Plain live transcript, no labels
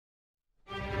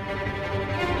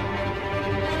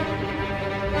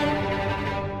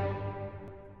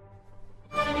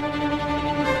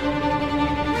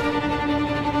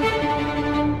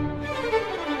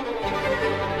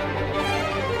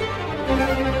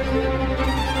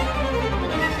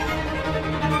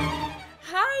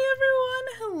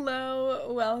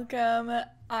welcome.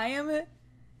 I am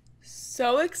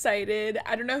so excited.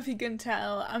 I don't know if you can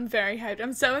tell. I'm very hyped.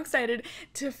 I'm so excited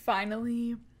to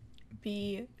finally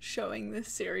be showing this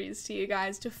series to you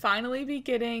guys, to finally be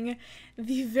getting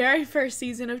the very first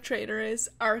season of Traitorous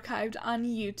archived on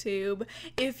YouTube.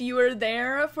 If you were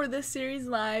there for this series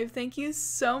live, thank you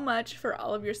so much for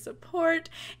all of your support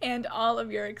and all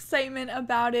of your excitement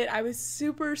about it. I was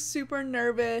super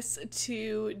nervous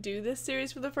to do this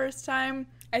series for the first time.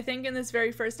 I think in this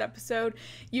very first episode,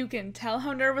 you can tell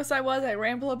how nervous I was. I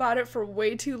ramble about it for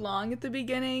way too long at the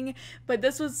beginning, but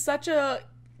this was such a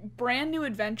brand new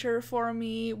adventure for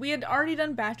me. We had already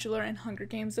done Bachelor and Hunger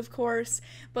Games, of course,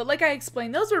 but like I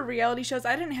explained, those were reality shows.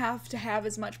 I didn't have to have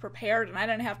as much prepared, and I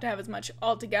didn't have to have as much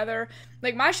all together.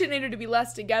 Like, my shit needed to be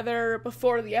less together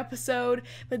before the episode,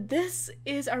 but this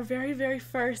is our very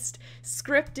first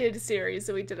scripted series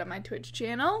that we did on my Twitch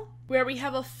channel, where we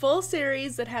have a full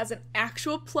series that has an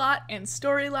actual plot and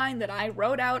storyline that I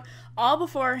wrote out all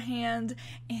beforehand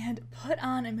and put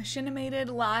on and machinimated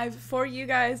live for you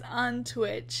guys on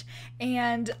Twitch.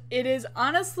 And it is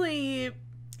honestly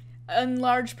in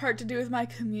large part to do with my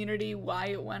community why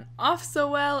it went off so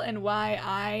well and why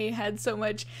I had so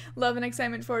much love and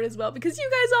excitement for it as well, because you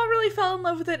guys all really fell in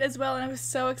love with it as well, and I was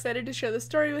so excited to share the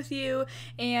story with you,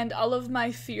 and all of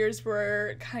my fears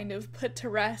were kind of put to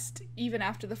rest even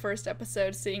after the first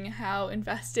episode, seeing how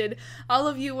invested all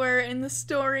of you were in the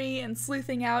story and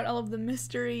sleuthing out all of the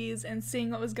mysteries and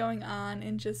seeing what was going on,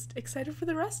 and just excited for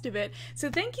the rest of it. So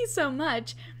thank you so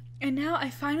much. And now I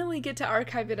finally get to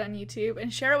archive it on YouTube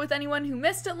and share it with anyone who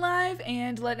missed it live,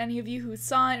 and let any of you who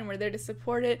saw it and were there to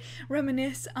support it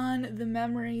reminisce on the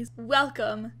memories.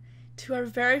 Welcome to our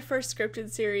very first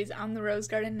scripted series on the Rose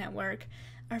Garden Network,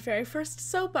 our very first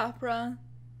soap opera,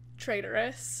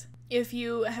 Traitorous. If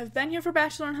you have been here for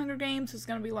Bachelor and Hunger Games, it's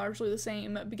going to be largely the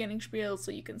same beginning spiel,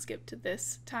 so you can skip to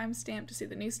this timestamp to see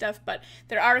the new stuff, but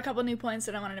there are a couple new points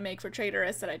that I wanted to make for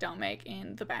Traitorous that I don't make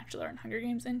in the Bachelor and Hunger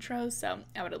Games intros, so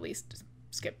I would at least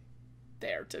skip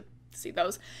there to see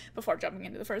those before jumping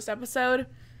into the first episode.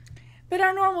 But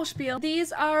our normal spiel,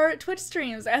 these are Twitch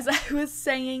streams. As I was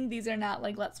saying, these are not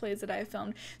like Let's Plays that I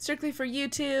filmed strictly for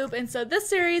YouTube. And so this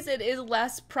series, it is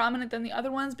less prominent than the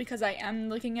other ones because I am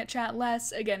looking at chat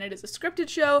less. Again, it is a scripted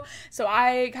show, so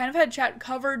I kind of had chat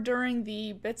covered during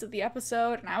the bits of the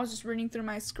episode, and I was just reading through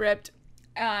my script.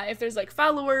 If there's like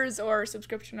followers or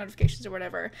subscription notifications or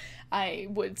whatever, I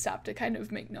would stop to kind of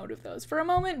make note of those for a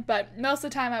moment, but most of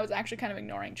the time I was actually kind of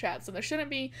ignoring chat, so there shouldn't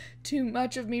be too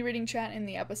much of me reading chat in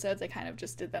the episodes. I kind of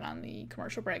just did that on the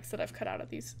commercial breaks that I've cut out of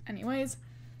these anyways.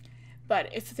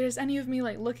 But if there's any of me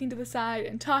like looking to the side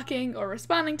and talking or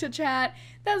responding to chat,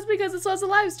 that's because this was a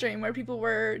live stream where people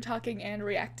were talking and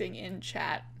reacting in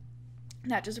chat,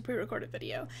 not just a pre-recorded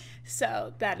video.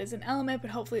 So that is an element,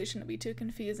 but hopefully it shouldn't be too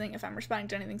confusing. If I'm responding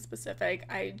to anything specific,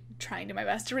 I try and do my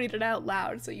best to read it out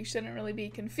loud, so you shouldn't really be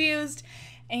confused.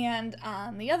 And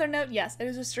on the other note, yes, it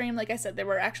was a stream. Like I said, there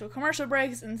were actual commercial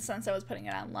breaks, and since I was putting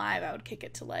it on live, I would kick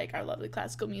it to like our lovely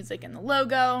classical music and the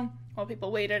logo while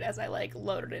people waited as I like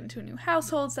loaded into a new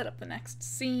household, set up the next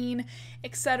scene,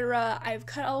 etc. I've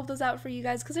cut all of those out for you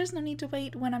guys because there's no need to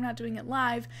wait when I'm not doing it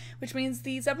live, which means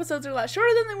these episodes are a lot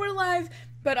shorter than they were live,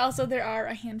 but also there are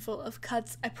a handful of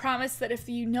cuts. I promise that if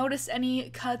you notice any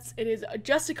cuts, it is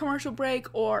just a commercial break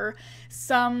or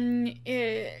some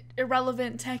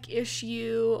irrelevant tech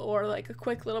issue or like a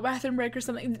quick little bathroom break or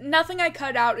something. Nothing I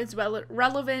cut out is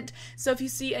relevant, so if you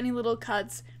see any little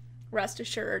cuts, rest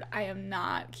assured, I am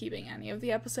not keeping any of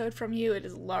the episode from you. It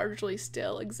is largely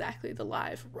still exactly the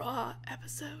live, raw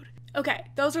episode. Okay,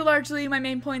 those are largely my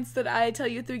main points that I tell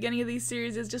you at the beginning of these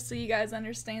series, is just so you guys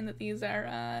understand that these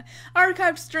are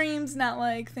archived streams, not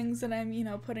like things that I'm,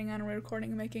 putting on a recording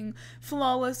and making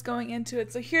flawless going into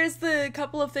it. So here's the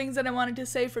couple of things that I wanted to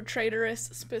say for Traitorous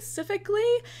specifically.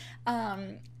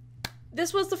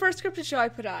 This was the first scripted show I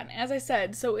put on, as I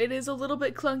said, so it is a little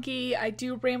bit clunky. I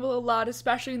do ramble a lot,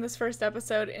 especially in this first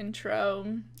episode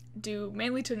intro, due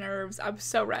mainly to nerves. I'm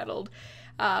so rattled.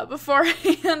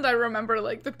 Beforehand, I remember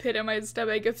like the pit in my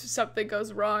stomach if something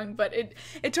goes wrong, but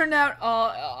it turned out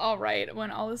all right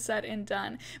when all is said and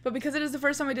done. But because it is the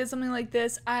first time I did something like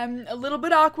this, I'm a little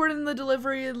bit awkward in the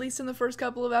delivery, at least in the first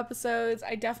couple of episodes.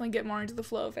 I definitely get more into the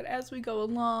flow of it as we go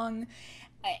along.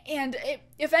 And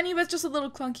if any of it's just a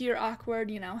little clunky or awkward,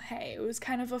 hey, it was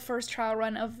kind of a first trial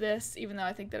run of this, even though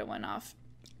I think that it went off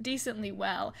decently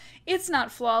well. It's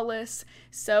not flawless,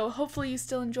 so hopefully you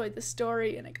still enjoyed the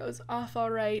story and it goes off all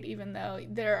right, even though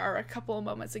there are a couple of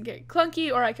moments that get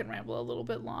clunky or I can ramble a little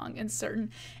bit long in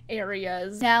certain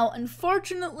areas. Now,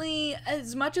 unfortunately,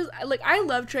 as much as I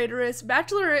love Traitorous,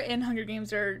 Bachelor and Hunger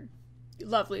Games are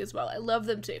lovely as well. I love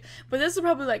them too. But this is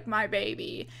probably like my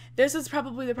baby. This is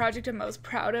probably the project I'm most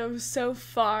proud of so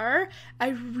far. I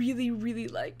really, really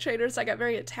like Traitorous. I got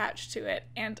very attached to it.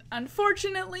 And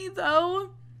unfortunately,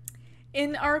 though,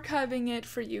 in archiving it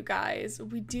for you guys,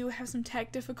 we do have some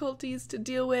tech difficulties to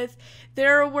deal with.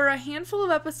 There were a handful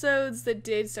of episodes that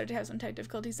did start to have some tech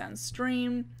difficulties on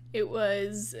stream. It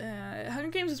was, Hunger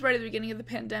Games was right at the beginning of the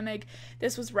pandemic.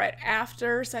 This was right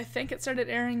after, so I think it started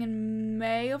airing in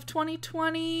May of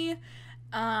 2020.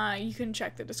 You can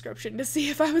check the description to see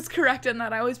if I was correct on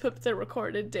that. I always put the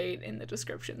recorded date in the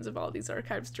descriptions of all these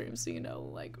archived streams so you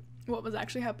know, like, what was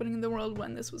actually happening in the world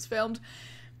when this was filmed.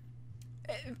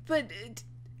 But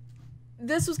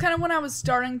this was kind of when I was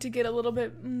starting to get a little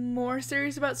bit more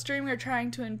serious about streaming or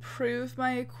trying to improve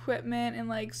my equipment and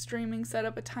like streaming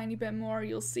setup a tiny bit more.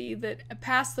 You'll see that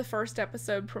past the first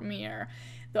episode premiere,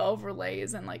 the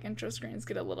overlays and like intro screens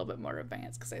get a little bit more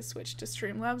advanced because I switched to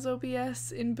Streamlabs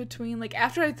OBS in between. Like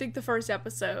after I think the first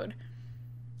episode,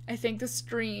 I think the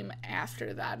stream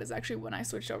after that is actually when I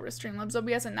switched over to Streamlabs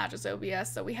OBS and not just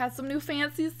OBS. So we had some new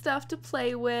fancy stuff to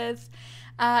play with.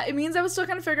 It means I was still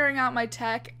kind of figuring out my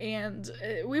tech, and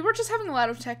we were just having a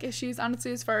lot of tech issues,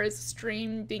 honestly, as far as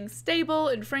stream being stable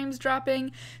and frames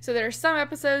dropping. So there are some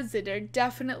episodes that are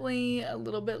definitely a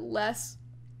little bit less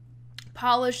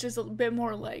polished, is a bit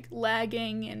more like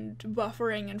lagging and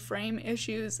buffering and frame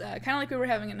issues, kind of like we were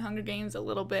having in Hunger Games a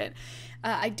little bit.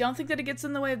 I don't think that it gets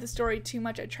in the way of the story too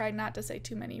much. I tried not to say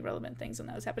too many relevant things when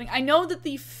that was happening. I know that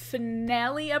the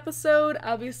finale episode,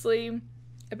 obviously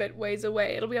a bit ways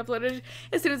away, it'll be uploaded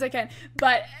as soon as I can,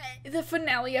 but the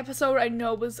finale episode I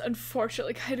know was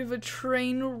unfortunately kind of a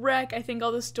train wreck. I think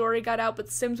all the story got out,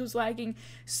 but Sims was lagging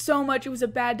so much. It was a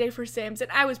bad day for Sims, and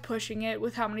I was pushing it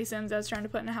with how many Sims I was trying to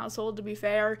put in a household, to be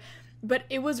fair, but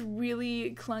it was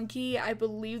really clunky. I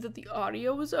believe that the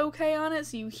audio was okay on it,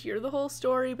 so you hear the whole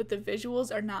story, but the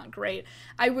visuals are not great.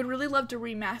 I would really love to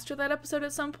remaster that episode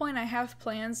at some point. I have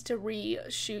plans to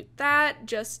reshoot that,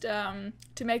 just to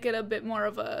make it a bit more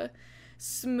of a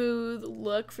smooth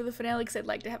look for the finale, because I'd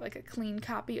like to have like a clean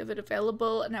copy of it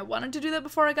available, and I wanted to do that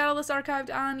before I got all this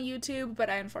archived on YouTube, but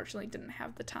I unfortunately didn't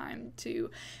have the time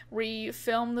to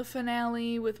refilm the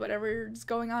finale with whatever's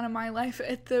going on in my life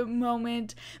at the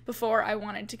moment before I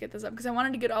wanted to get this up, because I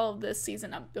wanted to get all of this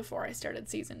season up before I started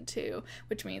season 2,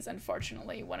 which means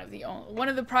unfortunately one of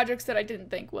the projects that I didn't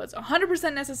think was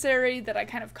 100% necessary that I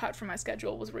kind of cut from my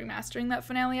schedule was remastering that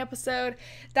finale episode.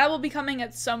 That will be coming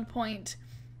at some point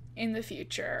in the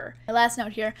future. My last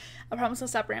note here, I promise I'll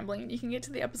stop rambling and you can get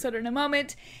to the episode in a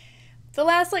moment. The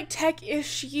last like tech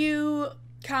issue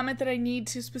comment that I need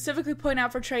to specifically point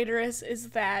out for Traitorous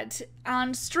is that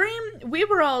on stream we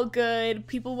were all good,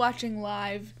 people watching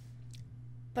live,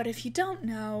 but if you don't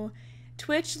know,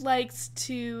 Twitch likes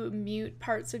to mute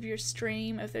parts of your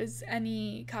stream if there's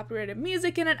any copyrighted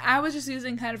music in it. I was just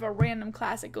using kind of a random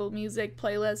classical music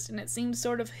playlist, and it seemed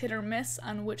sort of hit or miss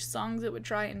on which songs it would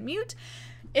try and mute.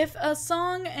 If a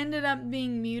song ended up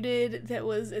being muted that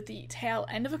was at the tail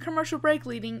end of a commercial break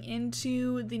leading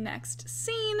into the next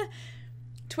scene,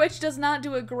 Twitch does not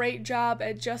do a great job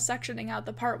at just sectioning out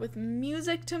the part with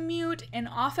music to mute, and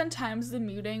oftentimes the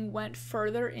muting went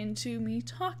further into me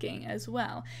talking as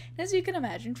well. And as you can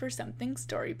imagine, for something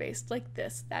story-based like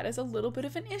this, that is a little bit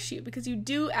of an issue, because you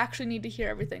do actually need to hear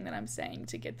everything that I'm saying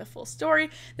to get the full story.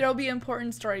 There will be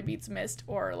important story beats missed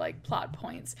or like plot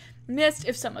points missed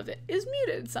if some of it is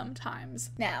muted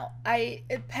sometimes. Now,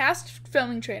 past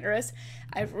filming Traitorous,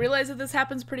 I've realized that this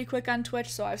happens pretty quick on Twitch,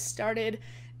 so I've started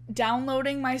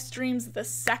downloading my streams the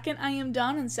second I am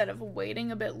done instead of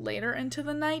waiting a bit later into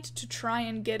the night to try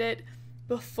and get it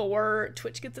before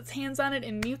Twitch gets its hands on it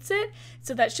and mutes it.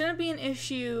 So that shouldn't be an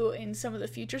issue in some of the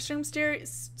future stream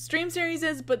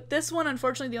series, but this one,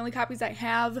 unfortunately, the only copies I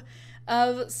have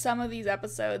of some of these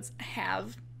episodes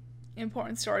have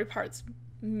important story parts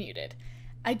muted.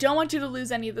 I don't want you to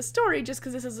lose any of the story just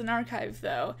because this is an archive,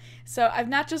 though. So I've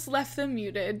not just left them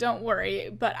muted, don't worry,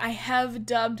 but I have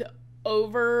dubbed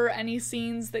over any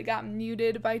scenes that got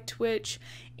muted by Twitch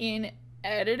in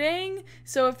editing.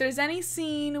 So if there's any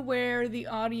scene where the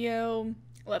audio,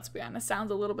 let's be honest,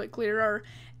 sounds a little bit clearer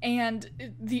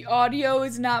and the audio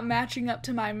is not matching up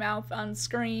to my mouth on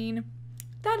screen,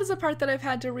 that is a part that I've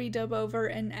had to redub over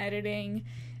in editing.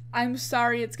 I'm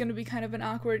sorry, it's going to be kind of an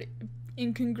awkward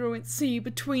incongruency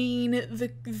between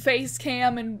the face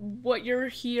cam and what you're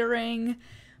hearing.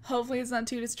 Hopefully it's not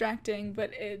too distracting, but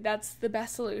that's the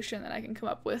best solution that I can come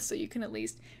up with, so you can at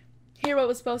least hear what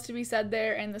was supposed to be said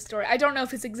there in the story. I don't know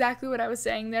if it's exactly what I was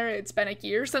saying there. It's been a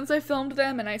year since I filmed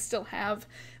them, and I still have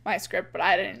my script, but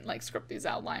I didn't like script these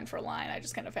out line for line. I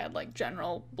just kind of had like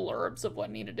general blurbs of what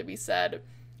needed to be said.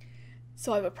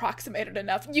 So I've approximated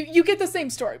enough. You get the same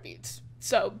story beats,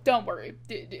 so don't worry.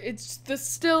 It's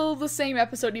still the same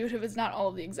episode, even if it's not all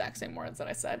of the exact same words that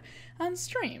I said on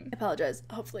stream. I apologize.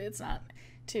 Hopefully it's not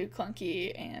too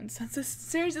clunky, and since this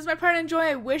series is my part and joy,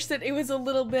 I wish that it was a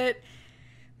little bit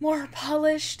more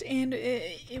polished and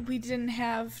we didn't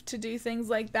have to do things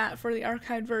like that for the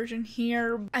archived version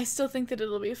here. I still think that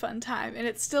it'll be a fun time, and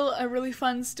it's still a really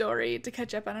fun story to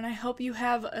catch up on, and I hope you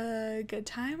have a good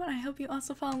time, and I hope you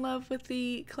also fall in love with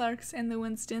the Clarks and the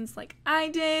Winstons like I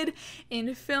did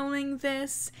in filming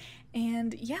this.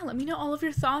 And yeah, let me know all of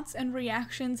your thoughts and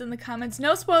reactions in the comments.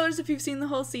 No spoilers if you've seen the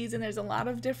whole season. There's a lot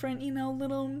of different,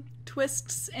 little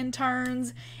twists and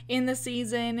turns in the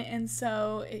season. And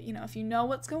so, if you know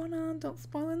what's going on, don't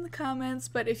spoil in the comments.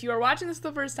 But if you are watching this for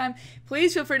the first time,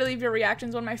 please feel free to leave your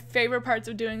reactions. One of my favorite parts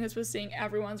of doing this was seeing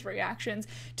everyone's reactions.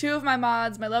 Two of my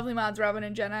mods, my lovely mods, Robin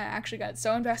and Jenna, actually got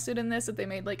so invested in this that they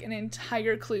made like an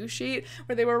entire clue sheet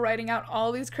where they were writing out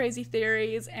all these crazy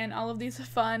theories and all of these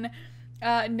fun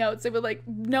notes. They would like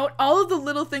note all of the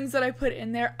little things that I put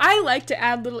in there. I like to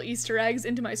add little Easter eggs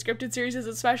into my scripted series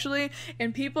especially,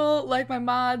 and people like my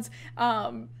mods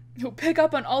who pick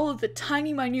up on all of the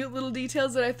tiny minute little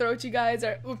details that I throw at you guys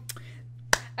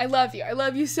I love you. I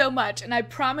love you so much, and I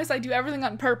promise I do everything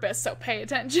on purpose, so pay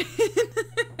attention.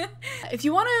 If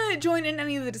you want to join in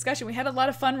any of the discussion, we had a lot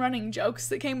of fun running jokes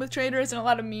that came with Traitorous and a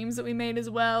lot of memes that we made as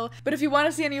well. But if you want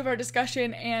to see any of our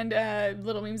discussion and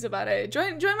little memes about it,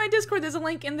 join my Discord. There's a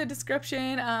link in the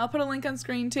description. I'll put a link on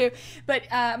screen too. But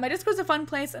my Discord's a fun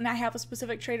place, and I have a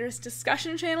specific Traitorous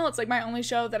discussion channel. It's like my only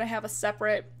show that I have a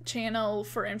separate channel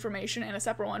for information and a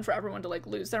separate one for everyone to like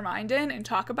lose their mind in and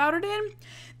talk about it in.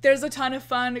 There's a ton of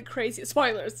fun, crazy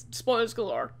spoilers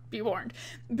galore, be warned,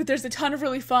 but there's a ton of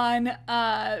really fun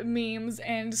memes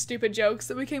and stupid jokes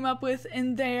that we came up with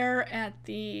in there at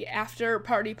the after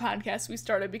party podcast we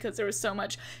started because there was so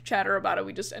much chatter about it.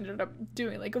 We just ended up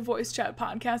doing like a voice chat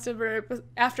podcast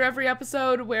after every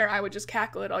episode where I would just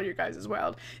cackle at all your guys'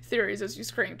 wild theories as you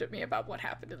screamed at me about what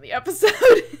happened in the episode.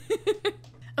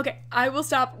 Okay, I will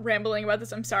stop rambling about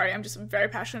this. I'm sorry, I'm just very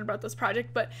passionate about this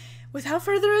project, but without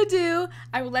further ado,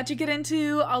 I will let you get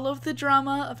into all of the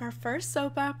drama of our first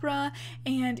soap opera,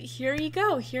 and here you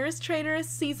go. Here is Traitorous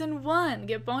Season 1.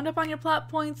 Get boned up on your plot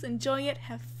points, enjoy it,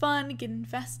 have fun, get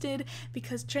invested,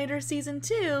 because Traitorous Season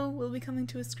 2 will be coming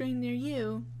to a screen near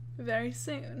you very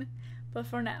soon. But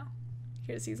for now,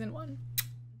 here's Season 1.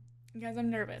 Guys,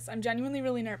 I'm nervous. I'm genuinely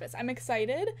really nervous. I'm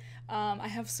excited. I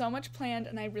have so much planned,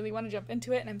 and I really want to jump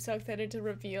into it, and I'm so excited to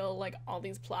reveal like all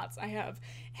these plots I have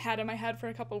had in my head for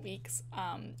a couple weeks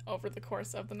over the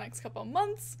course of the next couple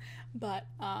months, but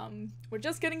we're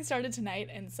just getting started tonight,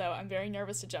 and so I'm very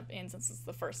nervous to jump in since it's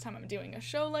the first time I'm doing a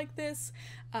show like this.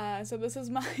 So this is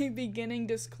my beginning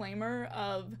disclaimer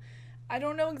of I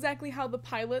don't know exactly how the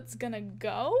pilot's gonna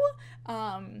go.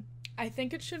 I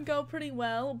think it should go pretty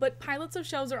well, but pilots of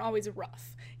shows are always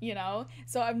rough,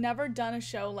 So I've never done a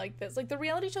show like this. Like the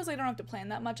reality shows, I don't have to plan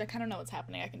that much. I kind of know what's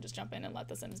happening. I can just jump in and let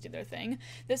the Sims do their thing.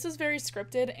 This is very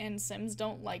scripted, and Sims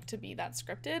don't like to be that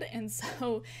scripted. And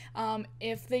so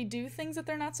if they do things that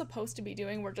they're not supposed to be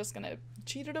doing, we're just going to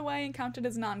cheat it away and count it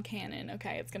as non-canon,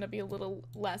 okay? It's going to be a little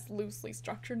less loosely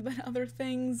structured than other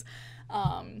things.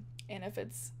 And if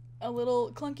it's a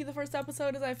little clunky the first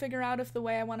episode as I figure out if the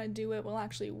way I want to do it will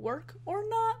actually work or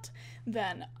not,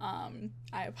 then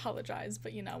I apologize,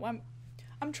 but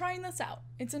I'm trying this out.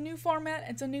 It's a new format,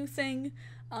 it's a new thing.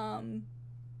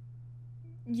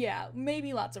 Yeah,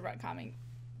 maybe lots of retconning.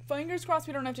 Fingers crossed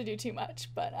we don't have to do too much,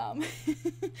 but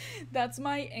that's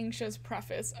my anxious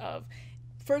preface of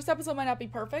first episode might not be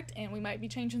perfect, and we might be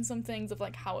changing some things of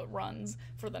like how it runs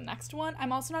for the next one.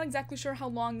 I'm also not exactly sure how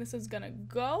long this is gonna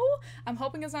go. I'm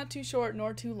hoping it's not too short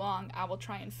nor too long. I will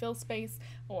try and fill space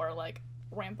or like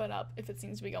ramp it up if it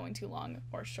seems to be going too long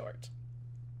or short.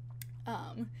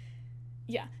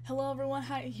 Yeah, hello everyone.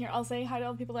 Hi, here I'll say hi to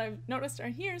all the people that I've noticed are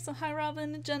here. So hi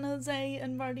Robin, Jenna, Zay,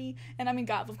 and Marty, and I mean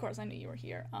Gav, of course. I knew you were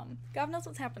here. Gav knows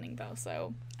what's happening though,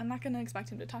 so I'm not gonna expect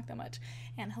him to talk that much.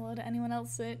 And hello to anyone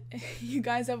else that you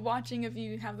guys have watching if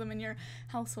you have them in your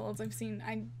households. I've seen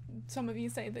some of you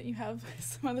say that you have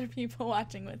some other people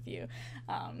watching with you,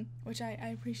 which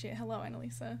I appreciate. Hello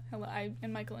Annalisa, hello,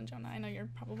 and Michael and Jonah. I know you're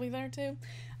probably there too.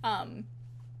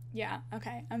 Yeah,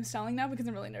 okay, I'm stalling now because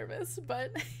I'm really nervous,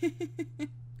 but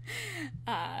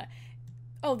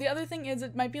Oh, the other thing is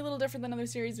it might be a little different than other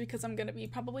series because I'm going to be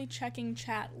probably checking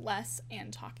chat less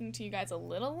and talking to you guys a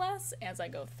little less as I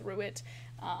go through it.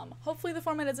 Hopefully the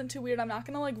format isn't too weird. I'm not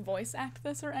going to like voice act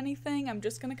this or anything. I'm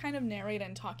just going to kind of narrate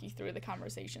and talk you through the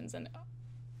conversations and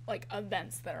like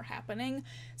events that are happening.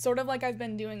 Sort of like I've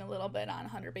been doing a little bit on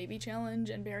 100 Baby Challenge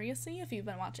and Barriacy if you've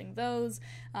been watching those.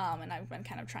 And I've been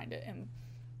kind of trying to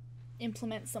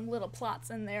implement some little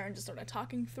plots in there and just sort of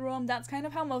talking through them. That's kind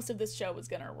of how most of this show is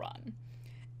going to run.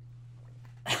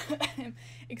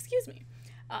 Excuse me.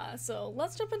 So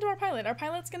let's jump into our pilot. Our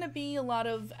pilot's going to be a lot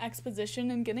of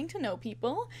exposition and getting to know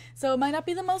people. So it might not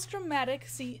be the most dramatic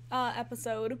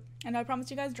episode, and I promise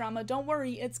you guys drama. Don't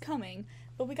worry, it's coming,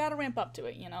 but we got to ramp up to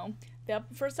it, you know. The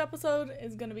first episode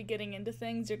is going to be getting into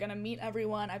things. You're going to meet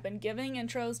everyone. I've been giving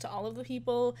intros to all of the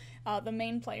people, the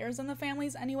main players in the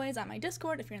families anyways, on my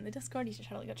Discord. If you're in the Discord, you should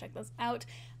totally go check those out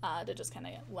to just kind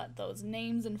of let those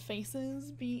names and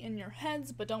faces be in your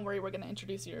heads. But don't worry, we're going to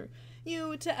introduce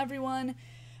you to everyone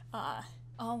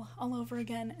all over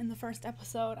again in the first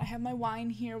episode. I have my wine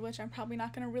here, which I'm probably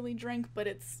not going to really drink, but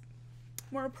it's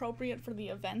more appropriate for the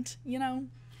event, you know?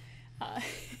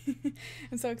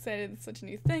 I'm so excited. It's such a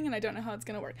new thing, and I don't know how it's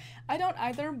gonna work. I don't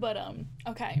either, but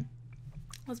okay.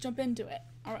 Let's jump into it.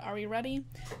 Are we ready?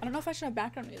 I don't know if I should have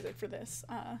background music for this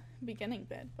beginning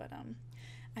bit, but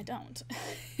I don't.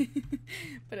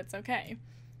 But it's okay.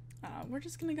 We're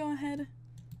just gonna go ahead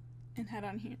and head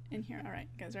on in here. All right,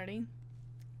 you guys ready?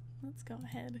 Let's go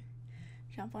ahead,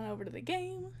 jump on over to the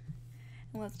game.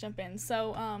 Let's jump in.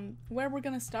 So, where we're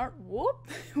gonna start,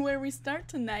 where we start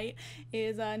tonight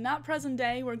is not present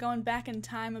day. We're going back in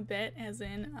time a bit, as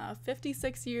in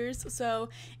 56 years. So,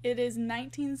 it is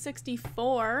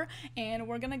 1964, and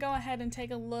we're gonna go ahead and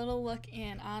take a little look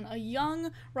in on a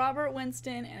young Robert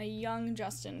Winston and a young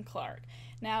Justin Clarke.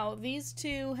 Now, these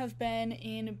two have been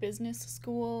in business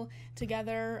school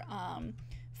together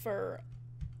for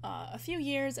a few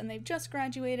years, and they've just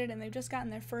graduated, and they've just gotten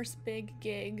their first big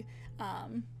gig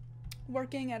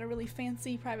working at a really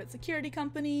fancy private security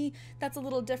company. That's a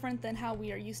little different than how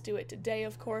we are used to it today,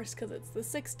 of course, because it's the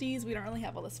 60s. We don't really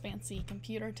have all this fancy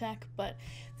computer tech, but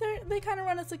they kind of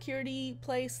run a security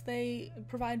place. They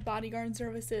provide bodyguard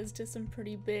services to some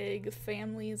pretty big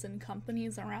families and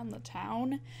companies around the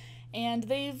town. And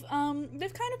they've kind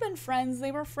of been friends.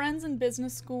 They were friends in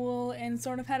business school and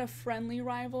sort of had a friendly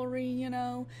rivalry, you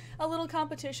know, a little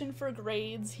competition for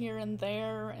grades here and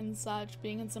there and such,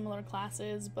 being in similar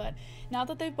classes. But now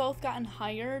that they've both gotten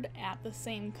hired at the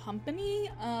same company,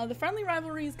 the friendly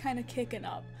rivalry is kind of kicking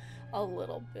up a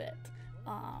little bit.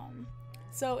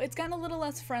 So it's gotten a little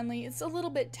less friendly. It's a little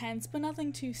bit tense, but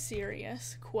nothing too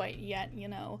serious quite yet, you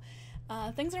know.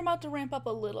 Things are about to ramp up a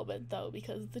little bit, though,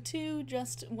 because the two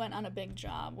just went on a big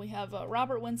job. We have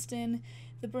Robert Winston,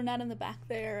 the brunette in the back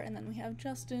there, and then we have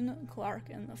Justin Clarke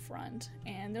in the front.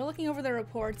 And they're looking over their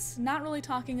reports, not really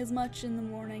talking as much in the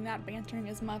morning, not bantering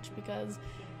as much, because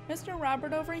Mr.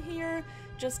 Robert over here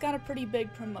just got a pretty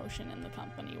big promotion in the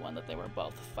company, one that they were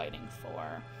both fighting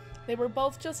for. They were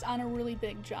both just on a really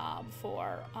big job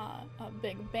for a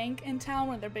big bank in town,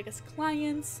 one of their biggest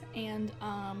clients, and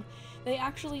they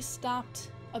actually stopped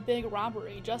a big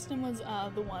robbery. Justin was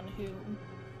the one who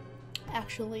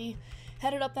actually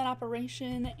headed up that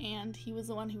operation, and he was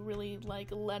the one who really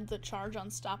led the charge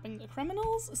on stopping the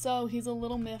criminals. So he's a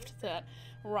little miffed that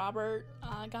Robert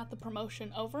got the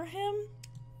promotion over him.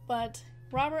 But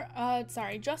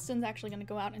Justin's actually going to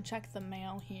go out and check the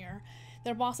mail here.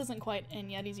 Their boss isn't quite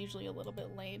in yet. He's usually a little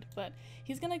bit late, but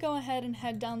he's going to go ahead and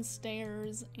head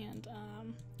downstairs and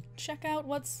check out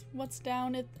what's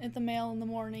down at the mail in the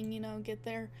morning, you know, get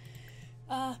their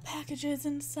packages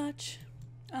and such.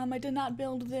 I did not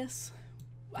build this.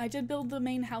 I did build the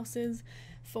main houses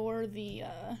for the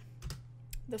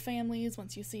families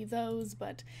once you see those,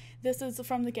 but this is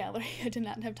from the gallery. I did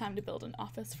not have time to build an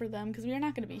office for them because we are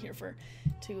not going to be here for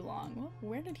too long. Well,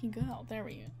 where did he go? There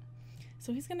we go.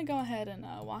 So he's going to go ahead and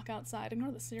walk outside,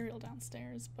 ignore the cereal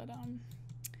downstairs, but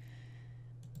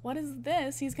what is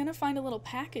this? He's going to find a little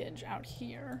package out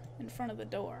here in front of the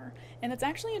door, and it's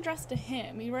actually addressed to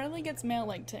him. He rarely gets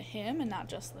mail to him and not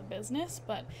just the business,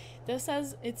 but this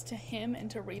says it's to him and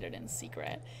to read it in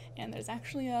secret, and there's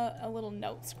actually a little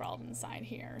note scrawled inside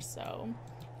here, so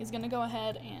he's going to go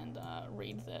ahead and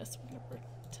read this. We're going to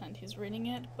pretend he's reading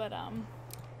it, but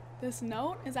this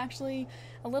note is actually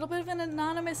a little bit of an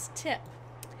anonymous tip.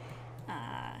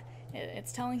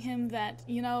 It's telling him that,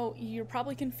 you know, you're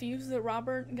probably confused that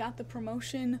Robert got the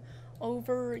promotion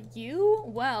over you.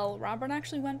 Well, Robert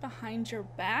actually went behind your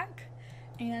back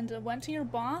and went to your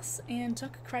boss and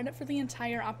took credit for the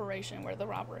entire operation where the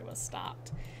robbery was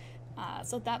stopped.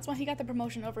 So that's why he got the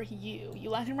promotion over you. You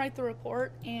let him write the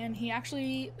report, and he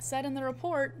actually said in the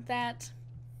report that,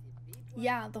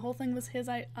 yeah, the whole thing was his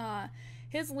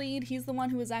lead. He's the one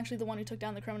who was actually the one who took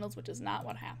down the criminals, which is not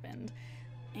what happened.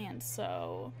 And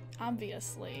so,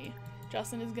 obviously,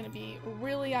 Justin is going to be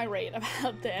really irate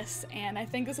about this, and I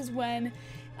think this is when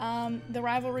the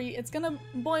rivalry, it's going to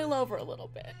boil over a little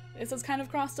bit. This has kind of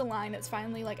crossed a line. It's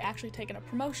finally, like, actually taken a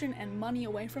promotion and money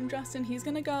away from Justin. He's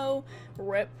going to go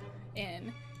rip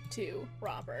in to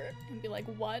Robert and be like,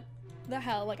 what the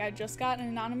hell? Like, I just got an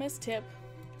anonymous tip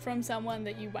from someone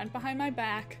that you went behind my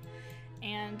back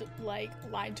and, like,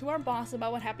 lied to our boss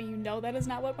about what happened. You know that is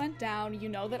not what went down. You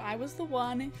know that I was the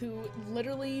one who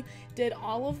literally did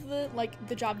all of the, like,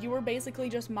 the job. You were basically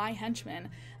just my henchman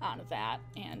out of that.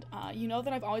 And you know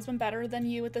that I've always been better than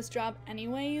you at this job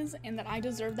anyways, and that I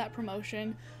deserve that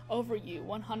promotion over you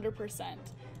 100%.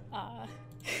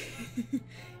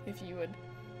 If you would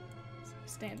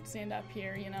stand up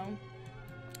here, you know.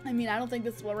 I mean, I don't think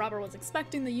this is what Robert was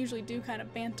expecting. They usually do kind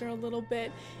of banter a little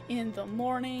bit in the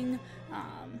morning,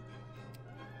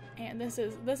 and this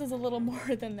is a little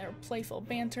more than their playful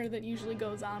banter that usually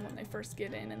goes on when they first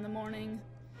get in the morning.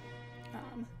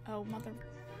 Oh, mother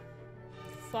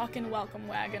fucking welcome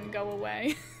wagon, go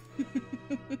away.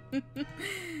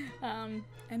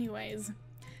 Anyways.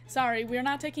 Sorry, we're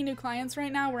not taking new clients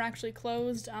right now. We're actually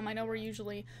closed. I know we're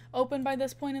usually open by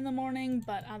this point in the morning,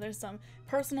 but there's some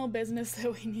personal business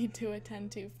that we need to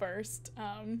attend to first.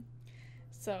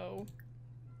 So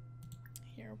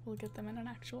here, we'll get them in an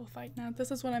actual fight now. This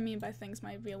is what I mean by things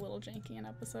might be a little janky in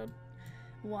episode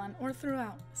 1 or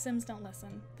throughout. Sims don't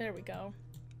listen. There we go.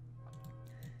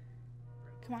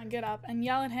 Come on, get up and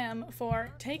yell at him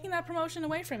for taking that promotion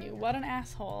away from you. What an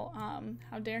asshole.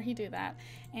 How dare he do that?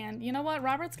 And you know what?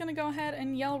 Robert's gonna go ahead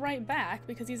and yell right back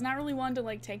because he's not really one to,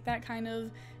 like, take that kind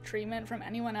of treatment from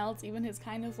anyone else, even his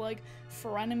kind of, like,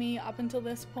 frenemy up until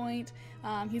this point.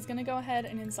 He's gonna go ahead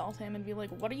and insult him and be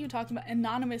like, what are you talking about?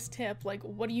 Anonymous tip? Like,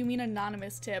 what do you mean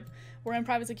anonymous tip? We're in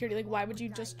private security. Like, why would you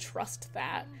just trust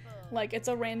that? Like, it's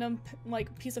a random,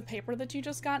 like, piece of paper that you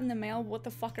just got in the mail. What the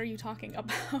fuck are you talking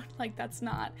about? Like, that's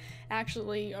not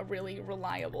actually a really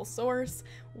reliable source.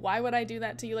 Why would I do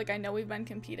that to you? Like, I know we've been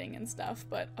competing and stuff,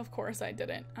 but of course I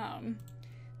didn't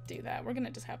do that. We're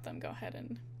gonna just have them go ahead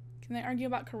and... Can they argue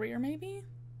about career, maybe?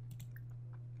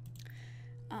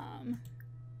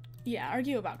 Yeah,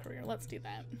 argue about career. Let's do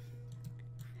that.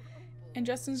 And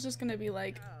Justin's just gonna be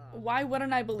like, why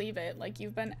wouldn't I believe it? Like,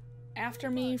 you've been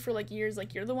after me for, like, years.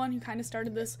 Like, you're the one who kind of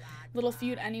started this little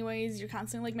feud anyways. You're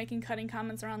constantly, like, making cutting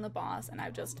comments around the boss, and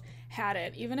I've just had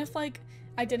it. Even if, like,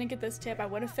 I didn't get this tip, I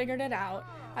would have figured it out.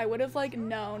 I would have, like,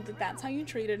 known that that's how you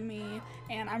treated me,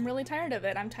 and I'm really tired of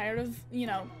it. I'm tired of, you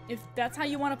know, if that's how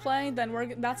you want to play,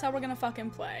 then that's how we're gonna fucking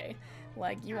play.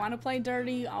 Like, you want to play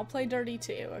dirty, I'll play dirty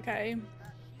too, okay?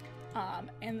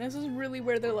 And this is really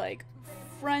where their, like,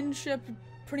 friendship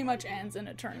pretty much ends, and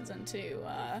it turns into,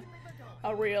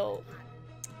 a real,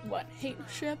 hate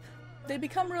ship? They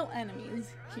become real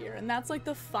enemies here, and that's, like,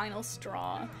 the final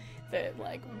straw that,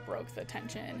 like, broke the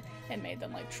tension and made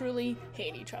them, like, truly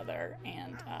hate each other.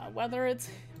 And whether it's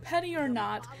petty or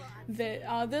not,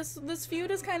 that this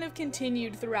feud has kind of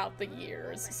continued throughout the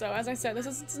years. So as I said, this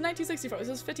is 1964. This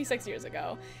is 56 years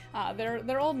ago.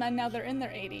 They're old men now. They're in their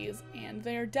 80s, and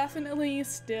they're definitely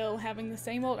still having the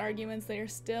same old arguments. They are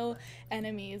still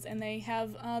enemies, and they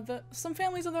have some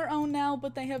families of their own now,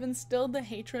 but they have instilled the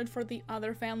hatred for the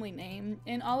other family name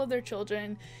in all of their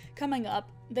children coming up.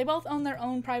 They both own their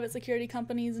own private security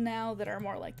companies now that are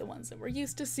more like the ones that we're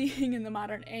used to seeing in the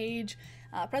modern age.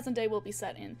 Present day will be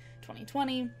set in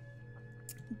 2020,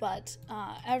 but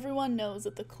everyone knows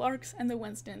that the Clarks and the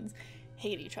Winstons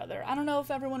hate each other. I don't know if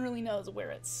everyone really knows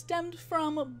where it stemmed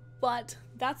from, but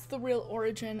that's the real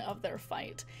origin of their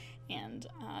fight. And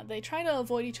they try to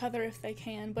avoid each other if they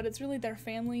can, but it's really their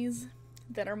families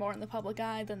that are more in the public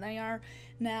eye than they are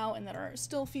now, and that are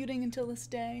still feuding until this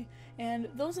day. And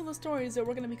those are the stories that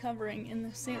we're going to be covering in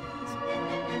this series.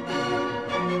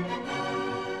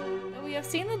 We have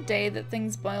seen the day that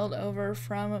things boiled over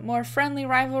from more friendly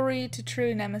rivalry to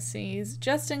true nemesis.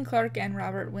 Justin Clarke and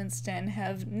Robert Winston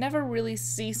have never really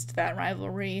ceased that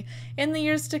rivalry in the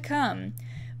years to come.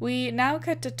 We now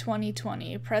cut to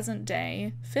 2020, present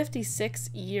day, 56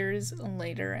 years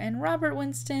later, and Robert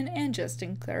Winston and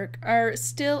Justin Clarke are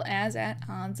still as at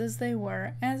odds as they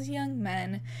were as young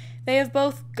men. They have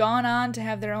both gone on to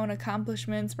have their own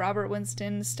accomplishments, Robert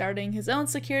Winston starting his own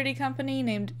security company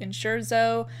named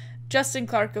Insurzo, Justin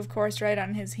Clarke, of course, right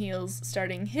on his heels,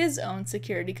 starting his own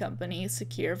security company,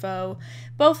 Securvo.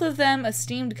 Both of them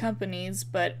esteemed companies,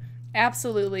 but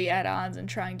absolutely at odds and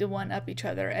trying to one-up each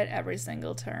other at every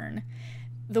single turn.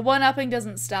 The one-upping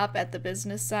doesn't stop at the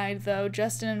business side, though.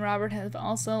 Justin and Robert have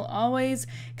also always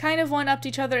kind of one-upped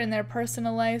each other in their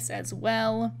personal lives as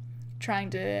well, trying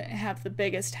to have the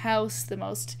biggest house, the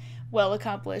most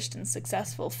well-accomplished and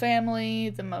successful family,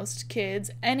 the most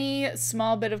kids. Any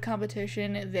small bit of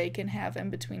competition they can have in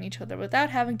between each other without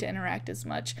having to interact as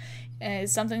much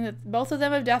is something that both of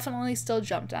them have definitely still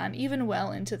jumped on, even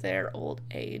well into their old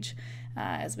age.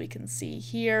 As we can see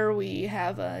here, we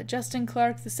have Justin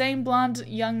Clarke, the same blonde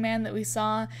young man that we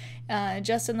saw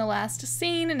just in the last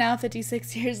scene, now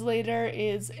 56 years later,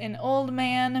 is an old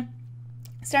man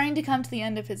starting to come to the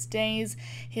end of his days.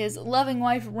 His loving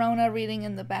wife, Rona, reading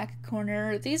in the back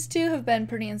corner. These two have been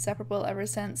pretty inseparable ever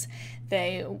since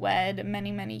they wed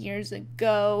many, many years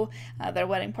ago. Their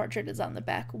wedding portrait is on the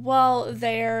back wall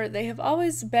there. They have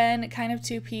always been kind of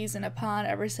two peas in a pod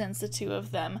ever since the two of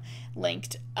them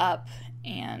linked up.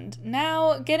 And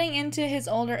now, getting into his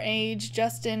older age,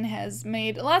 Justin has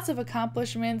made lots of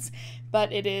accomplishments,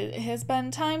 but it has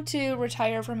been time to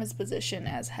retire from his position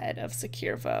as head of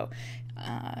Securvo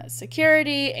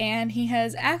Security, and he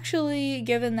has actually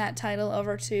given that title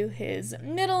over to his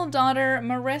middle daughter,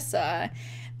 Marissa.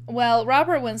 Well,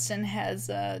 Robert Winston has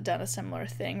done a similar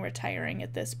thing, retiring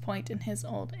at this point in his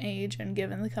old age and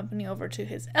given the company over to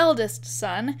his eldest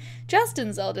son.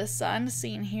 Justin's eldest son,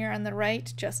 seen here on the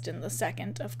right, Justin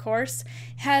II, of course,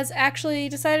 has actually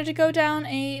decided to go down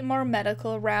a more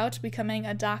medical route, becoming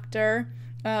a doctor,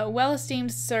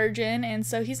 well-esteemed surgeon, and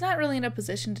so he's not really in a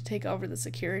position to take over the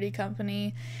security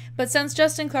company. But since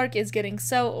Justin Clarke is getting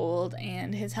so old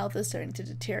and his health is starting to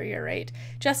deteriorate,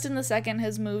 Justin II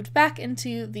has moved back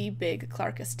into the big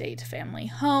Clarke estate family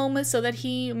home so that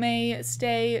he may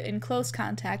stay in close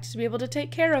contact to be able to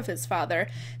take care of his father,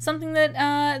 something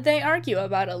that they argue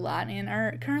about a lot and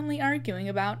are currently arguing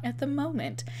about at the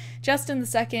moment. Justin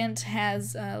II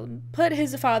has put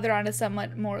his father on a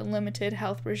somewhat more limited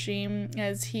health regime,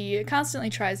 as he constantly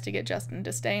tries to get Justin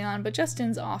to stay on, but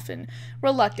Justin's often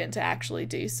reluctant to actually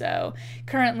do so.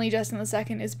 Currently, Justin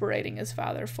II is berating his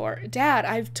father for, "Dad,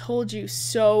 I've told you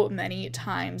so many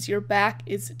times, your back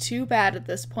is too bad at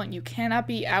this point. You cannot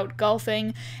be out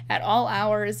golfing at all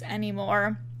hours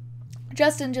anymore."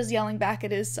 Justin just yelling back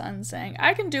at his son, saying,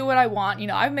 "I can do what I want.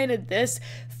 I've made it this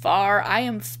far. I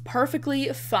am perfectly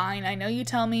fine. I know you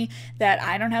tell me that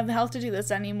I don't have the health to do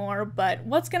this anymore, but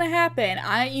what's gonna happen?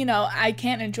 I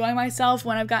can't enjoy myself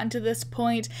when I've gotten to this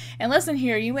point. And listen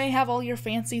here, you may have all your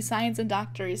fancy science and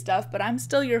doctory stuff, but I'm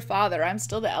still your father. I'm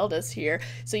still the eldest here,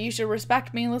 so you should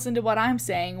respect me and listen to what I'm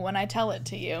saying when I tell it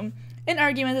to you." An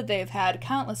argument that they've had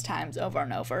countless times over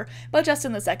and over, but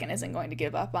Justin II isn't going to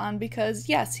give up on, because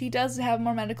yes, he does have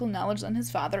more medical knowledge than his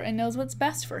father and knows what's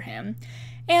best for him.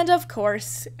 And of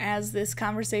course, as this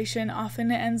conversation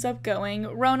often ends up going,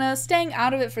 Rona, staying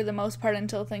out of it for the most part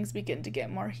until things begin to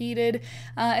get more heated,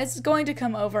 is going to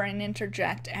come over and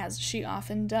interject, as she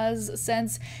often does,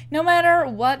 since no matter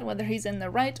what, whether he's in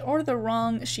the right or the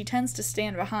wrong, she tends to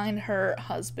stand behind her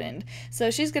husband.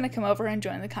 So she's going to come over and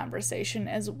join the conversation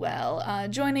as well,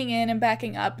 joining in and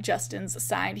backing up Justin's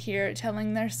side here,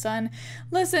 telling their son,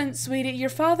 "Listen, sweetie, your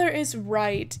father is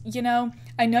right.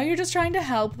 I know you're just trying to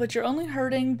help, but you're only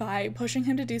hurting by pushing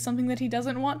him to do something that he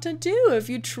doesn't want to do. If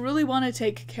you truly want to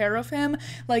take care of him,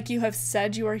 like you have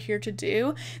said you are here to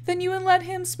do, then you would let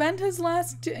him spend his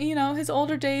his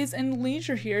older days in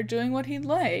leisure here doing what he'd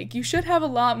like. You should have a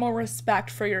lot more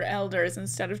respect for your elders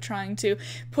instead of trying to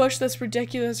push this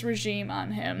ridiculous regime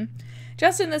on him."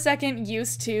 Justin II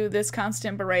used to this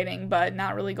constant berating, but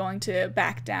not really going to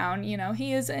back down.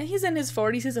 He's in his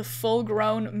 40s. He's a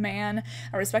full-grown man,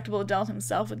 a respectable adult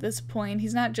himself at this point.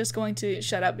 He's not just going to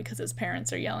shut up because his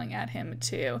parents are yelling at him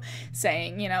too,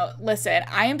 saying, "Listen,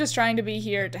 I am just trying to be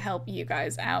here to help you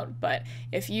guys out, but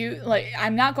if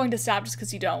I'm not going to stop just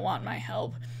because you don't want my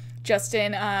help."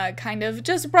 Justin kind of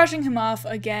just brushing him off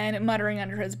again, muttering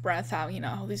under his breath how,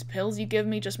 "These pills you give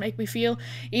me just make me feel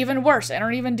even worse. I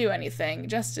don't even do anything."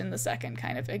 Justin II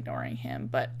kind of ignoring him.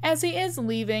 But as he is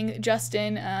leaving,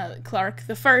 Justin Clarke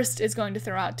I is going to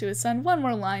throw out to his son one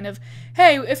more line of,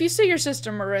 "Hey, if you see your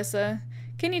sister Marissa,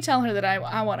 can you tell her that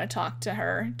I want to talk to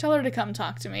her? Tell her to come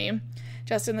talk to me."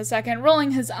 Justin II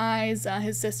rolling his eyes,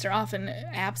 his sister often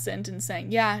absent, and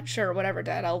saying, "Yeah, sure, whatever,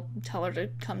 Dad. I'll tell her to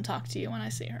come talk to you when I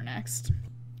see her next."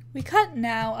 We cut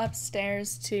now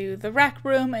upstairs to the rec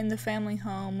room in the family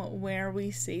home where we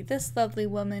see this lovely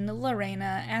woman,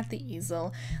 Lorena, at the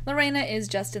easel. Lorena is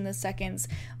Justin II's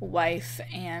wife,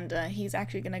 and he's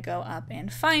actually going to go up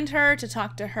and find her to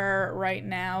talk to her right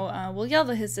now. We'll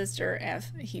yell at his sister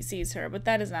if he sees her, but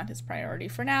that is not his priority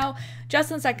for now.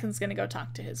 Justin II's going to go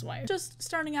talk to his wife. Just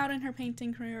starting out in her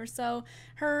painting career, so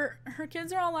her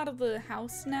kids are all out of the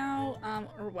house now,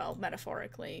 or well,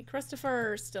 metaphorically.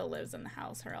 Christopher still lives in the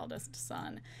house, her eldest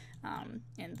son,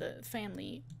 in the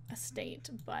family estate,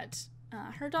 but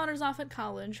her daughter's off at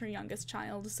college, her youngest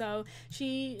child, so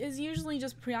she is usually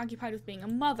just preoccupied with being a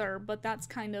mother, but that's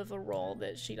kind of a role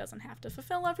that she doesn't have to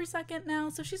fulfill every second now,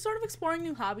 so she's sort of exploring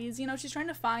new hobbies. You know, she's trying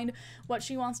to find what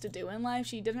she wants to do in life.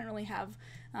 She didn't really have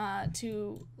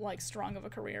too, like, strong of a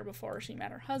career before she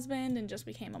met her husband and just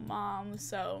became a mom,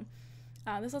 so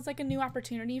this was like a new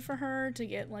opportunity for her to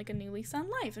get, like, a new lease on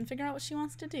life and figure out what she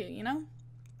wants to do, you know?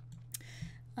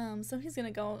 So he's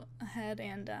gonna go ahead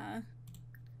and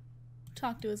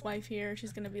talk to his wife here.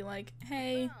 She's gonna be like,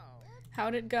 hey,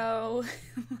 how'd it go?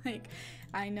 Like,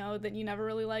 I know that you never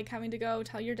really like having to go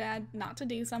tell your dad not to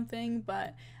do something,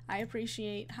 but I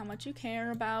appreciate how much you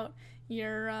care about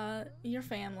your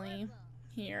family.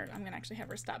 Here, I'm gonna actually have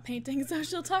her stop painting so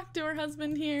she'll talk to her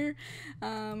husband here.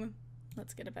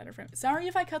 Let's get a better frame. Sorry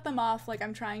if I cut them off, like,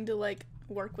 I'm trying to, like,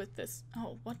 work with this.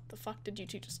 Oh, what the fuck did you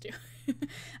two just do?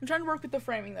 I'm trying to work with the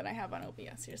framing that I have on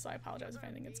OBS here, so I apologize if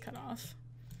anything gets cut off.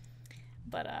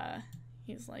 But,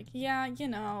 he's like, yeah, you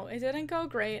know, it didn't go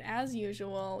great, as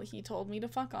usual. He told me to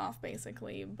fuck off,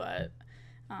 basically, but,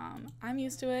 I'm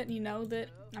used to it, and you know that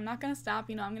I'm not gonna stop,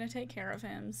 you know, I'm gonna take care of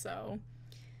him, so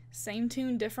same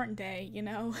tune, different day, you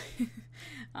know?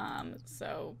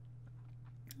 So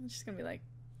I'm just gonna be like,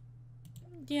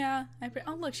 yeah,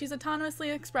 oh look, she's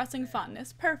autonomously expressing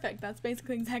fondness. Perfect, that's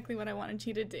basically exactly what I wanted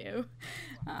you to do.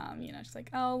 You know, she's like,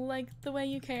 oh, like, the way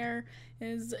you care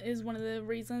is one of the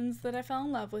reasons that I fell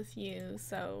in love with you,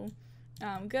 so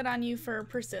good on you for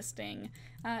persisting.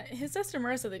 His sister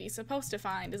Marissa that he's supposed to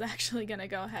find is actually gonna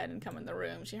go ahead and come in the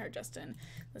room. She heard Justin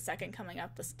II coming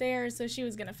up the stairs, so she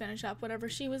was gonna finish up whatever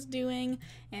she was doing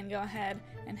and go ahead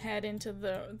and head into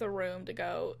the room to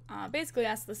go basically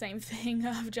ask the same thing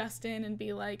of Justin and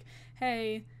be like,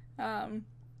 hey, how'd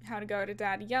it go? Did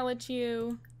Dad yell at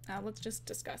you? Let's just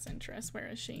discuss interests. Where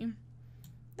is she?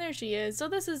 There she is. So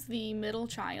this is the middle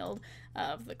child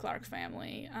of the Clarke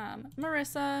family,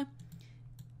 Marissa.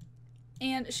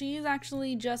 And she's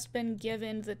actually just been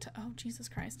given the oh, Jesus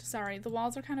Christ. Sorry, the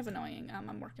walls are kind of annoying.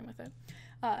 I'm working with it.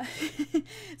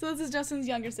 So this is Justin's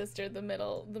younger sister, the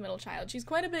middle child. She's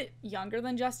quite a bit younger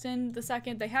than Justin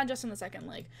II. They had Justin II,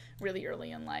 like, really early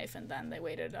in life, and then they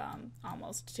waited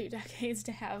almost 2 decades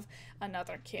to have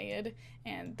another kid.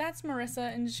 And that's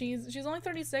Marissa, and she's only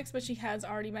 36, but she has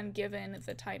already been given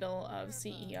the title of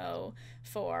CEO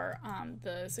for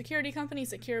the security company,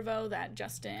 Securvo, that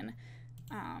Justin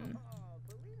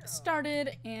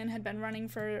started and had been running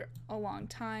for a long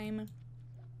time.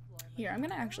 Here, I'm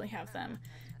gonna actually have them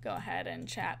go ahead and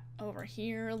chat over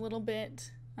here a little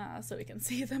bit so we can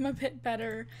see them a bit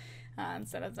better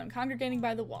instead of them congregating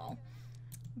by the wall.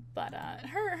 But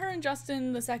her and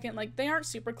Justin II, like, they aren't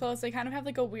super close. They kind of have,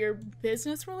 like, a weird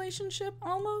business relationship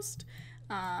almost.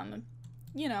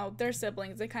 You know, they're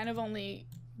siblings. They kind of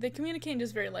they communicate in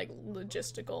just very, like,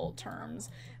 logistical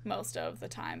terms most of the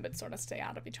time, but sort of stay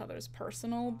out of each other's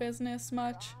personal business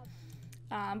much.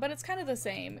 But it's kind of the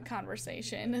same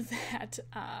conversation that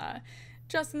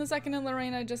Justin II and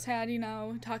Lorena just had, you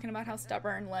know, talking about how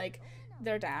stubborn, like,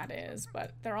 their dad is,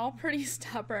 but they're all pretty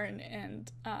stubborn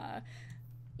and,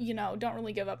 you know, don't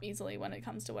really give up easily when it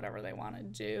comes to whatever they want to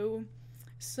do.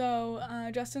 So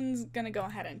Justin's gonna go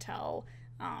ahead and tell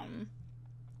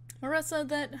Marissa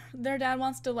that their dad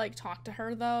wants to, like, talk to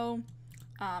her, though.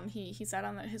 He said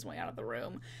on his way out of the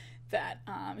room that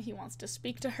he wants to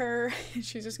speak to her.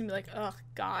 She's just gonna be like, oh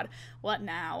God, what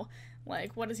now?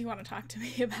 Like, what does he want to talk to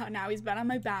me about now? He's been on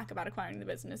my back about acquiring the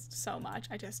business so much.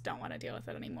 I just don't want to deal with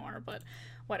it anymore, but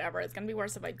whatever. It's gonna be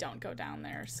worse if I don't go down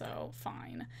there, so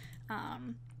fine.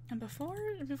 And before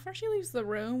she leaves the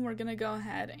room, we're gonna go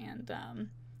ahead and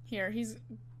here,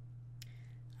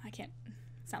 I can't,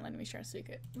 it's not letting me share a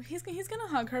secret. He's gonna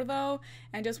hug her, though,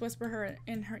 and just whisper her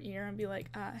in her ear and be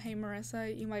like, hey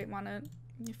Marissa, you might want to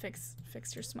fix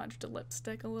your smudged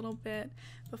lipstick a little bit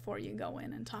before you go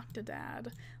in and talk to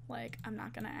Dad. Like, I'm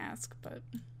not gonna ask, but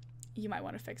you might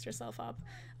want to fix yourself up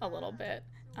a little bit.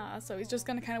 So he's just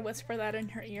gonna kind of whisper that in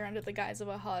her ear under the guise of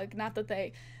a hug. Not that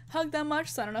they hug that much,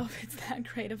 so I don't know if it's that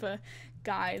great of a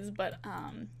guise, but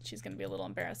she's gonna be a little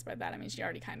embarrassed by that. I mean, she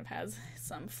already kind of has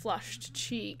some flushed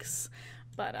cheeks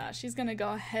But she's gonna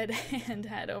go ahead and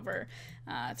head over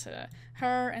to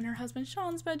her and her husband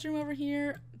Sean's bedroom over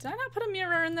here. Did I not put a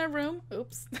mirror in their room?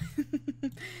 Oops.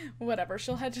 Whatever,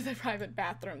 she'll head to the private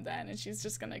bathroom then, and she's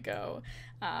just gonna go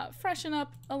freshen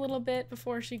up a little bit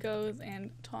before she goes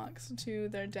and talks to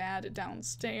their dad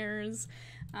downstairs.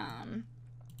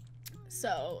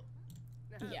 So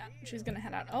yeah, she's gonna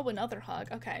head out. Oh, another hug.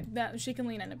 Okay, that she can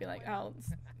lean in and be like, oh,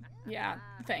 yeah,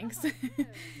 thanks.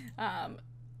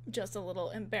 Just a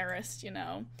little embarrassed, you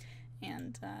know.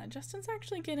 And Justin's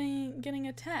actually getting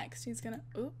a text. He's gonna,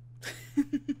 oop.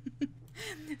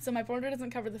 So my border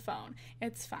doesn't cover the phone.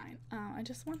 It's fine. I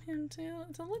just want him to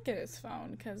look at his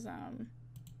phone, because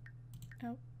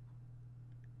oh,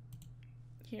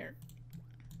 here.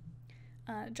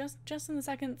 Just in the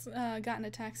seconds, gotten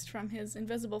a text from his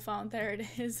invisible phone. There it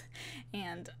is.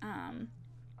 And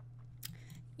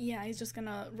yeah, he's just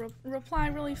gonna reply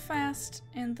really fast,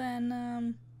 and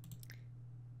then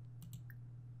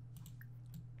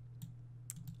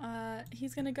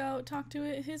he's gonna go talk to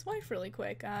his wife really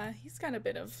quick. He's got a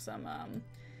bit of some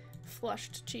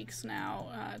flushed cheeks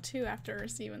now too, after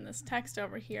receiving this text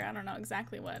over here. I don't know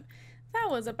exactly what that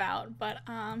was about, but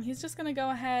he's just gonna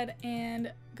go ahead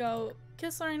and go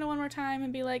kiss Lorena one more time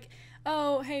and be like,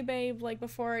 oh, hey babe, like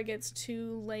before it gets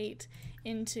too late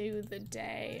into the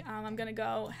day, I'm gonna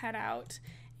go head out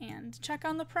and check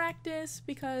on the practice,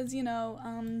 because, you know,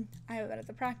 I haven't been at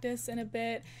the practice in a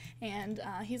bit, and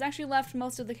he's actually left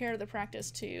most of the care of the practice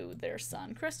to their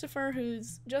son, Christopher,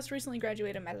 who's just recently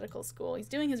graduated medical school. He's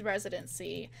doing his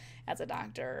residency as a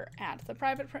doctor at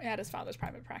his father's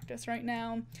private practice right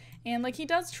now, and, like, he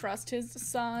does trust his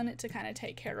son to kind of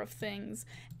take care of things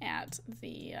at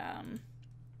the,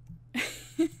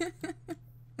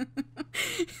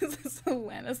 Is this a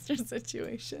Lannister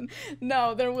situation?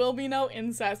 No, there will be no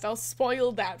incest. I'll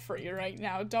spoil that for you right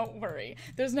now. Don't worry.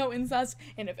 There's no incest,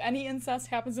 and if any incest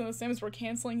happens in The Sims, we're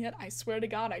canceling it. I swear to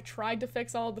God, I tried to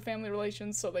fix all of the family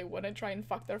relations so they wouldn't try and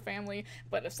fuck their family,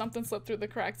 but if something slipped through the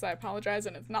cracks, I apologize,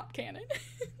 and it's not canon.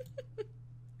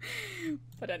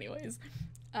 But anyways,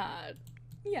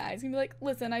 yeah, he's gonna be like,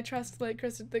 listen, I trust that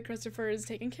Christopher is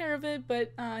taking care of it,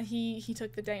 but he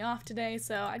took the day off today,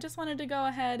 so I just wanted to go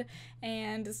ahead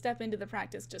and step into the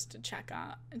practice just to check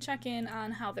in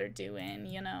on how they're doing,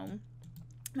 you know,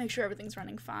 make sure everything's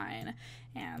running fine.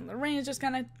 And Lorraine's just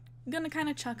gonna kind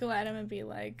of chuckle at him and be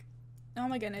like, oh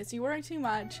my goodness, you worry too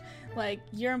much. Like,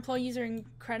 your employees are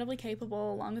incredibly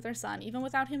capable, along with their son. Even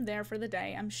without him there for the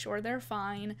day, I'm sure they're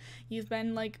fine. You've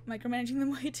been, like, micromanaging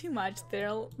them way too much.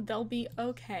 They'll be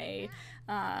okay.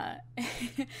 And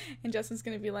Justin's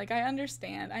gonna be like, I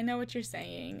understand. I know what you're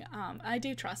saying. I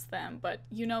do trust them, but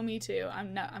you know me too.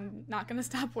 I'm not gonna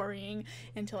stop worrying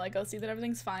until I go see that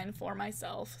everything's fine for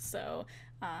myself. So,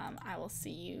 I will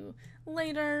see you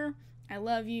later. I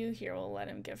love you. Here, we'll let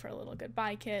him give her a little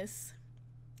goodbye kiss.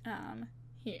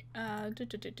 Here,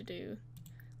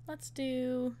 let's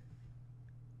do,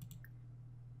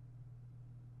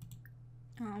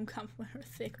 compliment her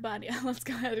thick body. Let's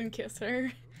go ahead and kiss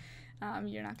her.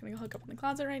 You're not gonna go hook up in the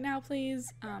closet right now,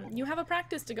 please. You have a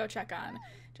practice to go check on.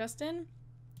 Justin,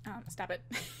 stop it.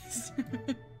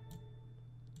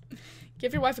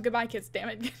 Give your wife a goodbye kiss, damn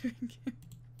it.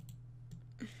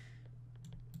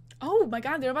 Oh my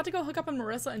God, they're about to go hook up in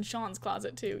Marissa and Sean's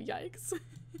closet too. Yikes.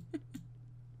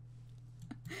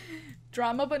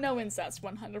 Drama, but no incest.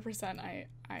 100%.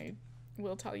 I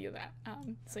will tell you that.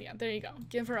 So yeah, there you go.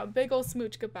 Give her a big ol'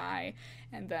 smooch goodbye,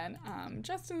 and then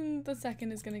Justin the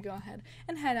second is gonna go ahead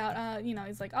and head out. You know,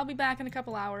 he's like, I'll be back in a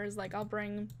couple hours. Like, I'll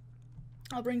bring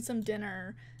some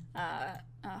dinner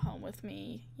home with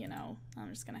me. You know,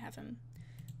 I'm just gonna have him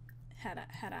head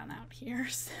on out here.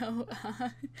 So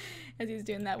as he's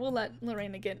doing that, we'll let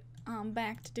Lorena get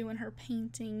back to doing her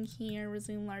painting here.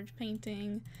 Resume large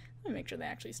painting. Let me make sure they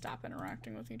actually stop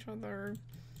interacting with each other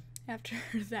after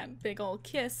that big old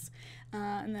kiss,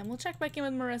 and then we'll check back in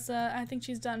with Marissa. I think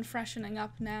she's done freshening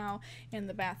up now in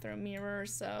the bathroom mirror,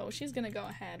 so she's gonna go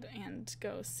ahead and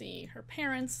go see her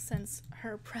parents since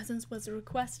her presence was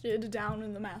requested down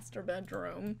in the master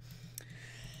bedroom.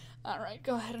 Alright,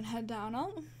 go ahead and head down.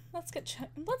 Let's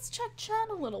chat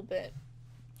a little bit.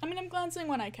 I mean, I'm glancing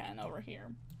when I can over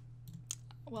here.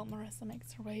 Well, Marissa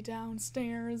makes her way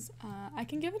downstairs. I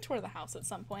can give a tour of the house at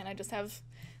some point. I just have,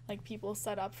 like, people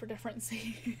set up for different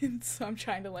scenes, so I'm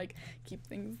trying to, like, keep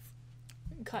things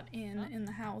cut in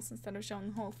the house instead of showing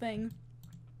the whole thing.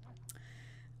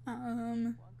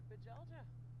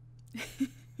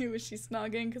 Who was she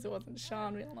snogging? Because it wasn't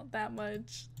Sean. We don't know that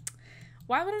much.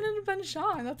 Why would it have been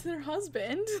Sean? That's their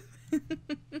husband.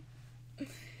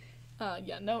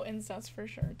 Yeah, no incest for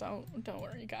sure. Don't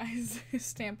worry, guys.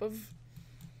 Stamp of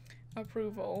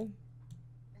approval.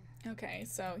 Okay,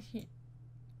 so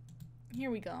here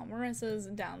we go. Marissa's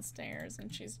downstairs,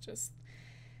 and she's just,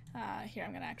 here,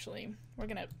 we're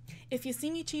gonna, if you see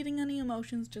me cheating any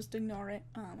emotions, just ignore it.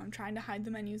 I'm trying to hide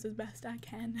the menus as best I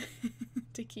can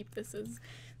to keep this as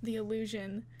the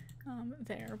illusion,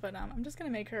 there, but, I'm just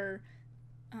gonna make her,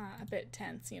 a bit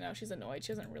tense, you know, she's annoyed,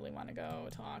 she doesn't really want to go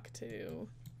talk to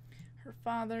her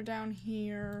father down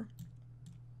here.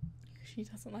 She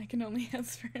doesn't like it, only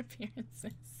has for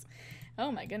appearances.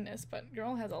 Oh my goodness, but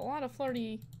girl has a lot of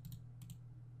flirty.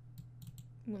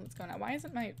 What's going on? Why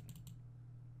isn't my...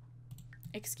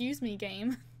 Excuse me,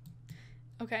 game.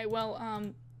 Okay,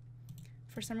 well,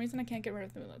 for some reason I can't get rid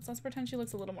of the moonlets. Let's pretend she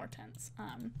looks a little more tense.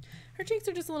 Her cheeks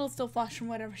are just a little still flushed from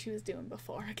whatever she was doing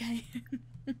before, okay?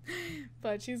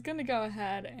 But she's gonna go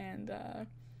ahead and,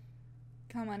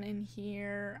 come on in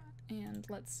here, and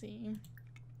let's see.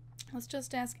 Let's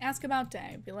just ask about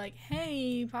day. Be like,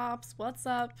 hey, Pops, what's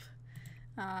up?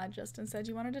 Justin said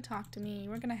you wanted to talk to me.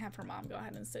 We're gonna have her mom go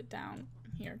ahead and sit down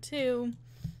here too.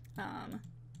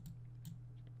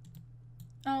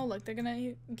 Oh look, they're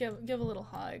gonna give a little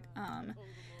hug.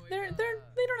 They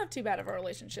don't have too bad of a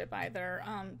relationship either.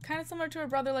 Kind of similar to her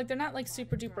brother. Like they're not like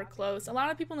super duper close. A lot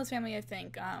of people in this family, I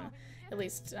think, at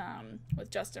least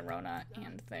with Justin, Rona,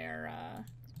 and their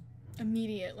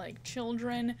immediate like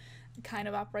children, kind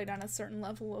of operate on a certain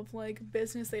level of like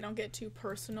business. They don't get too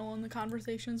personal in the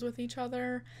conversations with each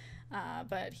other,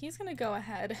 but he's gonna go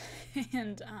ahead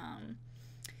and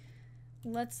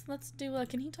let's do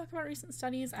can he talk about recent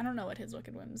studies? I don't know what his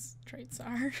Wicked Whims traits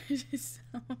are. So,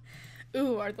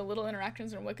 ooh, are the little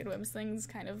interactions from Wicked Whims things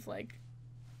kind of like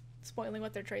spoiling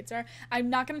what their traits are? I'm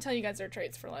not gonna tell you guys their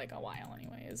traits for like a while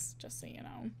anyways, just so you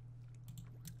know.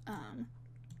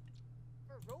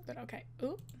 But okay.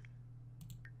 Ooh.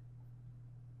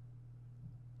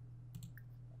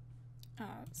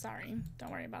 Sorry,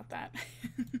 don't worry about that.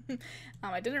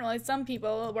 I didn't realize some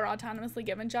people were autonomously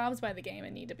given jobs by the game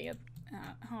and need to be at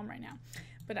home right now.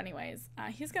 But anyways,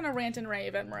 he's gonna rant and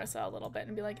rave at Marissa a little bit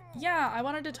and be like, yeah, I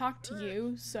wanted to talk to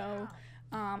you, so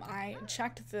I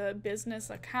checked the business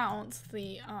accounts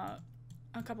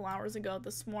a couple hours ago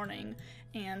this morning,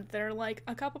 and they're like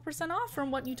a couple % off from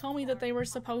what you told me that they were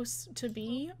supposed to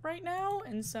be right now,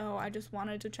 and so I just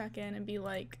wanted to check in and be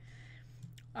like,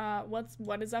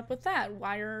 what is up with that?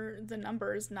 Why are the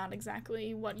numbers not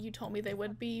exactly what you told me they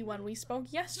would be when we spoke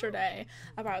yesterday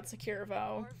about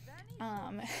Securvo?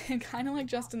 And kind of like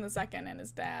Justin II and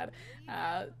his dad,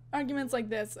 arguments like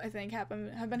this, I think, have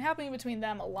been happening between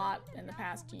them a lot in the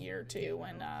past year or two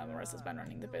when Marissa's been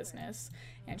running the business,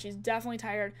 and she's definitely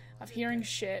tired of hearing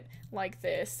shit like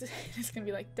this. It's gonna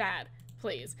be like, Dad,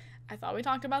 please, I thought we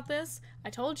talked about this. I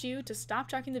told you to stop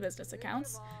checking the business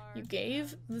accounts. You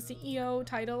gave the CEO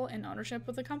title and ownership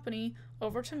of the company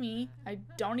over to me. I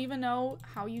don't even know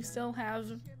how you still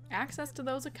have access to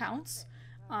those accounts.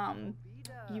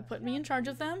 You put me in charge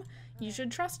of them. You should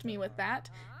trust me with that.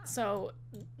 So,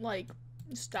 like,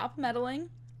 stop meddling.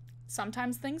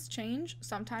 Sometimes things change.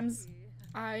 Sometimes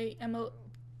I am a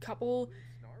couple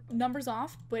numbers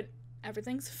off, but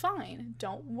everything's fine.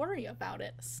 Don't worry about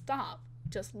it. Stop.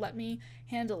 Just let me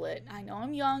handle it. I know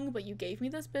I'm young, but you gave me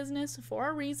this business for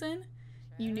a reason.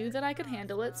 You knew that I could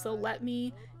handle it, so let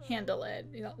me handle it.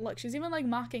 You know, look, she's even like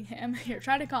mocking him. Here,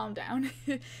 try to calm down,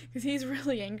 because he's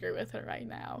really angry with her right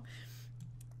now.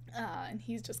 And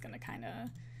he's just gonna kind of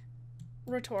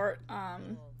retort,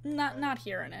 not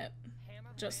hearing it.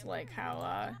 Just like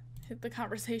how the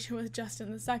conversation with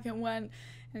Justin II went,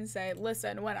 and say,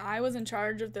 listen, when I was in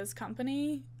charge of this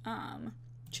company,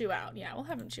 chew out. Yeah, we'll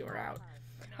have him chew her out.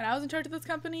 When I was in charge of this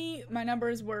company, my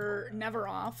numbers were never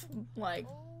off. Like,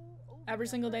 every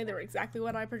single day, they were exactly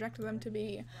what I projected them to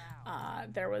be.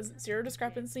 There was zero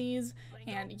discrepancies,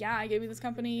 and yeah, I gave you this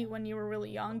company when you were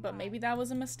really young, but maybe that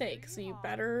was a mistake, so you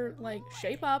better, like,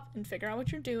 shape up and figure out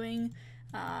what you're doing,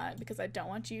 because I don't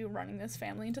want you running this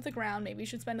family into the ground. Maybe you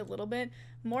should spend a little bit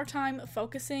more time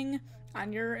focusing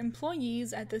on your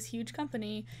employees at this huge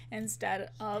company instead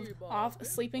of off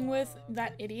sleeping with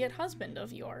that idiot husband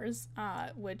of yours,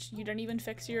 which you didn't even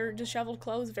fix your disheveled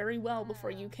clothes very well before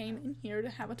you came in here to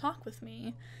have a talk with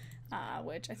me,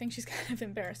 which I think she's kind of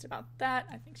embarrassed about that.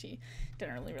 I think she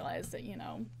didn't really realize that, you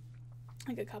know,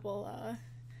 like a couple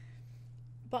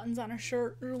buttons on her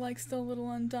shirt are like still a little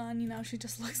undone, you know, she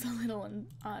just looks a little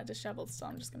disheveled, so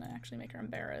I'm just gonna actually make her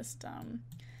embarrassed.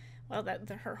 Well,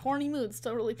 her horny mood's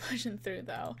still really pushing through,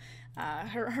 though.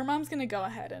 Her mom's gonna go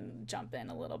ahead and jump in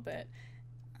a little bit.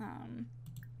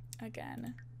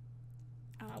 Again,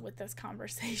 with this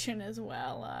conversation as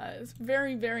well. It's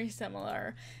very, very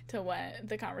similar to what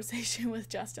the conversation with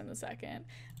Justin the second.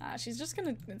 She's just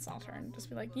gonna insult her and just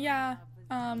be like, yeah,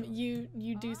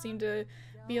 you do seem to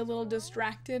be a little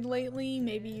distracted lately.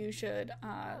 Maybe you should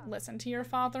listen to your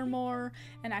father more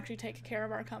and actually take care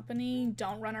of our company.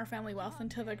 Don't run our family wealth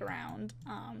into the ground.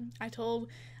 I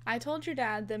told your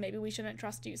dad that maybe we shouldn't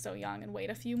trust you so young and wait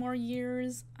a few more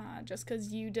years. Just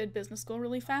because you did business school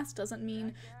really fast doesn't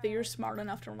mean that you're smart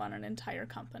enough to run an entire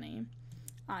company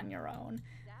on your own.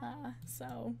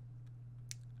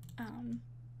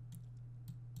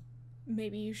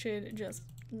 Maybe you should just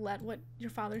let what your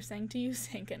father's saying to you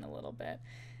sink in a little bit.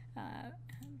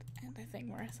 And I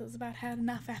think Marissa's about had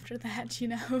enough after that, you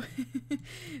know.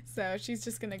 So she's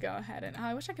just gonna go ahead and,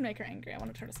 I wish I could make her angry. I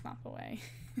wanted her to snap away.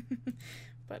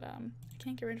 But I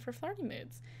can't get rid of her flirty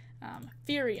moods.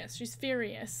 Furious. She's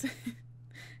furious.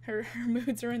 her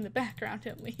moods are in the background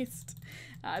at least.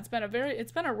 It's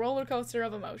been a roller coaster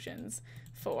of emotions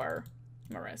for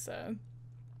Marissa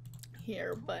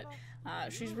here, but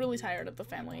she's really tired of the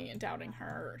family doubting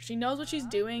her. She knows what she's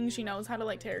doing. She knows how to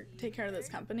like take care of this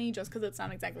company, just because it's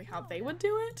not exactly how they would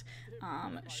do it.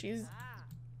 She's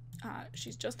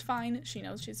just fine. She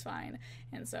knows she's fine,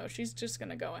 and so she's just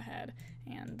gonna go ahead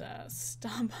and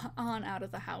stomp on out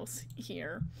of the house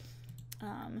here,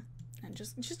 and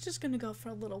she's just gonna go for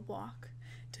a little walk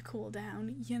to cool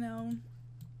down, you know.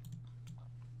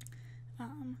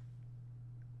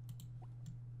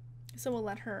 So we'll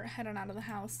let her head on out of the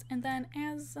house, and then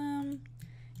as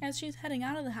she's heading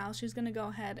out of the house, she's gonna go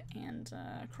ahead and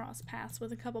cross paths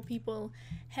with a couple people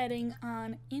heading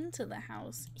on into the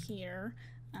house here.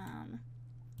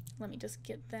 Let me just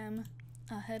get them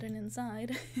ahead and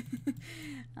inside.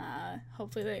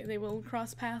 Hopefully they will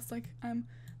cross paths like I'm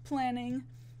planning.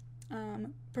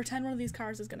 Pretend one of these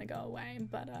cars is gonna go away,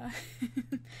 but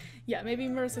yeah, maybe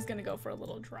Marissa's gonna go for a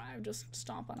little drive, just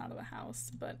stomp on out of the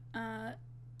house. But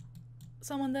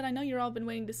someone that I know you're all been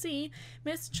waiting to see,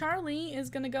 Miss Charlie,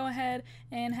 is gonna go ahead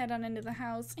and head on into the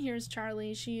house. Here's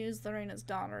Charlie. She is Lorena's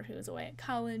daughter, who is away at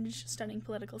college studying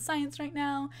political science right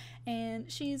now,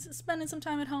 and she's spending some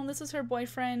time at home. This is her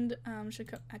boyfriend.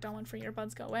 I don't want for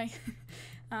earbuds, go away.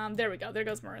 There we go. There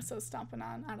goes Marissa stomping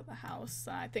on out of the house.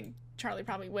 I think Charlie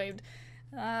probably waved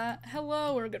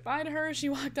hello or goodbye to her as she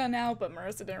walked on out, but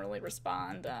Marissa didn't really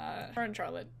respond. Her and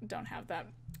Charlotte don't have that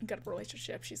good of a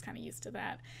relationship. She's kind of used to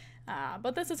that.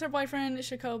 But this is her boyfriend,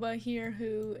 Shakoba, here,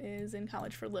 who is in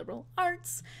college for liberal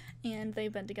arts, and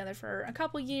they've been together for a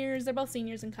couple years. They're both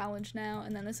seniors in college now,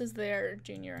 and then this is their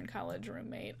junior in college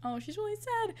roommate. Oh, she's really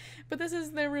sad, but this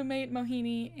is their roommate,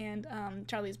 Mohini, and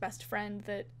Charlie's best friend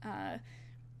that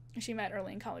she met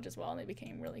early in college as well, and they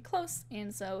became really close,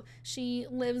 and so she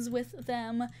lives with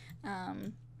them.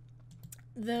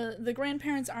 The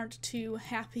grandparents aren't too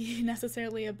happy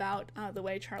necessarily about the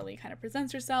way Charlie kind of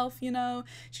presents herself, you know.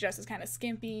 She dresses kind of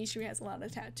skimpy, she has a lot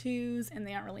of tattoos, and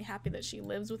they aren't really happy that she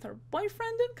lives with her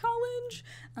boyfriend in college,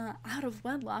 out of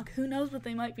wedlock. Who knows what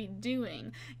they might be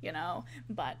doing, you know,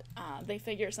 but they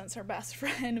figure since her best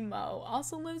friend Mo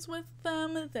also lives with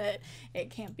them that it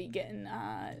can't be getting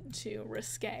too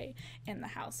risque in the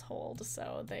household,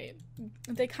 so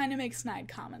they kind of make snide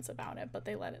comments about it, but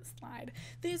they let it slide.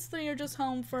 These three are just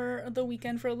home for the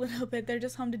weekend for a little bit. They're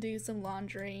just home to do some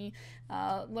laundry.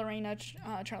 Lorena,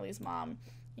 Charlie's mom,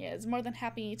 is more than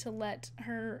happy to let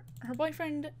her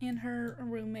boyfriend and her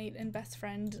roommate and best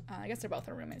friend, I guess they're both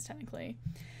her roommates technically,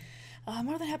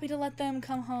 more than happy to let them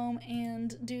come home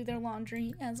and do their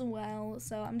laundry as well.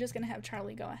 So I'm just gonna have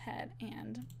Charlie go ahead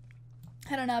and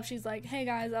head on up. She's like, hey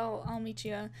guys, I'll meet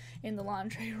you in the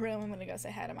laundry room. I'm gonna go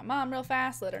say hi to my mom real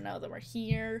fast, let her know that we're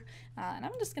here, and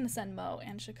I'm just gonna send Mo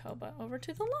and Shakoba over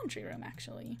to the laundry room,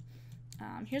 actually.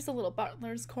 Here's the little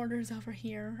butler's quarters over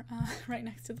here, right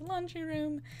next to the laundry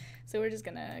room, so we're just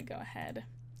gonna go ahead,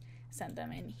 send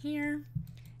them in here,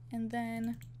 and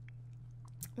then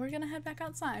we're gonna head back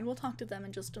outside. We'll talk to them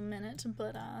in just a minute,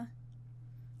 but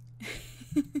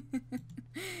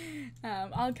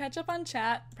I'll catch up on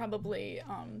chat probably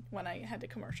when I head to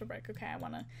commercial break. Okay, I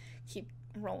want to keep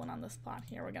rolling on this plot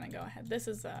here. We're gonna go ahead. This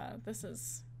is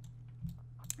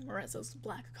Marissa's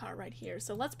black car right here.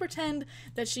 So let's pretend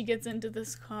that she gets into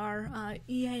this car.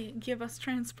 EA, give us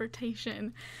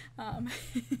transportation.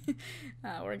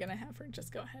 We're gonna have her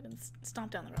just go ahead and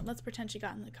stomp down the road. Let's pretend she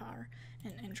got in the car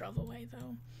and drove away,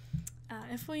 though.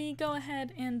 If we go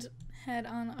ahead and head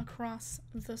on across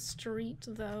the street,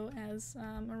 though, as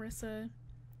Marissa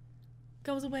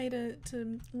goes away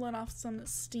to let off some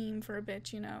steam for a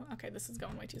bit, you know. Okay, this is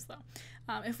going way too slow.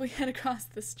 If we head across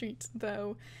the street,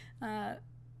 though,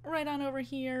 right on over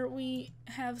here, we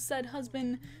have said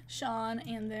husband, Sean,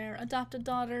 and their adopted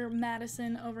daughter,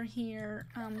 Madison, over here,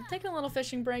 taking a little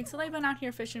fishing break. So they've been out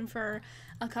here fishing for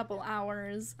a couple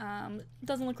hours.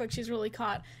 Doesn't look like she's really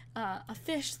caught a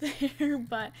fish there,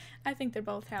 but I think they're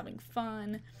both having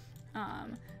fun.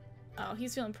 Oh,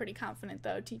 he's feeling pretty confident,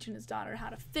 though, teaching his daughter how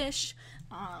to fish.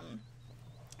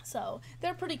 So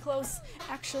they're pretty close,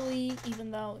 actually,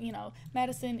 even though, you know,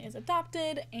 Madison is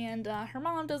adopted and her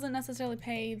mom doesn't necessarily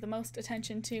pay the most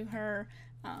attention to her.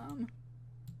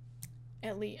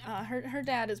 At least, her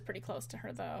dad is pretty close to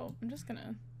her, though. I'm just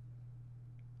gonna...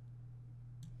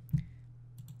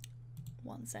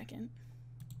 One second.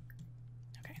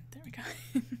 Okay, there we go.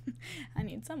 I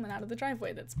need someone out of the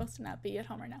driveway that's supposed to not be at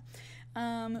home right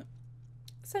now.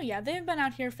 So yeah, they've been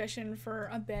out here fishing for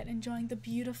a bit, enjoying the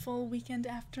beautiful weekend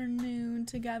afternoon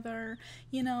together,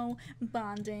 you know,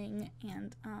 bonding,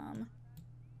 and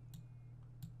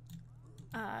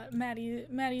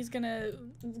Maddie's gonna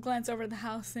glance over the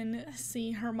house and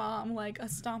see her mom, like,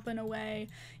 stomping away,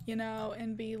 you know,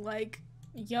 and be like,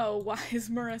 yo, why is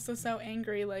Marissa so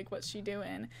angry? Like, what's she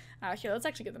doing? Here, let's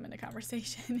actually get them into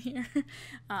conversation here.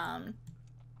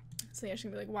 So yeah, she's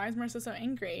gonna be like, why is Marissa so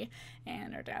angry?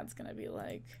 And her dad's gonna be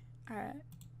like,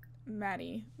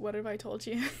 Maddie, what have I told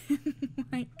you?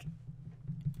 Like,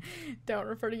 don't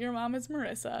refer to your mom as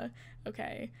Marissa.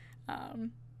 Okay.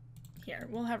 Here,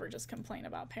 we'll have her just complain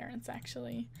about parents,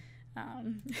 actually.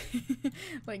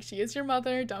 Like, she is your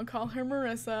mother, don't call her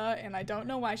Marissa, and I don't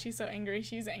know why she's so angry.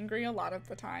 She's angry a lot of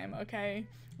the time, okay?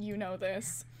 You know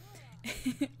this.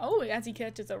 Oh, as he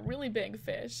catches a really big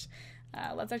fish.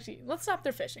 Let's stop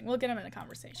their fishing. We'll get them in a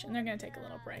conversation. They're gonna take a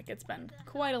little break. It's been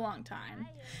quite a long time.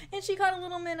 And she caught a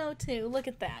little minnow too. Look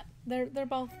at that. They're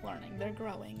both learning. They're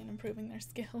growing and improving their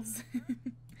skills.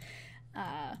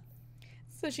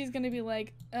 So she's gonna be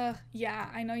like, yeah,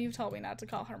 I know you've told me not to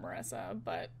call her Marissa,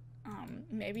 but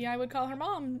maybe I would call her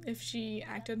mom if she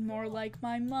acted more like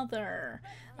my mother.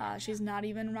 She's not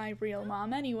even my real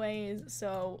mom anyways,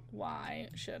 so why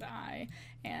should I?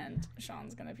 And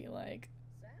Sean's gonna be like,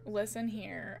 listen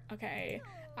here, okay,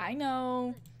 I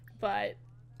know, but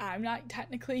I'm not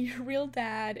technically your real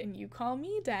dad, and you call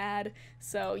me dad,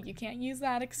 so you can't use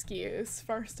that excuse,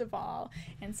 first of all.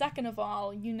 And second of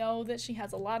all, you know that she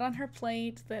has a lot on her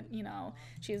plate, that, you know,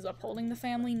 she's upholding the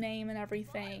family name and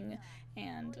everything,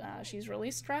 and she's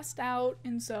really stressed out,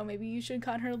 and so maybe you should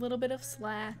cut her a little bit of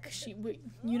slack.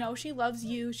 You know, she loves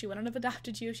you. She wouldn't have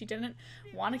adopted you if she didn't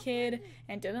want a kid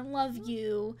and didn't love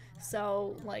you,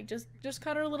 so, like, just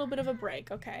cut her a little bit of a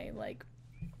break, okay? Like,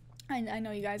 I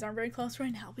know you guys aren't very close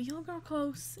right now, but you'll grow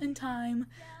close in time.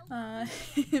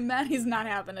 Maddie's not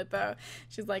having it, though.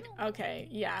 She's like, okay,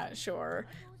 yeah, sure,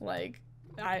 like,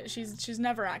 she's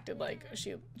never acted like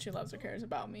she loves or cares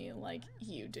about me like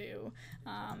you do.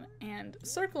 And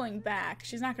circling back,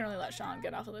 she's not gonna really let Sean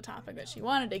get off of the topic that she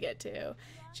wanted to get to.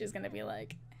 She's gonna be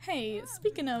like, hey,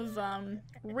 speaking of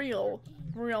real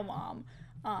mom,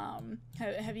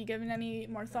 have you given any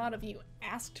more thought? Have you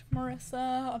asked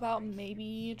Marissa about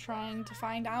maybe trying to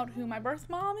find out who my birth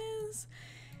mom is?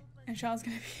 And Sean's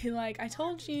gonna be like, I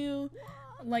told you.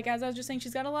 Like, as I was just saying,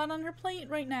 she's got a lot on her plate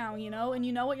right now, you know? And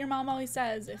you know what your mom always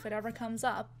says, if it ever comes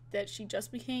up, that she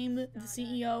just became the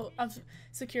CEO of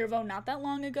Securvo not that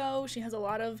long ago. She has a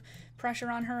lot of pressure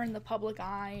on her in the public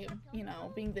eye, you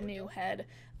know, being the new head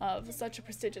of such a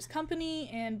prestigious company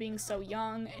and being so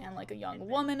young and, like, a young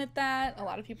woman at that. A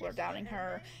lot of people are doubting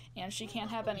her, and she can't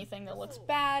have anything that looks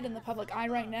bad in the public eye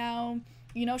right now.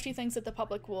 You know, she thinks that the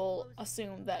public will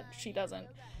assume that she doesn't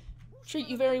treat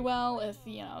you very well if,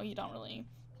 you know, you don't really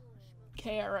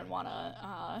care and want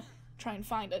to try and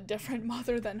find a different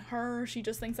mother than her. She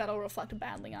just thinks that'll reflect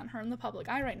badly on her in the public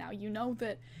eye right now. You know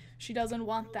that she doesn't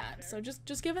want that. So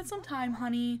just give it some time,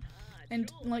 honey,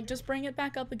 and, like, just bring it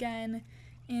back up again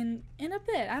in a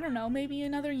bit. I don't know, maybe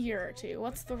another year or two.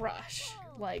 What's the rush?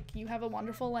 Like, you have a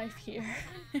wonderful life here.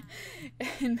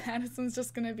 And Madison's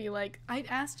just gonna be like, I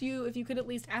asked you if you could at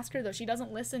least ask her, though. She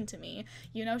doesn't listen to me.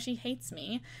 You know she hates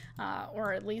me,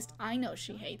 or at least I know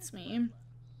she hates me.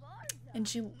 And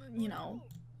she, you know,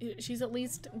 she's at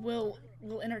least will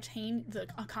entertain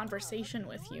a conversation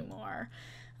with you more.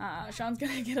 Sean's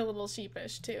gonna get a little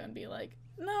sheepish, too, and be like,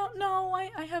 no,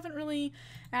 I haven't really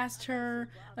asked her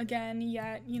again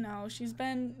yet. You know, she's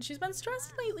been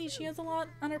stressed lately. She has a lot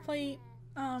on her plate.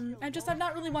 I've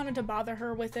not really wanted to bother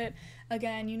her with it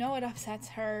again. You know, it upsets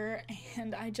her,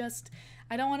 and I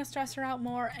don't want to stress her out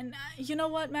more. And you know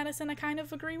what, Madison, I kind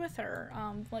of agree with her.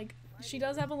 Like, she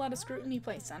does have a lot of scrutiny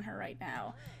placed on her right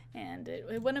now, and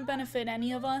it wouldn't benefit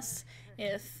any of us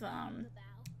if,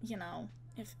 you know,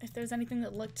 if there's anything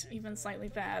that looked even slightly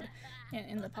bad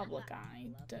in the public eye.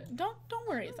 Don't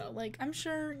worry though. Like I'm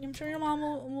sure your mom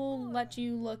will let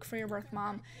you look for your birth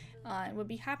mom. And would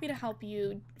be happy to help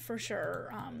you for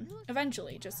sure.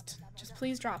 Eventually, just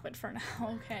please drop it for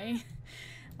now, okay?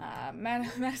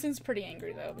 Madison's pretty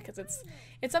angry though because it's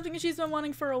something that she's been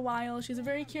wanting for a while. She's a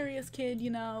very curious kid, you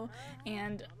know,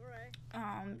 and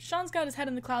Sean's got his head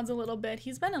in the clouds a little bit.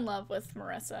 He's been in love with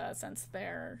Marissa since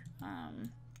their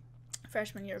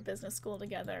freshman year of business school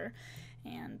together,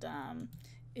 and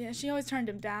yeah, she always turned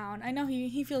him down. I know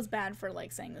he feels bad for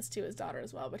like saying this to his daughter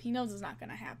as well, but he knows it's not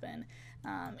gonna happen.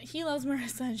 He loves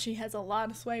Marissa and she has a lot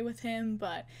of sway with him,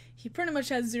 but he pretty much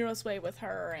has zero sway with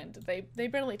her, and they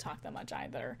barely talk that much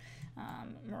either.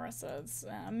 Marissa's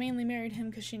mainly married him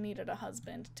because she needed a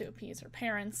husband to appease her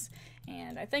parents,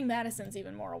 and I think Madison's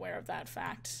even more aware of that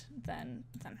fact than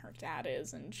her dad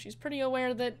is, and she's pretty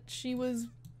aware that she was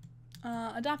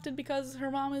adopted because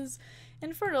her mom is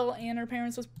infertile and her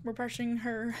parents were pressuring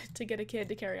her to get a kid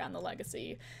to carry on the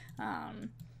legacy.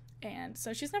 And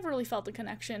so she's never really felt a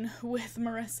connection with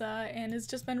Marissa and has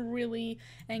just been really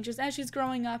anxious. As she's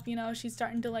growing up, you know, she's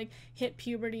starting to, like, hit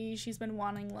puberty. She's been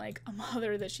wanting, like, a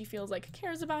mother that she feels like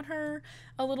cares about her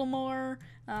a little more,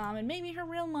 and maybe her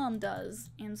real mom does.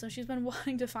 And so she's been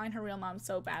wanting to find her real mom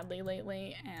so badly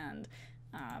lately, and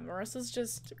Marissa's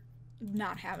just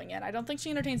not having it. I don't think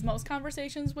she entertains most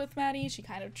conversations with Maddie. She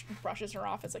kind of brushes her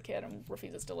off as a kid and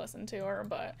refuses to listen to her,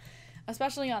 but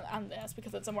especially on this,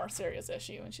 because it's a more serious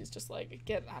issue, and she's just like,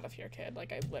 get out of here, kid.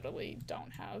 Like, I literally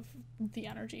don't have the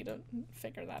energy to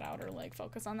figure that out or, like,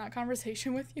 focus on that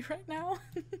conversation with you right now.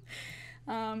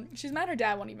 She's mad her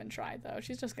dad won't even try, though.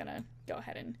 She's just gonna go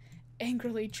ahead and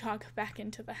angrily jog back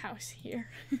into the house here.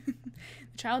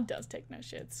 The child does take no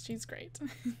shits. She's great.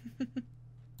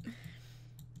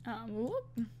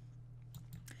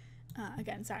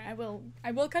 Again, sorry, I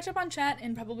will catch up on chat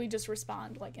and probably just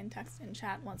respond, like, in text in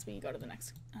chat once we go to the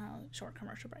next short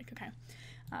commercial break, okay?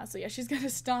 So yeah, she's gonna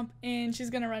stomp in, she's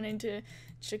gonna run into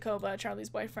Jacoba, Charlie's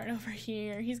boyfriend, over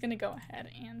here. He's gonna go ahead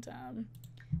and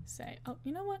say, oh,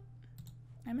 you know what?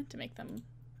 I meant to make them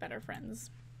better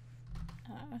friends.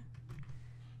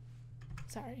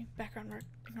 Sorry, background work,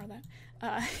 ignore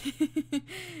that.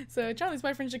 So Charlie's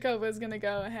boyfriend, Jacoba, is gonna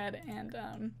go ahead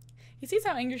and, he sees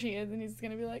how angry she is, and he's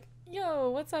gonna be like,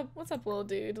 yo, what's up, little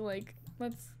dude? Like,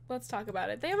 let's talk about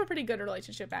it. They have a pretty good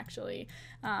relationship, actually.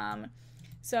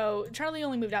 So Charlie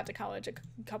only moved out to college a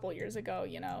couple years ago,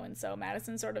 you know, and so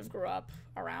Madison sort of grew up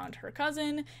around her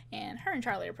cousin, and her and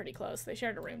Charlie are pretty close. They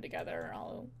shared a room together,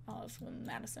 all of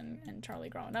Madison and Charlie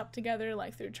growing up together,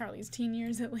 like through Charlie's teen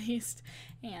years at least,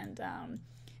 and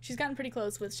she's gotten pretty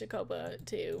close with Jacoba,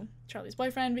 too, Charlie's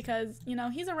boyfriend, because, you know,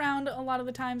 he's around a lot of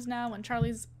the times now when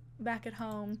Charlie's back at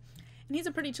home, and he's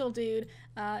a pretty chill dude.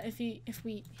 Here,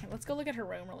 let's go look at her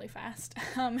room really fast.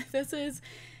 This is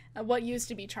what used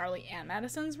to be Charlie and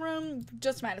Madison's room,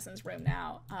 just Madison's room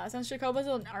now. Since Jacoba's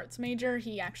an arts major,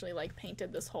 he actually, like,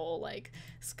 painted this whole, like,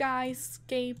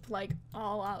 skyscape, like,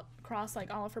 all out across,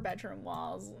 like, all of her bedroom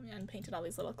walls, and painted all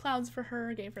these little clouds for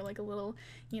her, gave her, like, a little,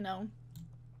 you know,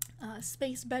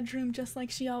 space bedroom just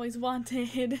like she always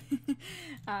wanted.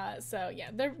 So yeah,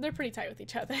 they're pretty tight with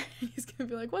each other. He's gonna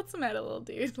be like, what's the matter, little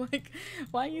dude? Like,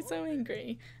 why are you so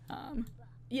angry?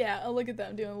 Yeah, oh, look at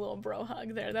them doing a little bro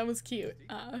hug there. That was cute.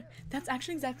 That's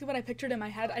actually exactly what I pictured in my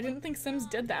head. I didn't think Sims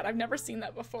did that. I've never seen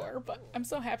that before, but I'm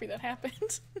so happy that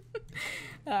happened.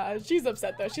 She's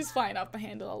upset though. She's flying off the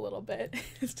handle a little bit.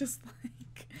 It's just like,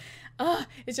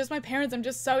 it's just my parents. I'm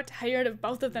just so tired of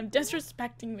both of them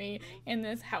disrespecting me in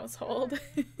this household.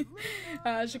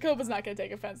 Jacoba's not gonna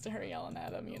take offense to her yelling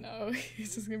at him, you know.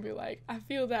 He's just gonna be like, I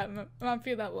feel that,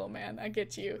 little man. I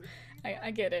get you. I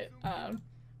get it.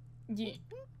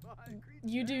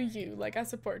 You do you. Like, I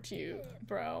support you,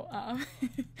 bro.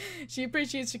 She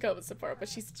appreciates Jacoba's support, but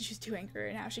she's too angry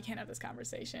right now. She can't have this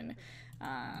conversation.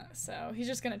 So he's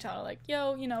just gonna tell her, like,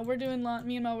 yo, you know,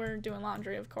 me and Mo were doing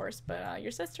laundry, of course, but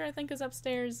your sister, I think, is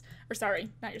upstairs. Or sorry,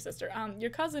 not your sister. Your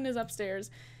cousin is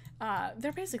upstairs.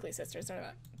 They're basically sisters.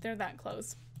 They're that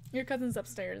close. Your cousin's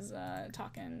upstairs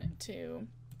talking to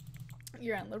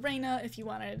your Aunt Lorena if you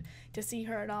wanted to see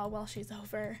her at all while she's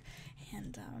over.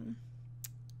 And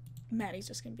Maddie's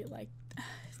just gonna be like,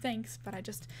 thanks, but I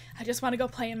just want to go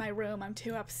play in my room. I'm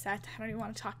too upset. I don't even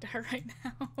want to talk to her right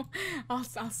now. I'll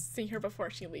see her before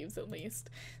she leaves at least.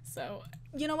 So,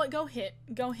 you know what? Go hit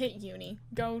uni.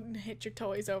 Go hit your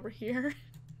toys over here.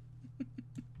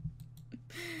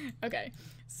 Okay,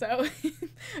 so,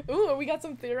 ooh, we got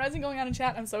some theorizing going on in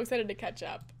chat. I'm so excited to catch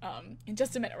up. In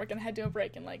just a minute, we're gonna head to a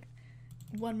break in like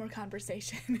one more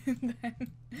conversation and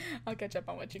then I'll catch up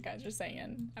on what you guys are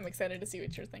saying. I'm excited to see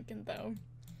what you're thinking though.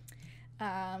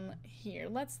 Here,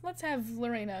 let's have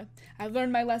Lorena. I've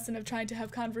learned my lesson of trying to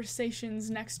have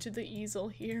conversations next to the easel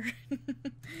here.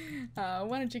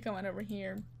 Why don't you come on over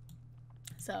here?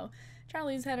 So,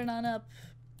 Charlie's headed on up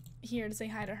here to say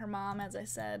hi to her mom, as I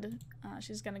said.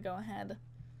 She's gonna go ahead.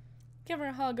 Give her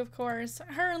a hug, of course.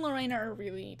 Her and Lorena are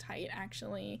really tight,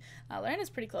 actually.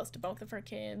 Lorena's pretty close to both of her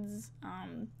kids.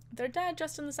 Their dad,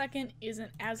 Justin II,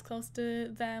 isn't as close to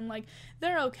them. Like,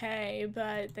 they're okay,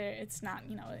 but it's not,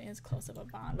 you know, as close of a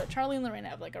bond. But Charlie and Lorena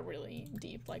have, like, a really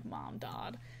deep, like,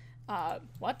 mom-daughter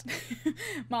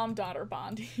mom-daughter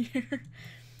bond here.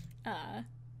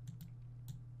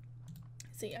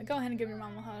 So, yeah, go ahead and give your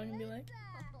mom a hug and be like,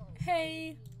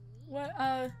 hey,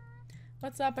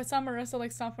 what's up? I saw Marissa,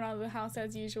 like, stomping out of the house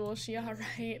as usual. She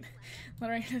alright?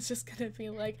 Lorena's just gonna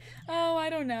be like, oh, I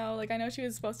don't know. Like, I know she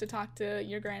was supposed to talk to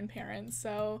your grandparents,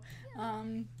 so,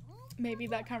 maybe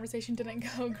that conversation didn't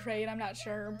go great. I'm not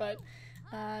sure, but,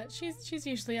 she's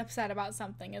usually upset about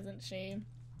something, isn't she?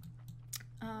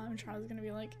 Charlie's gonna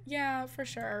be like, yeah, for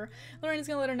sure. Lorena's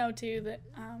gonna let her know, too, that,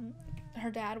 her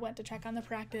dad went to check on the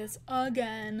practice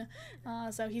again,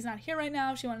 so he's not here right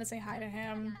now. She wanted to say hi to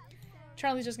him.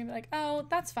 Charlie's just gonna be like, oh,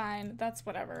 that's fine, that's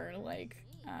whatever, like,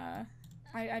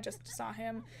 I just saw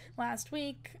him last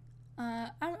week,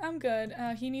 I'm good.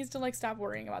 He needs to, like, stop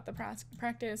worrying about the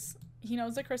practice. He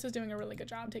knows that Chris is doing a really good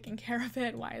job taking care of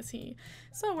it. Why is he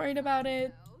so worried about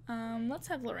it? Let's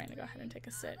have Lorena go ahead and take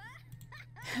a sit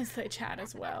as they chat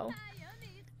as well.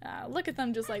 Look at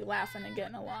them just, like, laughing and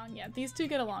getting along. Yeah, these two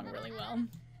get along really well.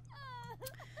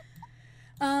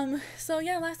 So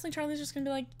yeah, lastly, Charlie's just gonna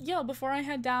be like, yo, before I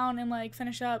head down and, like,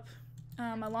 finish up,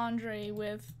 my laundry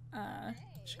with,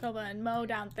 Shakoba and Mo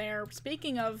down there,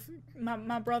 speaking of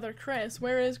my brother Chris,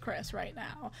 where is Chris right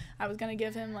now? I was gonna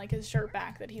give him, like, his shirt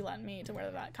back that he lent me to wear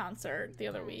to that concert the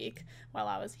other week while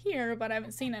I was here, but I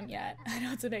haven't seen him yet. I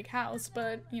know it's a big house,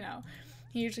 but, you know,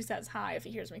 he usually says hi if he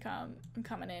hears me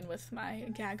coming in with my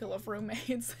gaggle of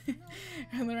roommates.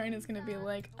 And Lorena's gonna be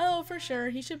like, oh, for sure,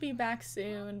 he should be back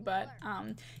soon, but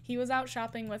he was out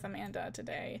shopping with Amanda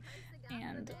today.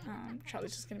 And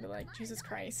Charlie's just gonna be like, Jesus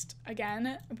Christ,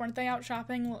 again? Weren't they out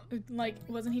shopping? Like,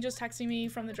 wasn't he just texting me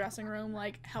from the dressing room,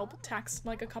 like, help text,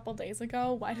 like, a couple days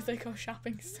ago? Why did they go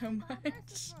shopping so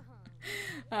much?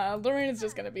 Lorena's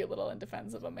just gonna be a little in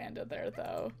defense of Amanda there,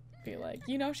 though. Be like,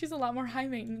 you know, she's a lot more high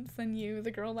maintenance than you. The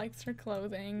girl likes her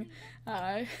clothing.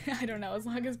 I don't know, as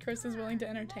long as Chris is willing to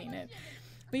entertain it.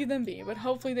 Leave them be, but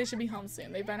hopefully they should be home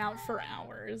soon. They've been out for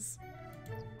hours.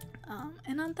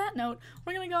 And on that note,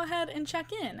 we're gonna go ahead and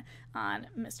check in on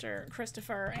Mr.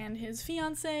 Christopher and his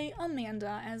fiancée,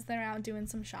 Amanda, as they're out doing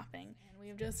some shopping.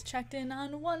 We've just checked in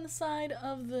on one side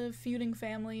of the feuding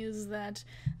families that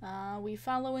we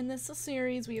follow in this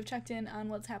series. We have checked in on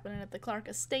what's happening at the Clarke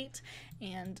estate,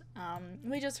 and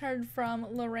we just heard from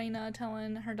Lorena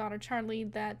telling her daughter Charlie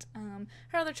that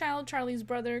her other child, Charlie's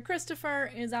brother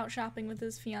Christopher, is out shopping with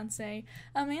his fiancée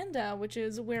Amanda, which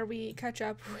is where we catch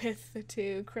up with the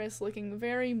two. Chris looking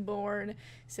very bored,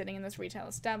 sitting in this retail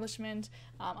establishment.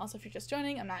 Also, if you're just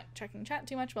joining, I'm not checking chat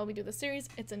too much while we do the series.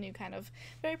 It's a new kind of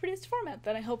very produced format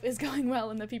that I hope is going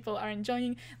well and the people are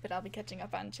enjoying, but I'll be catching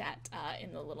up on chat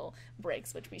in the little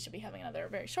breaks, which we should be having another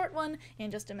very short one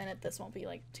in just a minute. This won't be,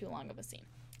 like, too long of a scene.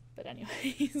 But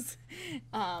anyways,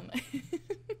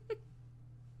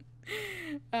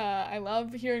 I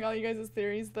love hearing all you guys'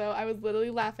 theories, though. I was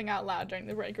literally laughing out loud during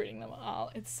the break reading them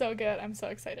all. It's so good. I'm so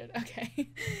excited.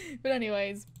 Okay. But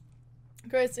anyways,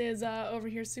 Chris is over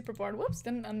here super bored. Whoops,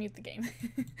 didn't unmute the game.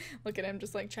 Look at him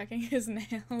just, like, checking his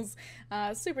nails.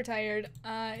 Super tired.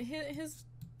 His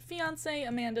fiancée,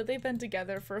 Amanda, they've been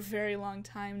together for a very long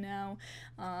time now.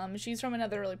 She's from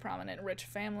another really prominent rich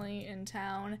family in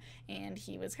town, and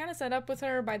he was kind of set up with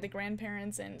her by the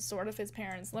grandparents and sort of his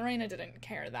parents. Lorena didn't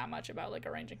care that much about, like,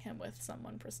 arranging him with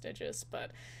someone prestigious,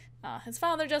 but his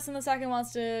father, Justin II,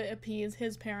 wants to appease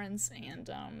his parents, and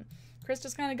Chris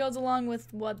just kind of goes along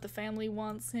with what the family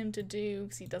wants him to do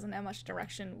because he doesn't have much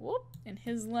direction in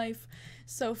his life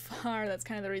so far. That's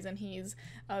kind of the reason he's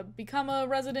become a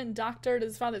resident doctor to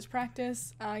his father's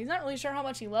practice. He's not really sure how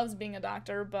much he loves being a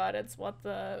doctor, but it's what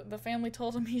the family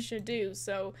told him he should do.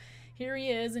 So here he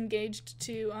is, engaged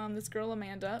to this girl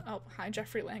Amanda. Oh, hi,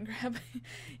 Jeffrey Landgrab.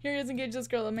 Here he is, engaged to this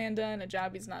girl Amanda in a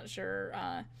job he's not sure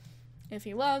if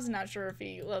he loves. Not sure if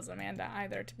he loves Amanda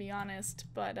either, to be honest,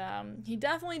 but he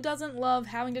definitely doesn't love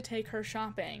having to take her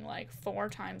shopping like 4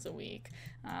 times a week.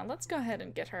 Let's go ahead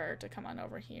and get her to come on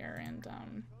over here, and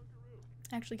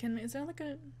actually, is there like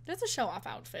there's a show-off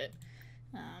outfit.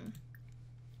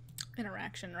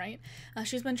 interaction, right?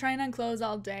 She's been trying on clothes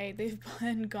all day. They've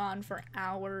been gone for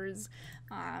hours,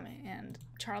 and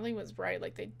Charlie was right.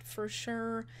 Like, they for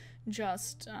sure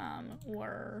just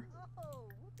were...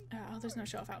 Oh, there's no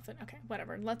show-off outfit. Okay,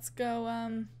 whatever. Let's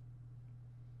go,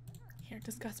 here,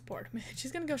 discuss board.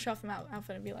 She's gonna go show off him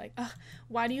outfit and be like, ugh,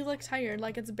 why do you look tired?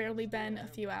 Like it's barely been a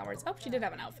few hours. Oh, she did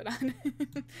have an outfit on.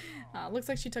 Looks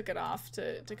like she took it off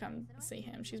to come see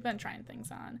him. She's been trying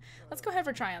things on. Let's go have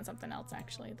her try on something else,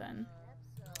 actually, then.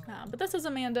 But this is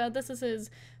Amanda. This is his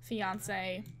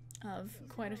fiance of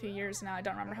quite a few years now. I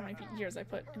don't remember how many years I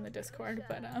put in the Discord,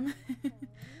 but,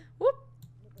 whoop.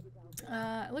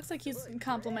 It looks like he's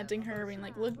complimenting her, being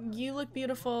like, look, you look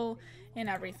beautiful in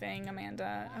everything,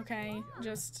 Amanda, okay?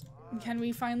 Just, can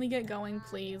we finally get going,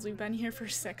 please? We've been here for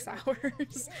 6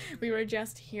 hours. We were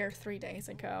just here 3 days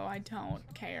ago. I don't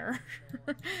care.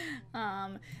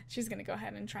 She's gonna go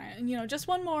ahead and try it. You know, just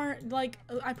one more, like,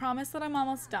 I promise that I'm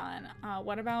almost done.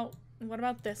 What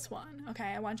about this one?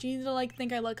 Okay, I want you to, like,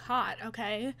 think I look hot,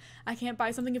 okay? I can't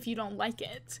buy something if you don't like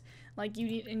it. Like,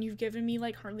 you've given me,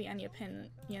 like, hardly any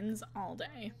opinions all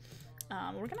day.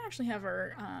 We're gonna actually have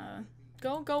her,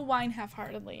 go whine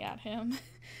half-heartedly at him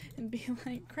and be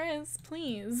like, Chris,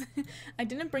 please, I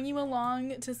didn't bring you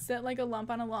along to sit like a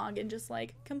lump on a log and just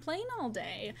like complain all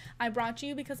day. I brought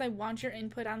you because I want your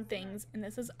input on things, and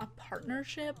this is a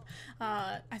partnership.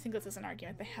 I think this is an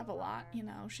argument they have a lot, you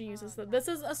know. She uses this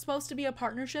is supposed to be a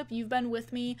partnership. You've been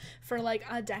with me for like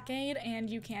a decade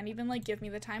and you can't even like give me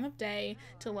the time of day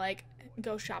to like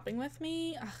go shopping with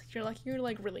me. Ugh, you're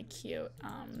like really cute,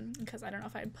 because I don't know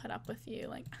if I'd put up with you,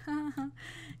 like,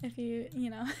 if you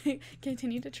know,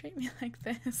 continue to treat me like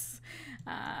this.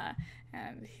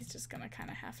 And he's just gonna kind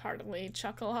of half-heartedly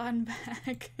chuckle on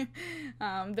back.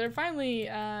 They're finally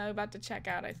about to check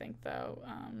out, I think, though.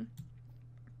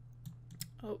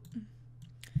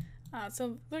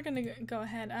 So they're gonna go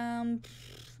ahead.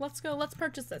 Let's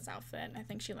purchase this outfit. I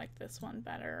think she liked this one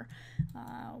better.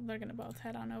 They're gonna both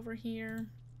head on over here.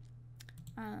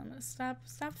 Stop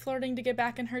flirting to get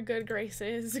back in her good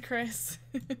graces, Chris.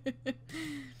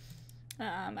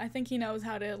 I think he knows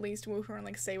how to at least woo her and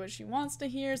like say what she wants to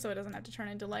hear, so it doesn't have to turn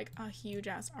into like a huge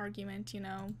ass argument, you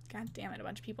know. God damn it, a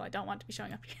bunch of people I don't want to be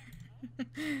showing up here.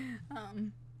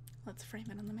 Let's frame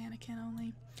it on the mannequin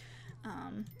only.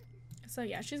 So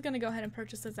yeah, she's gonna go ahead and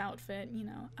purchase this outfit, you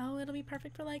know. Oh, it'll be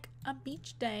perfect for like a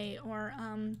beach day or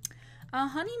a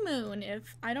honeymoon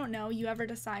if, I don't know, you ever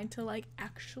decide to like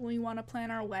actually want to plan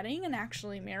our wedding and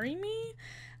actually marry me.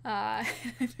 I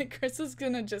think Chris is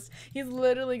gonna he's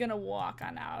literally gonna walk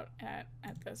on out at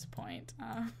this point,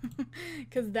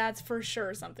 because that's for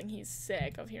sure something he's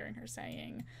sick of hearing her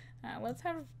saying. Let's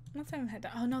have him head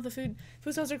down. Oh no, the food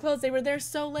stalls are closed. They were there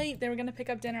so late. They were gonna pick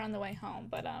up dinner on the way home,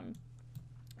 but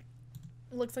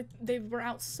looks like they were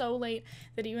out so late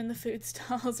that even the food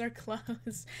stalls are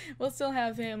closed. We'll still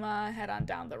have him head on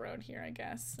down the road here, I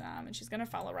guess. And she's gonna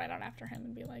follow right on after him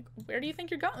and be like, where do you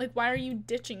think you're going? Like, why are you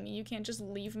ditching me? You can't just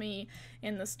leave me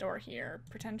in the store here.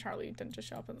 Pretend Charlie didn't just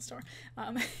show up in the store.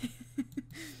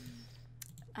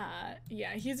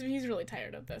 Yeah, he's really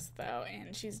tired of this though,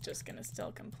 and she's just gonna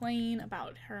still complain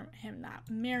about him not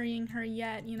marrying her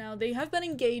yet. You know, they have been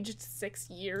engaged 6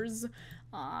 years,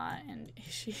 and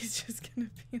she's just gonna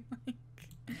be like,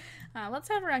 let's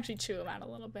have her actually chew him out a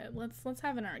little bit. Let's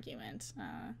have an argument.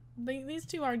 These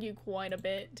two argue quite a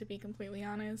bit, to be completely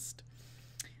honest.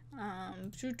 Oh,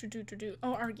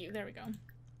 argue. There we go.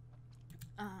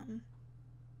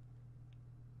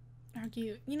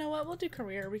 Argue. You know what? We'll do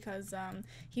career, because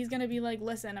he's gonna be like,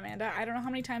 listen, Amanda, I don't know how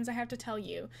many times I have to tell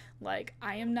you, like,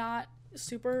 I am not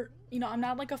super, you know, I'm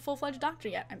not like a full-fledged doctor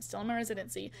yet. I'm still in my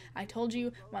residency. I told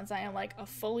you, once I am like a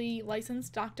fully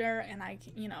licensed doctor and I,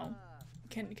 you know,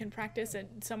 can practice at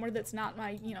somewhere that's not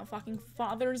my, you know, fucking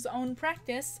father's own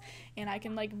practice, and I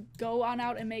can like go on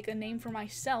out and make a name for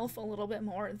myself a little bit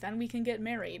more, then we can get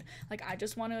married. Like, I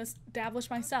just want to establish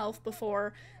myself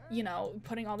before, you know,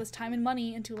 putting all this time and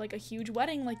money into like a huge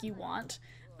wedding like you want,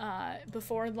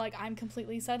 before like I'm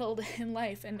completely settled in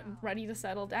life and ready to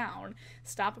settle down.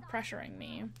 Stop pressuring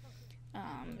me.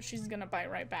 She's gonna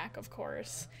bite right back, of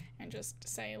course, and just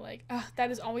say like, that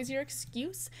is always your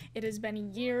excuse. It has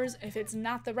been years. If it's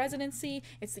not the residency,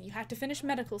 it's that you have to finish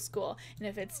medical school, and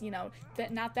if it's, you know,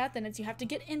 not that, then it's you have to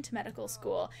get into medical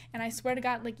school. And I swear to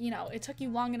God, like, you know, it took you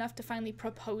long enough to finally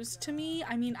propose to me.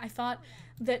 I mean, I thought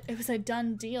that it was a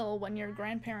done deal when your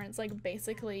grandparents like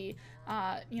basically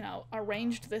you know,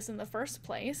 arranged this in the first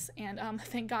place, and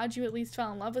thank God you at least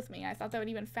fell in love with me. I thought that would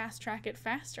even fast track it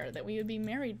faster, that we would be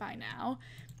married by now.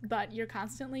 But you're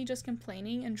constantly just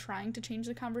complaining and trying to change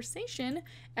the conversation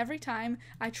every time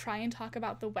I try and talk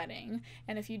about the wedding.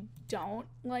 And if you don't,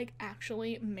 like,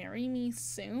 actually marry me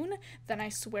soon, then I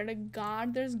swear to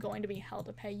God there's going to be hell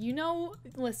to pay. You know,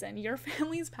 listen, your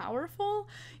family's powerful.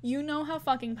 You know how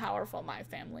fucking powerful my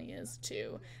family is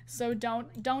too. So don't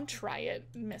try it,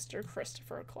 Mr.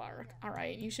 Christopher Clarke, all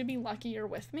right? You should be lucky you're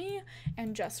with me.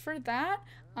 And just for that,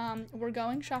 we're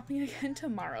going shopping again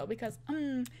tomorrow because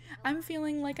I'm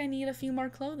feeling like I need a few more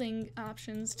clothing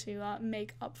options to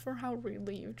make up for how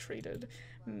rudely you treated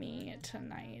me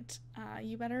tonight.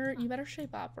 You better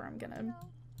shape up, or I'm gonna.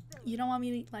 You don't want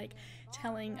me like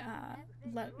telling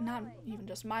not even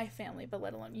just my family, but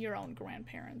let alone your own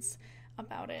grandparents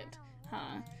about it,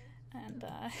 huh? And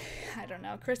I don't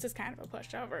know, Chris is kind of a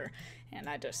pushover, and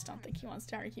I just don't think he wants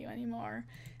to argue anymore.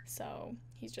 So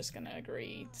he's just gonna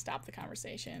agree, stop the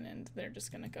conversation, and they're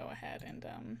just gonna go ahead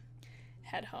and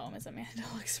head home as Amanda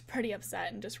looks pretty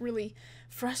upset and just really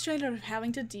frustrated of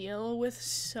having to deal with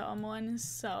someone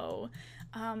so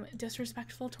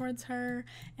disrespectful towards her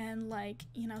and, like,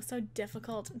 you know, so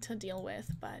difficult to deal with.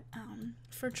 But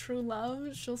for true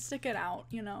love, she'll stick it out,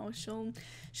 you know,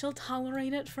 she'll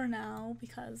tolerate it for now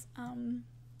because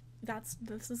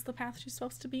this is the path she's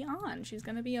supposed to be on. She's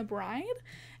gonna be a bride,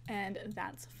 and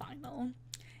that's final.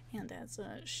 And as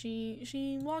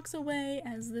she walks away,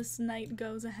 as this night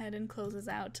goes ahead and closes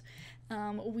out,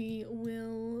 we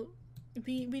will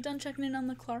be done checking in on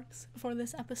the Clarks for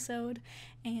this episode.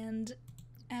 And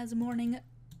as morning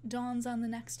dawns on the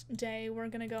next day, we're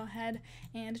gonna go ahead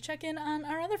and check in on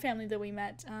our other family that we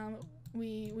met.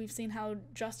 We've seen how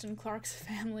Justin Clark's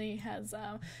family has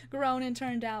grown and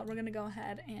turned out. We're gonna go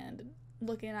ahead and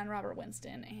look in on Robert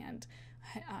Winston and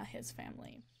his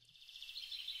family.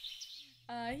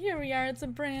 Here we are. It's a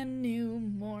brand new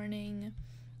morning.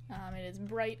 It is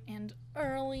bright and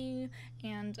early,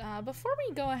 and before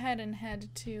we go ahead and head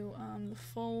to the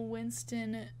full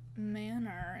Winston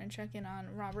Manor and check in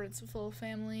on Robert's full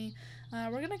family,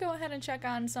 we're gonna go ahead and check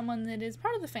on someone that is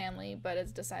part of the family but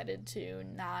has decided to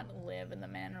not live in the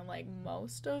manor like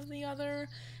most of the other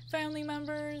family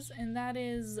members, and that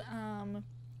is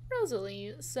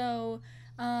Rosalie. So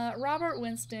Robert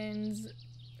Winston's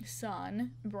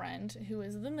son, Brent, who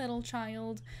is the middle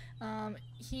child,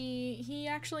 he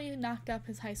actually knocked up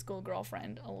his high school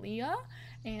girlfriend, Aaliyah,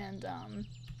 and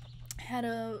had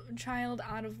a child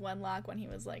out of wedlock when he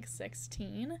was like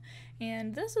 16,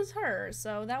 and this is her.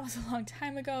 So that was a long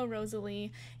time ago.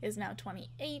 Rosalie is now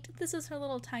 28. This is her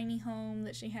little tiny home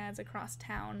that she has across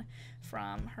town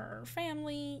from her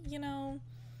family, you know,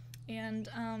 and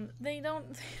they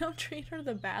don't treat her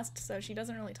the best, so she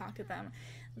doesn't really talk to them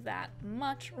that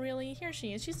much, really. Here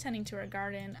she is. She's tending to her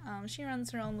garden. She runs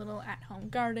her own little at-home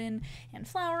garden and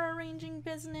flower arranging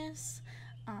business.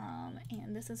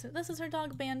 And this is her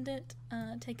dog Bandit,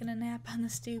 taking a nap on the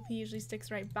stoop. He usually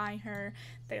sticks right by her.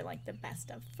 They're like the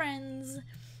best of friends.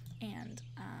 And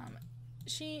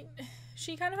she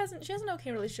kind of has an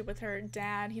okay relationship with her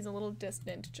dad. He's a little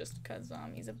distant just because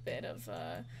he's a bit of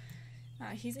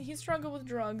he's struggled with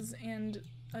drugs and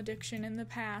addiction in the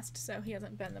past, so he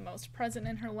hasn't been the most present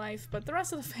in her life. But the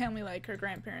rest of the family, like her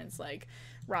grandparents, like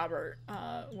Robert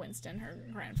Winston, her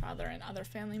grandfather, and other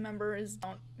family members,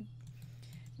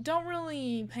 don't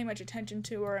really pay much attention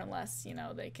to her unless, you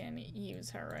know, they can use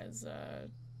her as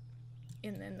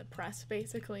in the press,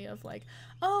 basically, of like,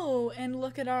 oh, and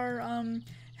look at our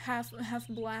half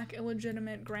black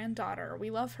illegitimate granddaughter,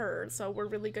 we love her, so we're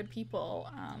really good people,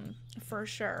 for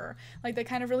sure. Like, they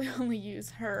kind of really only use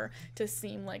her to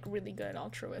seem like really good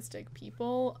altruistic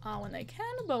people when they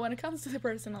can, but when it comes to the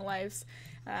personal lives,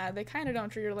 they kind of don't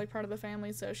treat her like part of the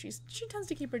family, so she tends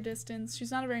to keep her distance. She's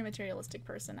not a very materialistic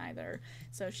person either,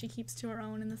 so she keeps to her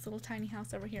own in this little tiny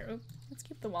house over here. Oop, let's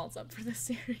keep the walls up for this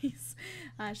series.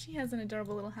 She has an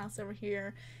adorable little house over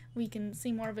here. We can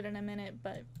see more of it in a minute,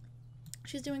 but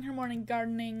she's doing her morning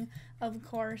gardening, of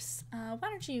course. Why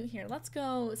don't you, here, let's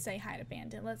go say hi to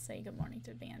Bandit. Let's say good morning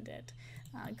to Bandit.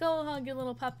 Go hug your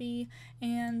little puppy,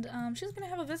 and she's gonna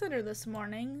have a visitor this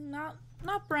morning.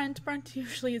 Not Brent. Brent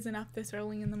usually isn't up this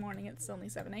early in the morning. It's only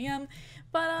 7 a.m.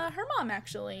 But her mom,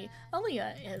 actually,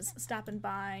 Aaliyah, is stopping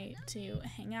by to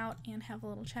hang out and have a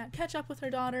little chat, catch up with her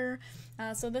daughter.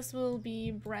 So this will be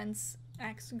Brent's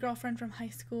ex-girlfriend from high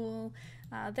school.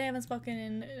 They haven't spoken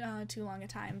in too long a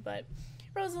time, but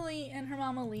Rosalie and her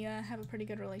mom Aaliyah have a pretty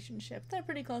good relationship. They're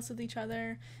pretty close with each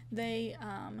other. They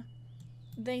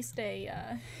stay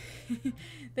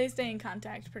they stay in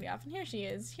contact pretty often. Here she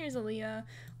is. Here's Aaliyah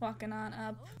walking on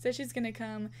up. So she's gonna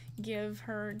come give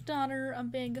her daughter a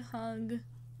big hug,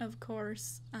 of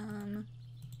course.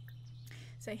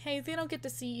 say, hey, they don't get to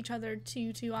see each other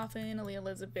too often. Aaliyah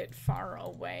lives a bit far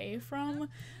away from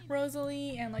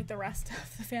Rosalie and like the rest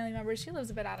of the family members. She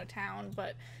lives a bit out of town,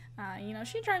 but you know,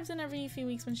 she drives in every few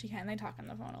weeks when she can. They talk on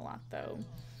the phone a lot though,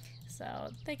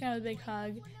 so they can have a big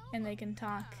hug and they can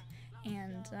talk.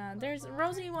 And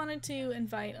Rosie wanted to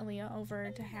invite Aaliyah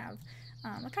over to have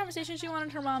a conversation. She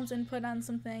wanted her mom's input on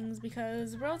some things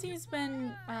because Rosie's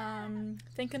been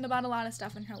thinking about a lot of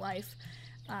stuff in her life.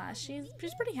 She's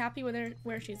pretty happy with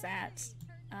where she's at.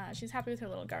 She's happy with her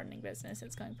little gardening business.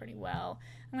 It's going pretty well.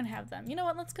 I'm gonna have them. You know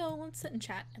what? Let's sit and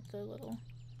chat at the little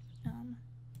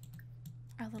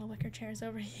our little wicker chairs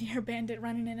over here. Bandit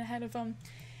running in ahead of them.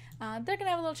 They're gonna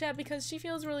have a little chat because she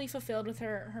feels really fulfilled with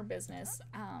her business.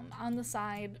 On the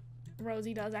side,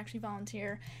 Rosie does actually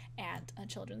volunteer at a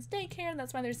children's daycare.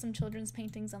 That's why there's some children's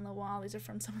paintings on the wall. These are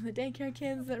from some of the daycare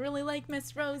kids that really like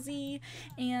Miss Rosie,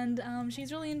 and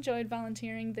she's really enjoyed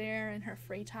volunteering there in her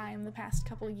free time the past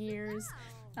couple years,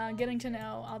 getting to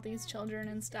know all these children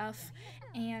and stuff.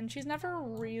 And she's never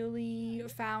really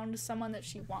found someone that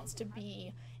she wants to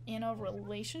be in a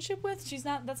relationship with.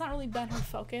 That's not really been her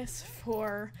focus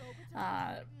for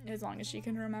as long as she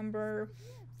can remember.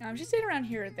 She stayed around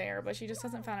here or there, but she just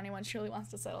hasn't found anyone she really wants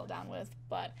to settle down with.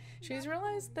 But she's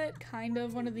realized that kind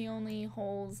of one of the only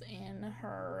holes in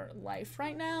her life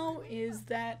right now is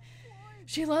that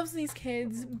she loves these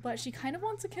kids, but she kind of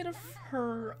wants a kid of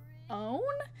her own.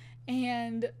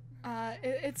 And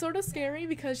it's sort of scary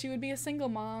because she would be a single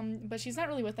mom, but she's not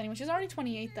really with anyone. She's already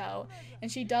 28 though,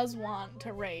 and she does want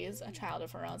to raise a child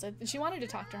of her own. So she wanted to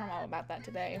talk to her mom about that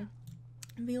today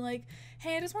and be like,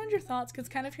 hey, I just wanted your thoughts because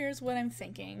kind of here's what I'm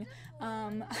thinking.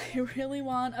 I really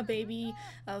want a baby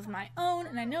of my own,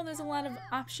 and I know there's a lot of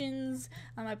options.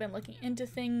 I've been looking into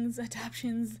things.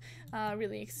 Adoptions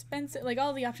really expensive. Like,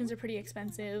 all the options are pretty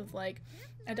expensive. Like,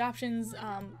 adoptions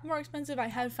more expensive. I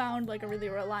have found like a really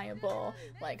reliable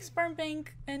like sperm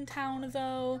bank in town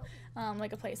though,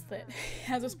 like a place that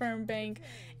has a sperm bank,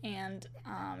 and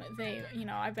they, you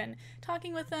know, I've been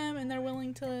talking with them and they're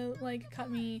willing to like cut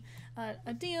me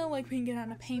a deal, like we can get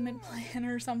on a payment plan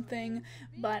or something.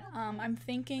 But I'm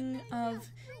thinking of,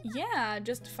 yeah,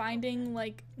 just finding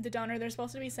like the donor. They're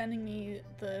supposed to be sending me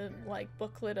the like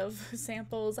booklet of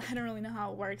samples. I don't really know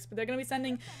how it works, but they're gonna be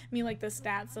sending me like the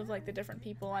stats of like the different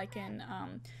people I can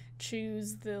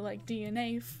choose the like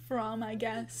DNA from, I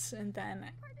guess. And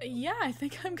then yeah, I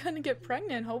think I'm gonna get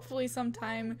pregnant hopefully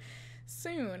sometime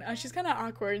soon. She's kind of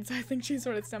awkward, so I think she's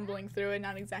sort of stumbling through it,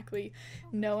 not exactly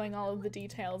knowing all of the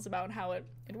details about how it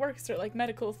works, or like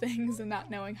medical things, and not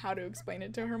knowing how to explain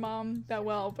it to her mom that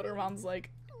well. But her mom's like,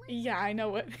 yeah, I know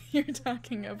what you're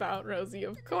talking about, Rosie,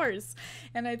 of course.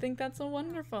 And I think that's a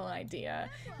wonderful idea.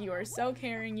 You are so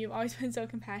caring. You've always been so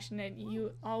compassionate.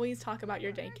 You always talk about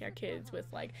your daycare kids with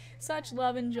like such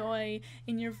love and joy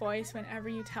in your voice whenever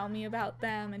you tell me about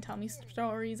them and tell me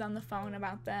stories on the phone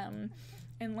about them.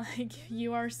 And like,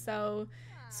 you are so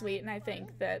sweet, and I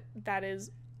think that that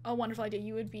is a wonderful idea.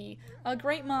 You would be a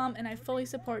great mom, and I fully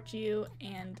support you.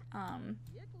 And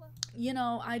you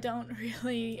know, I don't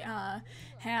really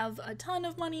have a ton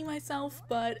of money myself,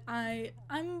 but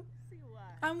I'm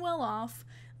well off.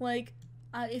 Like,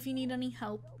 if you need any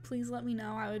help, please let me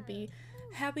know. I would be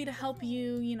happy to help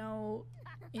you, you know,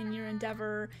 in your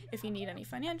endeavor. If you need any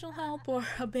financial help or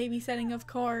a babysitting, of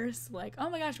course. Like, oh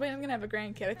my gosh, wait, I'm gonna have a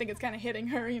grandkid. I think it's kind of hitting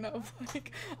her, you know,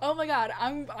 like, oh my god,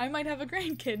 I might have a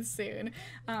grandkid soon.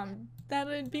 That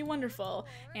would be wonderful.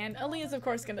 And Aaliyah's of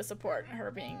course gonna support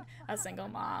her being a single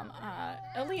mom.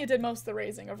 Aaliyah did most of the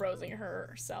raising of Rosie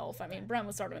herself. I mean, Brent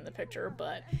was sort of in the picture,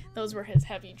 but those were his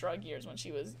heavy drug years when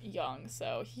she was young,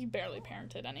 so he barely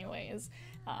parented anyways.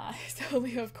 So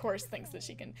Aaliyah of course thinks that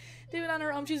she can do it on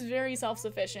her own. She's very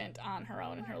self-sufficient on her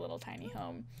own in her little tiny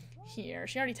home here.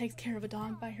 She already takes care of a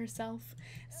dog by herself,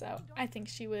 so I think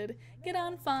she would get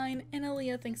on fine, and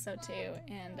Aaliyah thinks so too.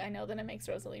 And I know that it makes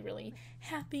Rosalie really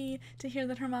happy to hear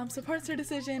that her mom supports her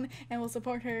decision and will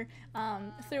support her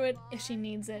through it if she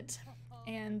needs it.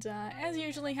 And as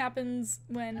usually happens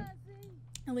when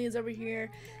Aaliyah's over here,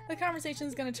 the conversation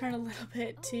is going to turn a little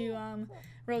bit to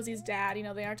Rosie's dad. You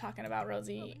know, they are talking about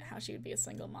Rosie, how she would be a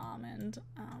single mom, and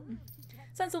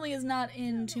since Aaliyah is not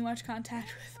in too much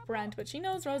contact with Brent, but she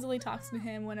knows Rosalie talks to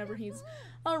him whenever he's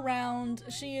around.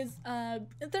 She is,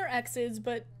 they're exes,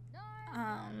 but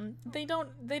they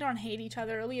don't hate each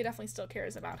other. Aaliyah definitely still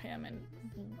cares about him and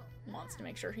wants to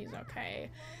make sure he's okay.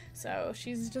 So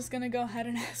she's just gonna go ahead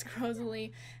and ask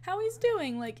Rosalie how he's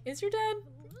doing. Like, is your dad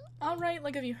alright?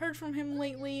 Like, have you heard from him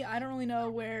lately? I don't really know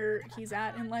where he's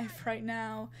at in life right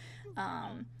now.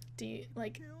 Do you,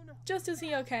 like, just is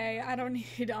he okay? I don't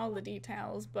need all the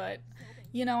details, but,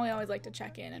 you know, I always like to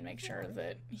check in and make sure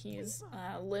that he's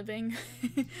living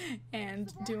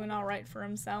and doing all right for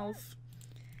himself.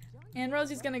 And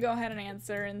Rosie's gonna go ahead and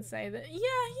answer and say that,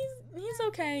 yeah, he's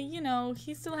okay, you know,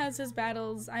 he still has his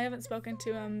battles. I haven't spoken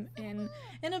to him in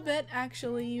a bit,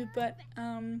 actually, but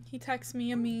he texts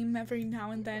me a meme every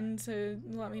now and then to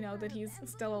let me know that he's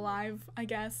still alive, I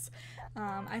guess.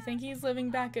 I think he's living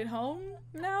back at home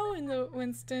now in the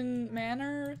Winston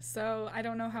Manor, so I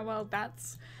don't know how well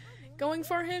that's going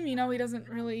for him. You know, he doesn't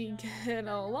really get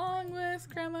along with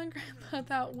Grandma and Grandpa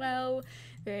that well.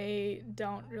 They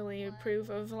don't really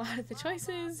approve of a lot of the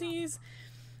choices he's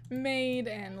made,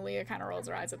 and Leah kind of rolls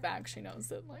her eyes at that. She knows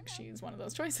that, like, she's one of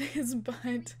those choices,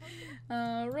 but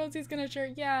Rosie's gonna share,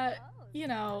 yeah, you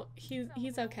know,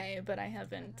 he's okay, but I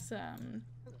haven't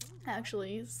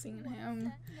actually seen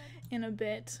him in a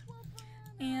bit.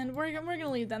 And we're gonna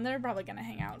leave them. They're probably gonna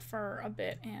hang out for a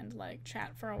bit and, like,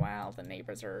 chat for a while. The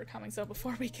neighbors are coming, so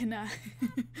before we can,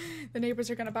 the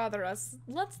neighbors are gonna bother us.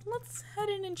 Let's head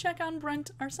in and check on Brent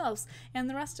ourselves and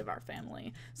the rest of our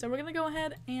family. So we're gonna go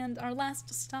ahead, and our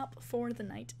last stop for the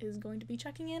night is going to be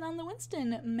checking in on the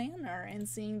Winston Manor and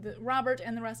seeing Robert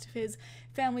and the rest of his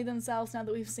family themselves. Now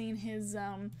that we've seen his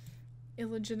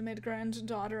illegitimate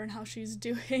granddaughter and how she's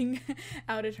doing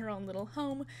out at her own little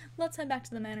home, let's head back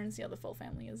to the manor and see how the full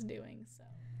family is doing. So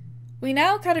we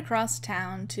now cut across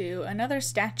town to another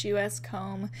statuesque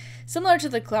home, similar to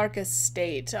the Clarke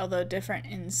estate, although different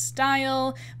in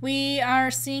style. We are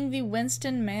seeing the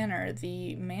Winston Manor,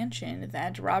 the mansion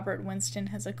that Robert Winston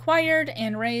has acquired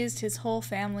and raised his whole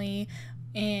family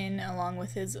in, along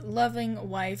with his loving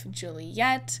wife,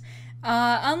 Juliet.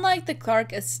 Unlike the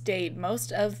Clarke estate,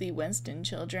 most of the Winston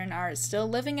children are still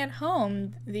living at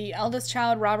home. The eldest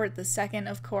child, Robert II,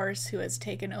 of course, who has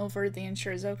taken over the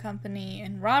Insurzo company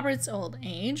in Robert's old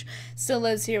age, still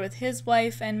lives here with his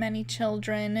wife and many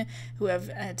children who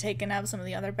have taken up some of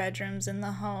the other bedrooms in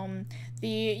the home. The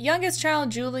youngest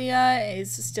child, Julia,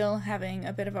 is still having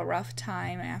a bit of a rough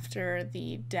time after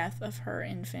the death of her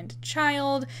infant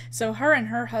child, so her and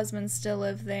her husband still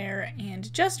live there.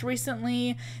 And just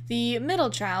recently, the middle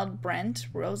child, Brent,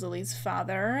 Rosalie's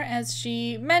father, as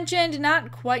she mentioned,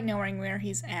 not quite knowing where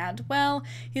he's at. Well,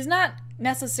 he's not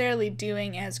necessarily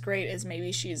doing as great as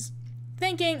maybe she's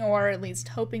thinking, or at least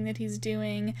hoping that he's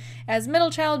doing, as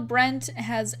middle child Brent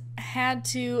has had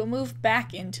to move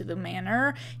back into the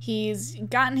manor. He's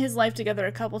gotten his life together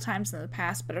a couple times in the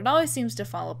past, but it always seems to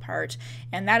fall apart,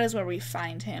 and that is where we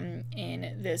find him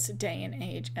in this day and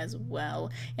age as well.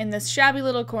 In this shabby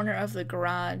little corner of the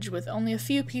garage with only a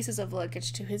few pieces of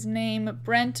luggage to his name,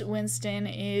 Brent Winston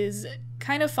is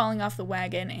kind of falling off the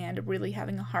wagon and really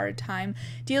having a hard time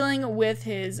dealing with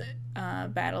his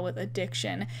battle with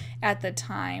addiction at the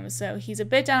time. So he's a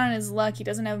bit down on his luck. He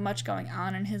doesn't have much going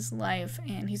on in his life,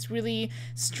 and he's really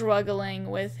struggling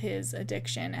with his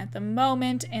addiction at the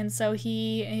moment. And so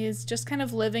he is just kind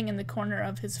of living in the corner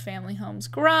of his family home's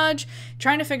garage,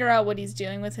 trying to figure out what he's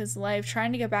doing with his life,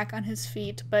 trying to get back on his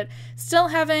feet, but still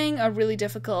having a really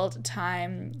difficult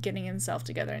time getting himself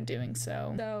together and doing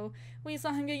so. So we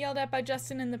saw him get yelled at by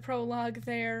Justin in the prologue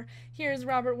there. Here's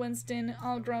Robert Winston,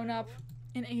 all grown up,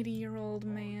 an 80-year-old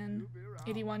man.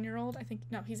 81-year-old? I think,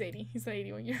 no, he's 80. He's the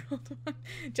 81-year-old one.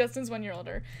 Justin's 1 year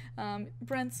older.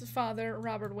 Brent's father,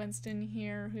 Robert Winston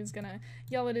here, who's gonna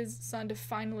yell at his son to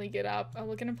finally get up. Oh,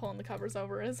 look at him pulling the covers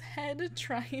over his head,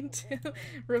 trying to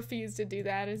refuse to do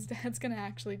that. His dad's gonna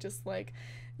actually just, like,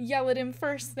 yell at him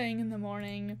first thing in the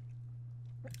morning,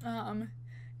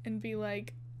 and be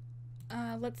like,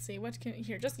 let's see,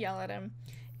 here, just yell at him,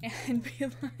 and be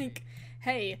like,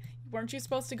 hey, weren't you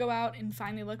supposed to go out and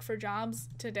finally look for jobs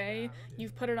today?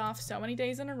 You've put it off so many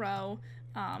days in a row.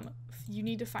 You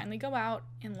need to finally go out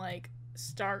and, like,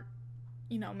 start,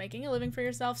 you know, making a living for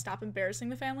yourself. Stop embarrassing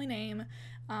the family name.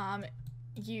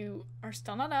 You are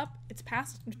still not up. It's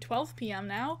past 12 p.m.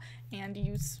 now, and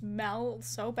you smell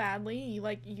so badly.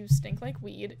 You stink like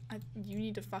weed. You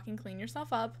need to fucking clean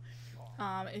yourself up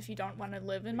if you don't want to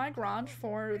live in my garage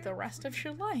for the rest of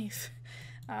your life.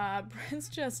 Brent's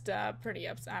just pretty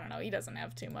upset. I don't know, he doesn't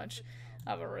have too much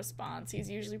of a response. He's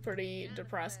usually pretty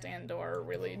depressed and or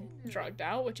really drugged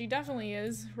out, which he definitely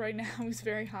is right now. He's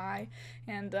very high,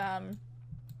 and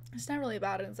it's not really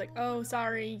about it. It's like, oh,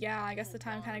 sorry, yeah, I guess the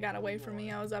time kind of got away from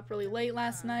me. I was up really late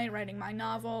last night writing my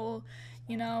novel,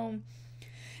 you know.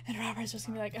 And Robert's just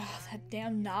gonna be like, oh, that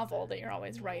damn novel that you're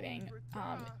always writing.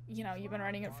 You know, you've been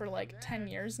writing it for like 10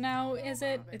 years now, is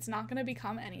it? It's not gonna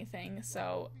become anything,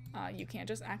 so you can't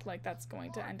just act like that's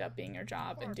going to end up being your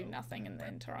job and do nothing in the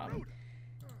interim.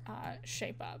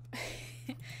 Shape up.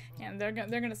 And they're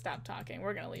gonna stop talking.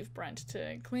 We're gonna leave Brent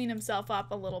to clean himself up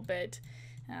a little bit,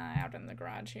 out in the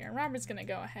garage here. Robert's gonna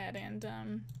go ahead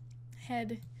and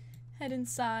head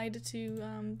inside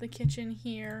to the kitchen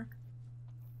here.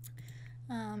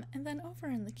 And then over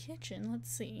in the kitchen,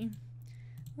 let's see.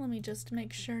 Let me just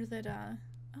make sure that,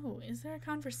 oh, is there a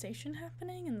conversation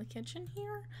happening in the kitchen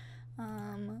here?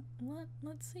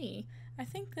 Let's see. I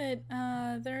think that,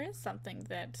 there is something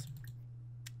that,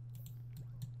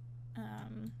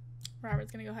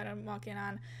 Robert's gonna go ahead and walk in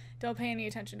on. Don't pay any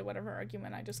attention to whatever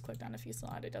argument I just clicked on. If you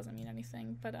saw it, it doesn't mean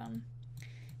anything. But,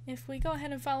 if we go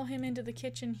ahead and follow him into the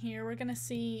kitchen here, we're gonna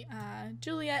see,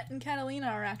 Juliet and Catalina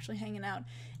are actually hanging out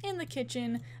in the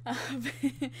kitchen of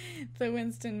the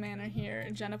Winston Manor here.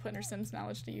 Jenna putting her Sims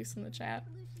knowledge to use in the chat.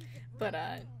 But,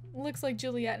 looks like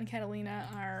Juliet and Catalina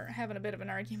are having a bit of an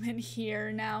argument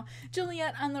here. Now,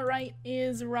 Juliet on the right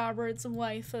is Robert's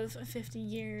wife of 50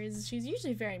 years. She's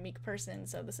usually a very meek person,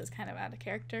 so this is kind of out of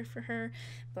character for her.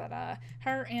 But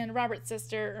her and Robert's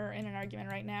sister are in an argument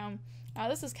right now.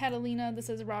 This is Catalina. This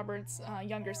is Robert's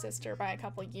younger sister by a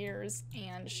couple years,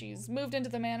 and she's moved into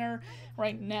the manor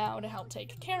right now to help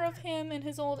take care of him in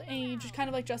his old age, kind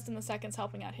of like Justin II's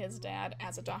helping out his dad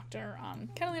as a doctor.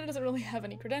 Catalina doesn't really have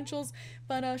any credentials,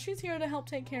 but she's here to help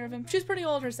take care of him. She's pretty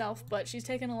old herself, but she's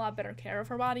taken a lot better care of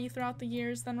her body throughout the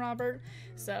years than Robert,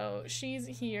 so she's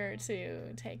here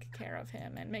to take care of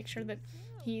him and make sure that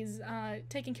he's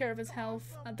taking care of his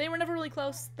health. They were never really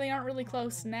close. They aren't really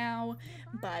close now,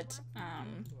 but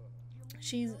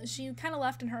she kind of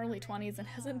left in her early 20s and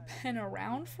hasn't been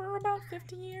around for about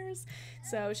 50 years,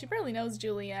 so she barely knows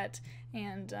Juliet,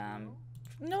 and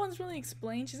no one's really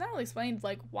explained. She's not really explained,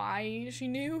 like, why she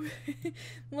knew,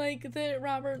 like, that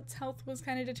Robert's health was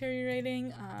kind of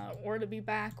deteriorating, or to be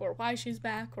back, or why she's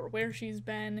back, or where she's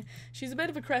been. She's a bit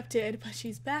of a cryptid, but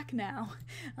she's back now.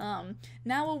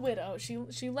 Now a widow.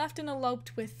 She left and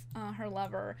eloped with her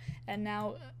lover, and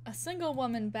now a single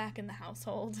woman back in the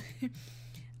household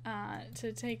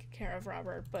to take care of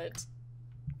Robert, but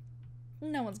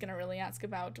no one's gonna really ask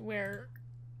about where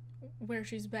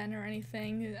she's been or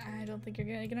anything. I don't think you're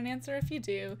gonna get an answer if you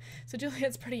do. So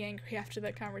Juliet's pretty angry after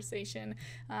that conversation.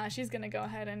 She's gonna go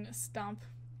ahead and stomp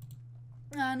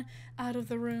on out of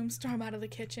the room, storm out of the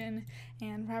kitchen,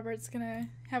 and Robert's gonna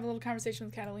have a little conversation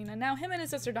with Catalina. Now, him and his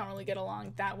sister don't really get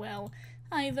along that well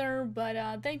either,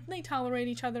 but they tolerate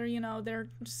each other, you know, they're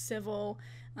civil.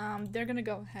 They're gonna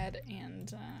go ahead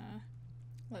and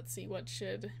let's see, what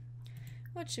should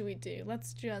we do?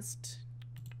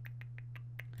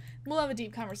 We'll have a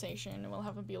deep conversation, and we'll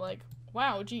have him be like,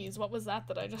 wow, geez, what was that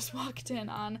I just walked in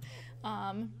on?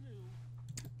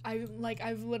 I've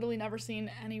literally never seen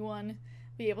anyone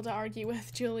be able to argue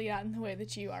with Juliet in the way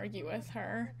that you argue with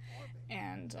her.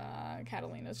 And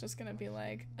Catalina's just gonna be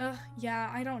like,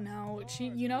 yeah, I don't know.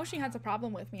 She has a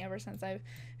problem with me ever since I've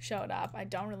showed up. I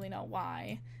don't really know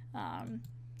why.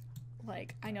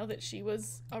 Like, I know that she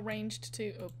was arranged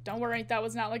to... Oh, don't worry, that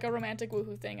was not like a romantic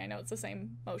woohoo thing. I know it's the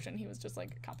same motion. He was just,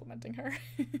 like, complimenting her.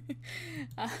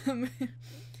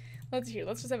 Let's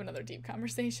just have another deep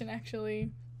conversation,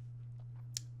 actually.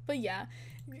 But yeah,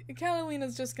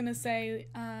 Catalina's just gonna say,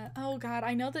 oh god,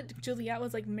 I know that Juliet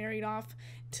was, like, married off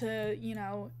to, you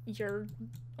know, your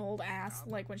old ass,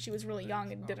 like, when she was really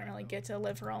young and didn't really get to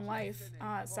live her own life.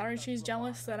 Sorry she's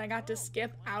jealous that I got to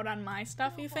skip out on my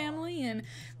stuffy family and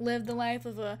live the life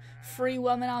of a free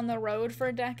woman on the road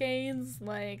for decades.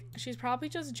 Like, she's probably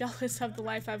just jealous of the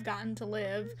life I've gotten to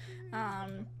live.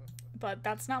 But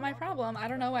that's not my problem. I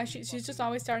don't know why she's just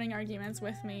always starting arguments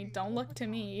with me. Don't look to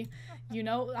me. You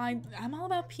know, I'm all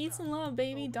about peace and love,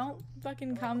 baby. Don't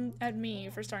fucking come at me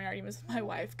for starting arguments with my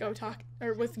wife. Go talk,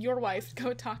 or with your wife,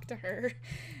 go talk to her.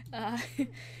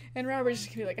 And Robert's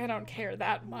just gonna be like, I don't care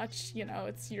that much. You know,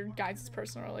 it's your guys'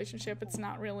 personal relationship. It's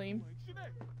not really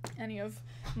any of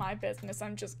my business.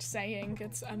 I'm just saying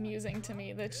it's amusing to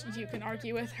me that you can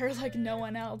argue with her like no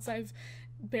one else. I've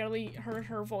barely heard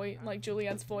her voice, like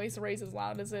Juliet's voice, raise as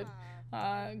loud as it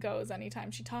goes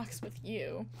anytime she talks with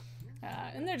you.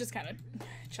 And they're just kind of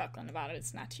chuckling about it.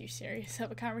 It's not too serious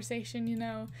of a conversation, you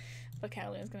know. But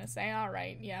Catalina's gonna say, all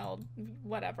right, yeah,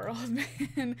 whatever, old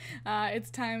man.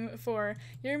 It's time for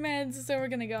your meds, so we're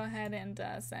gonna go ahead and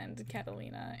send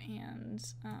Catalina and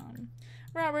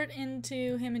Robert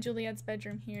into him and Juliet's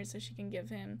bedroom here so she can give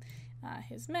him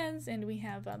his meds. And we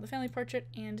have the family portrait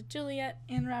and Juliet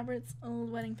and Robert's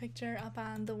old wedding picture up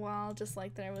on the wall, just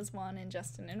like there was one in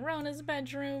Justin and Rona's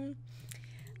bedroom.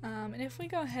 And if we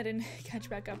go ahead and catch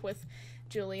back up with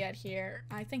Juliet here,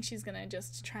 I think she's gonna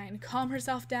just try and calm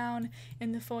herself down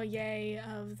in the foyer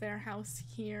of their house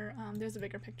here. There's a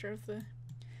bigger picture of the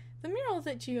mural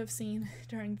that you have seen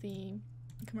during the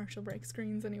commercial break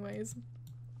screens anyways.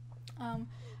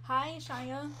 Hi,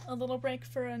 Shia. A little break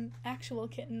for an actual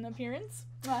kitten appearance.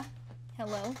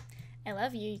 Hello. I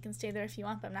love you. You can stay there if you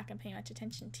want, but I'm not going to pay much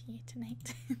attention to you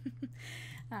tonight.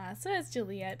 So as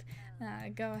Juliet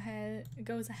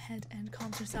goes ahead and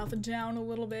calms herself down a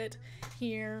little bit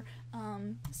here,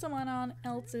 someone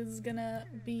else is going to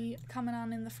be coming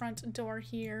on in the front door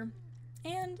here.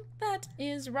 And that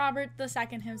is Robert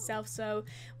II himself. So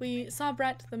we saw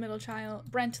Brent, the middle child.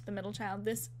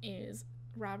 This is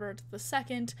Robert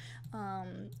II,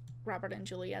 Robert and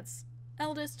Juliet's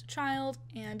eldest child.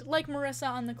 And like Marissa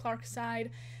on the Clarke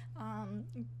side,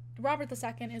 Robert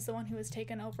II is the one who has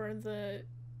taken over the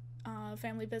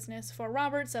family business for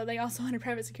Robert. So they also own a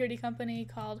private security company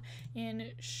called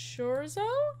instilled.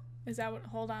 Is that what?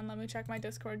 Hold on, let me check my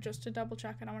Discord just to double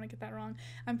check. I don't want to get that wrong.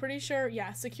 I'm pretty sure,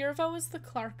 yeah, Securvo is the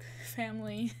Clarke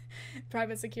family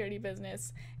private security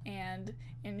business, and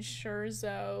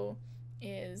Insurzo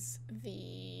is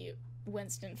the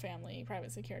Winston family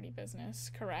private security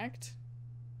business, correct?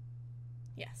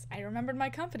 Yes, I remembered my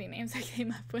company names I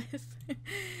came up with.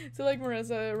 So like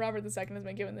Marissa, Robert II has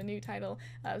been given the new title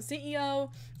of CEO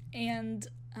and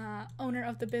owner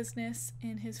of the business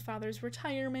in his father's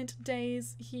retirement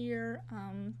days here.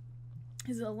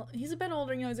 He's a bit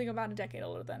older, he's like about a decade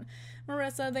older than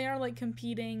Marissa. They are like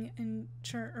competing in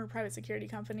private security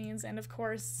companies, and of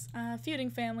course feuding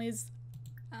families.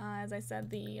 As I said,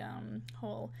 the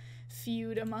whole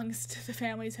feud amongst the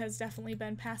families has definitely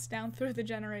been passed down through the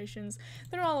generations.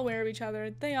 They're all aware of each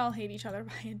other. They all hate each other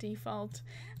by default.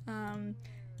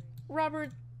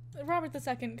 Robert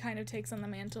II kind of takes on the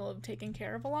mantle of taking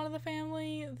care of a lot of the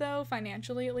family, though,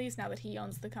 financially at least, now that he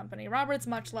owns the company. Robert's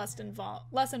much less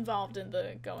involved in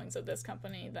the goings of this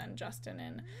company than Justin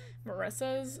and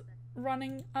Marissa's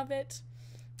running of it.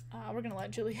 We're gonna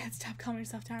let Juliet stop calming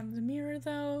herself down in the mirror,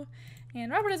 though. And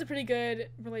Robert has a pretty good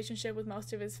relationship with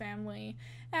most of his family.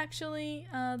 Actually,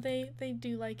 they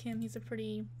do like him. He's a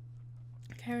pretty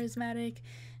charismatic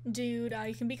dude.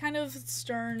 He can be kind of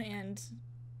stern and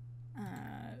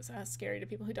scary to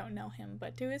people who don't know him,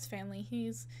 but to his family,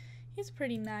 he's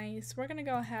pretty nice. We're gonna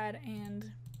go ahead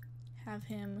and have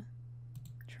him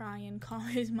try and calm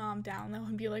his mom down, though,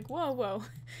 and be like, whoa,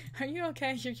 are you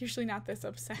okay? You're usually not this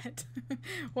upset.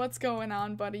 What's going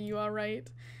on, buddy? You all right?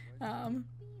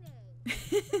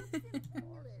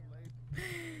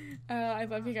 I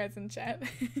love you guys in chat.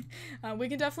 We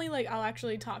can definitely, I'll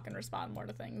actually talk and respond more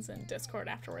to things in Discord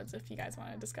afterwards if you guys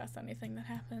want to discuss anything that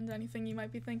happened, anything you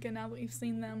might be thinking now that you've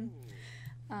seen them.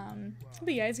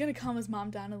 But yeah, he's gonna calm his mom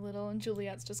down a little, and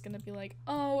Juliet's just gonna be like,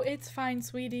 oh, it's fine,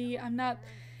 sweetie.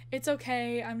 It's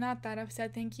okay. I'm not that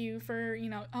upset. Thank you for,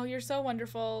 oh, you're so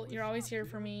wonderful. You're always here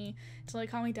for me to,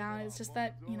 calm me down. It's just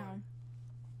that,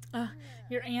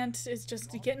 your aunt is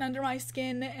just getting under my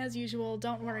skin as usual.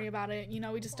 Don't worry about it.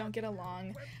 We just don't get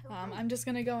along. I'm just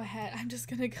gonna go ahead. I'm just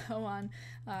gonna go on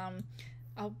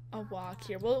a walk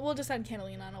here. We'll just send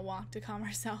Catalina on a walk to calm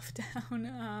herself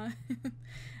down.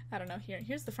 I don't know.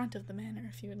 Here's the front of the manor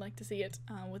if you would like to see it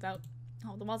without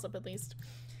all the walls up at least.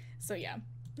 So yeah.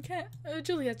 Okay,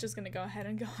 Juliet's just gonna go ahead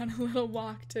and go on a little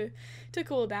walk to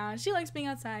cool down. She likes being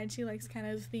outside. She likes kind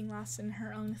of being lost in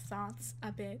her own thoughts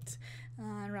a bit.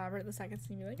 And Robert II's gonna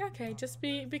be like, okay, just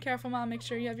be careful, Mom. Make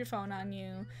sure you have your phone on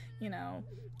you.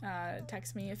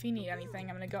 Text me if you need anything.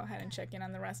 I'm gonna go ahead and check in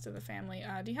on the rest of the family.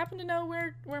 Do you happen to know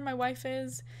where my wife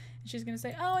is? And she's gonna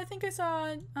say, oh, I think I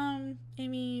saw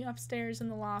Amy upstairs in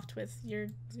the loft with your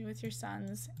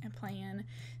sons and playing.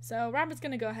 So Robert's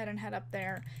gonna go ahead and head up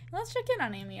there. And let's check in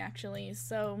on Amy actually.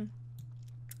 So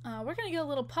we're gonna get a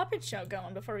little puppet show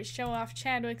going before we show off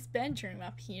Chadwick's bedroom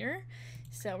up here.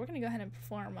 So we're gonna go ahead and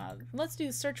perform. Let's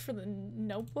do search for the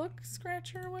notebook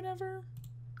scratcher or whatever.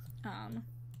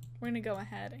 We're gonna go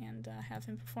ahead and have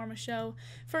him perform a show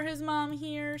for his mom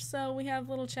here. So we have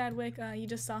little Chadwick. You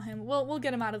just saw him. We'll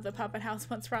get him out of the puppet house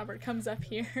once Robert comes up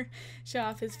here. Show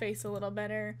off his face a little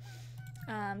better.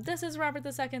 This is Robert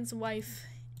II's wife,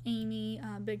 Amy,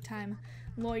 big time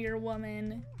lawyer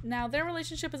woman. Now their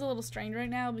relationship is a little strained right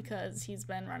now because he's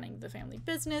been running the family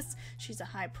business. She's a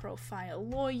high profile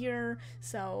lawyer,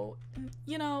 so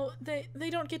they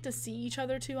don't get to see each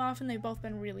other too often. They've both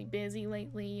been really busy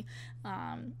lately,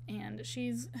 and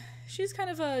she's kind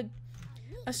of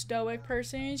a stoic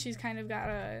person. She's kind of got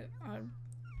a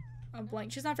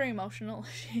blank. She's not very emotional,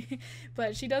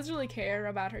 but she does really care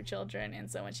about her children, and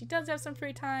so when she does have some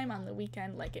free time on the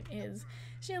weekend, like it is,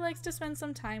 she likes to spend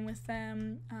some time with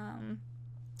them. I'm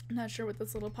not sure what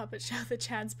this little puppet show that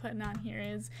Chad's putting on here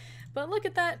is, but look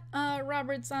at that.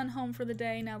 Robert's on home for the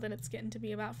day now that it's getting to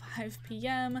be about 5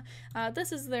 p.m.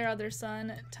 This is their other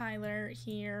son, Tyler,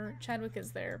 here. Chadwick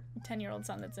is their 10-year-old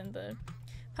son that's in the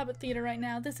puppet theater right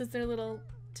now. This is their little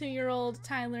 2-year-old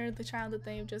Tyler, the child that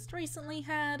they've just recently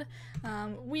had.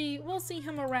 We will see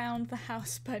him around the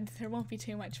house, but there won't be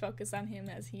too much focus on him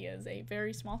as he is a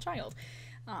very small child.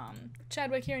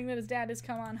 Chadwick, hearing that his dad has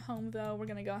come on home, though, we're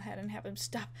gonna go ahead and have him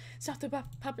stop the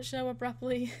puppet show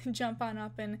abruptly, jump on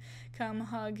up and come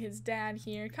hug his dad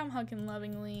here. Come hug him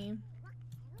lovingly.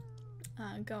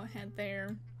 Go ahead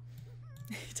there.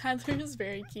 Tyler is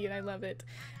very cute. I love it.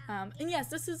 And yes,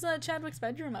 this is Chadwick's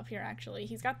bedroom up here, actually.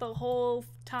 He's got the whole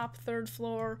top 3rd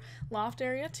floor loft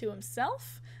area to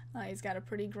himself. He's got a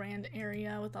pretty grand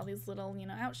area with all these little, you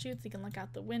know, outshoots. He can look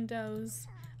out the windows.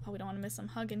 Oh, we don't want to miss him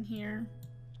hugging here.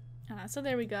 So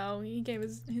there we go. He gave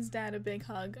his dad a big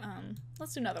hug.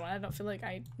 Let's do another one. I don't feel like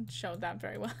I showed that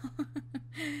very well.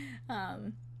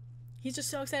 He's just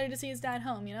so excited to see his dad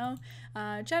home, you know?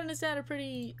 Chad and his dad are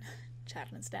pretty... Chad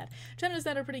and his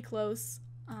dad are pretty close.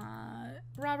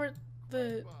 Robert,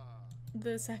 the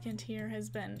second here,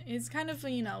 is kind of,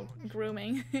 you know,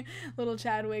 grooming little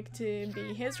Chadwick to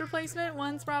be his replacement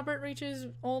once Robert reaches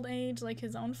old age, like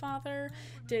his own father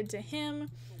did to him.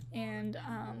 And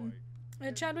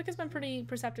Chadwick has been pretty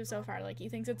perceptive so far. Like, he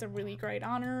thinks it's a really great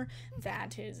honor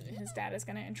that his dad is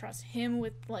going to entrust him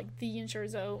with, like, the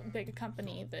Insurzo big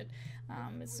company that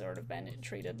has sort of been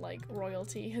treated like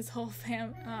royalty his whole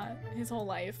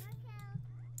life.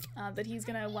 That he's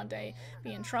going to one day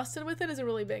be entrusted with it is a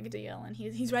really big deal, and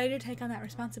he's ready to take on that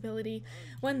responsibility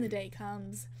when the day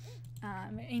comes.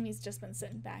 Amy's just been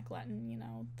sitting back letting, you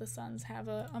know, the sons have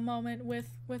a moment with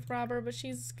Robert, but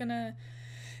she's gonna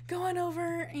go on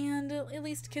over and at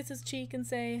least kiss his cheek and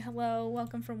say hello,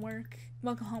 welcome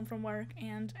home from work,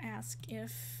 and ask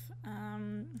if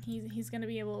he's gonna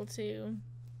be able to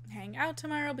hang out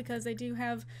tomorrow, because they did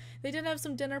have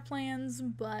some dinner plans,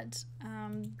 but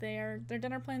their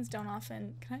dinner plans don't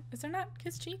often... is there not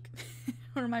kiss cheek?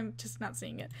 Or am I just not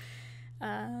seeing it?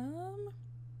 Oh,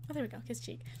 there we go, kiss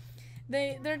cheek.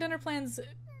 Their dinner plans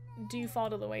do fall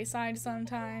to the wayside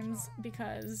sometimes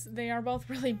because they are both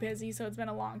really busy, so it's been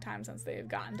a long time since they've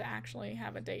gotten to actually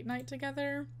have a date night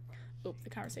together. Oop, the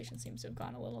conversation seems to have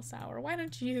gone a little sour. Why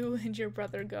don't you and your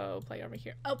brother go play over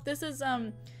here? Oh, this is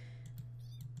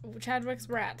Chadwick's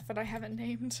rat that I haven't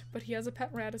named, but he has a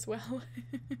pet rat as well.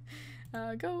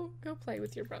 Go play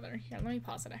with your brother. Here, let me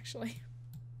pause it actually.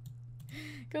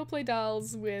 Go play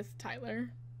dolls with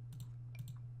Tyler.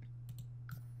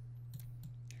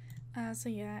 So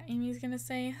yeah, Amy's gonna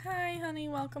say, hi honey,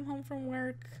 welcome home from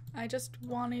work. I just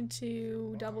wanted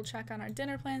to double check on our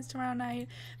dinner plans tomorrow night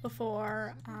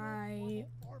before I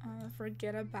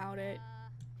forget about it,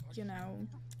 you know.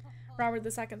 Robert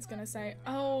II's gonna say,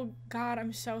 oh god,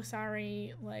 I'm so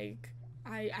sorry, like,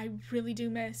 I really do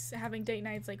miss having date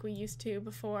nights like we used to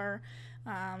before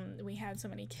we had so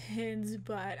many kids,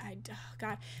 but oh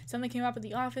god, something came up at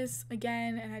the office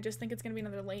again, and I just think it's gonna be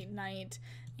another late night,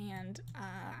 and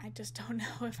I just don't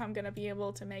know if I'm gonna be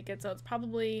able to make it, so it's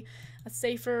probably a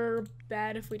safer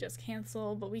bet if we just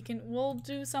cancel, but we'll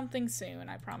do something soon,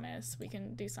 I promise. We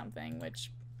can do something,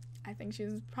 which I think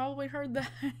she's probably heard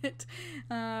that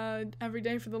every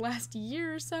day for the last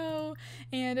year or so,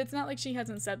 and it's not like she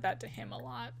hasn't said that to him a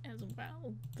lot as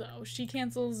well, though. She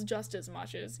cancels just as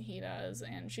much as he does,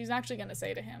 and she's actually going to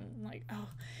say to him, like, oh,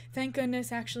 thank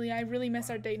goodness, actually, I really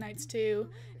miss our date nights too.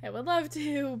 I would love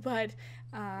to, but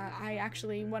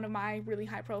one of my really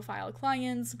high-profile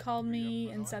clients called me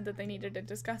and said that they needed to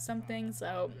discuss something,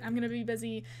 so I'm going to be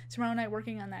busy tomorrow night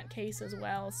working on that case as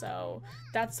well, so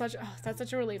that's such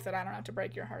a relief that I don't have to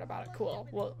break your heart about it. Cool.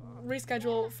 We'll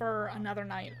reschedule for another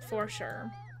night for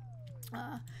sure.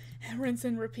 Rinse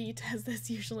and repeat as this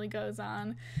usually goes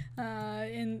on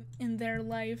in their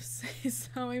lives.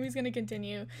 So Amy's gonna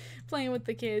continue playing with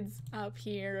the kids up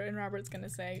here, and Robert's gonna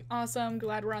say, awesome,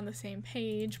 glad we're on the same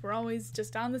page. We're always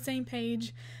just on the same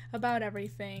page about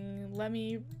everything. Let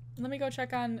me go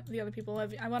check on the other people.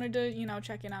 I wanted to, you know,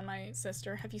 check in on my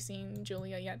sister. Have you seen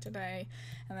Julia yet today?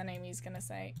 And then Amy's gonna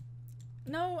say,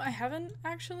 no, I haven't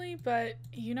actually, but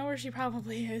you know where she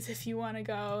probably is if you want to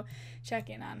go check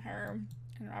in on her.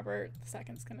 And Robert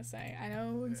II's gonna say, I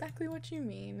know exactly what you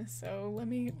mean, so let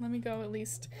me go at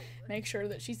least make sure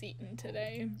that she's eaten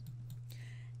today.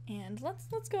 And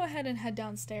let's go ahead and head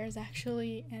downstairs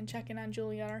actually and check in on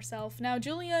Julia ourselves. Now,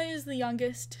 Julia is the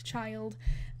youngest child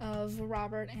of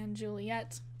Robert and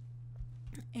Juliet,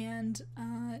 and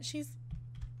she's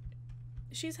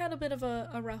she's had a bit of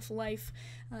a rough life.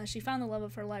 She found the love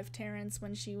of her life, Terrence,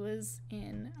 when she was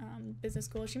in business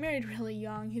school. She married really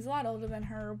young. He's a lot older than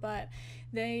her, but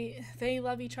they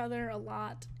love each other a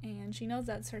lot, and she knows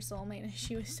that's her soulmate. And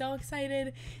she was so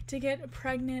excited to get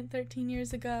pregnant 13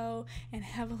 years ago and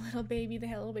have a little baby. They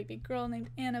had a little baby girl named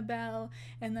Annabelle,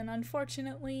 and then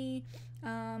unfortunately,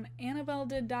 Annabelle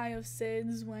did die of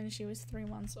SIDS when she was 3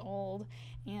 months old,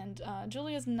 and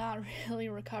Julia's not really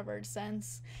recovered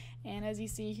since. And as you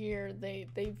see here,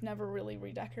 they've never really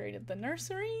redecorated the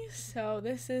nursery. So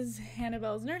this is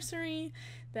Annabelle's nursery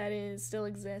that still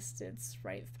exists. It's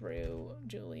right through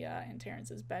Julia and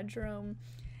Terrence's bedroom.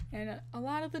 And a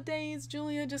lot of the days,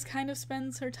 Julia just kind of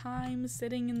spends her time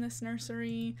sitting in this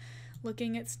nursery,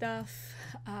 looking at stuff.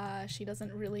 She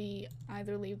doesn't really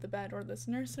either leave the bed or this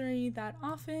nursery that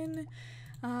often.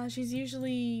 She's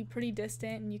usually pretty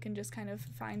distant, and you can just kind of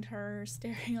find her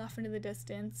staring off into the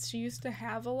distance. She used to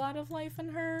have a lot of life in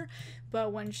her,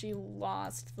 but when she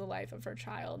lost the life of her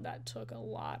child, that took a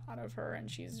lot out of her,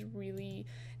 and she's really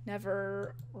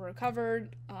never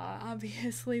recovered.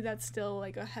 Obviously, that's still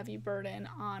like a heavy burden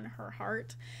on her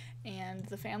heart, and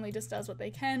the family just does what they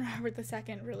can. Robert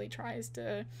II really tries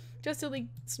to just at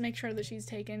least make sure that she's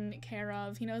taken care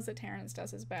of. He knows that Terrence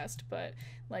does his best, but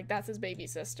like that's his baby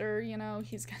sister, you know.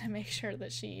 He's gonna make sure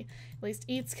that she at least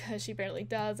eats, because she barely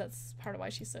does. That's part of why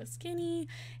she's so skinny,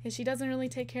 is she doesn't really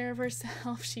take care of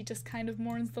herself. She just kind of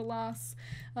mourns the loss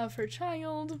of her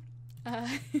child.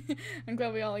 I'm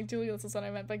glad we all like Julia. This is what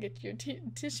I meant by get your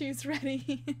tissues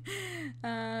ready.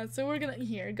 So we're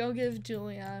gonna go give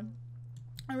Julia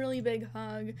a really big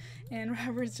hug, and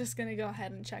Robert's just gonna go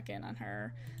ahead and check in on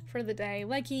her for the day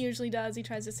like he usually does. He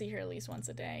tries to see her at least once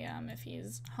a day if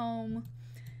he's home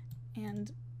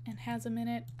and has a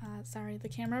minute. Sorry, the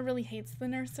camera really hates the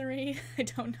nursery. I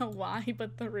don't know why,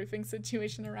 but the roofing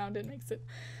situation around it makes it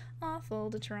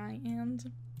awful to try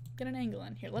and get an angle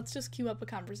in. Here, let's just cue up a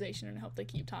conversation and hope they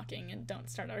keep talking and don't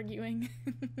start arguing.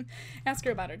 Ask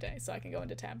her about her day so I can go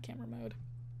into tab camera mode.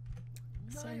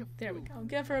 So there we go.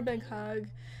 Give her a big hug.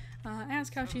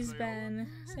 Ask how she's been.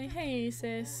 Say, hey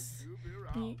sis,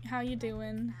 how you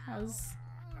doing? How's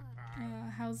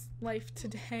life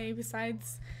today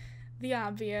besides the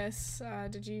obvious?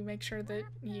 Did you make sure that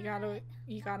you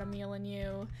got a meal in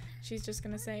you? She's just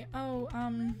gonna say, oh,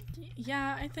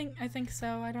 yeah, I think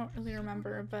so. I don't really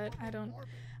remember, but I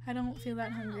don't feel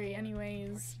that hungry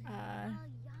anyways.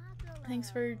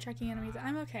 Thanks for checking in on me.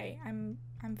 I'm okay. I'm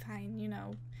fine, you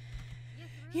know.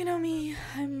 You know me,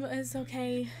 I'm as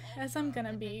okay as I'm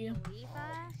gonna be.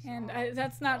 And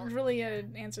that's not really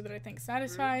an answer that I think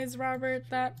satisfies Robert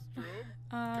that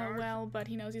well, but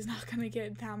he knows he's not gonna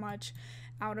get that much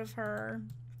out of her,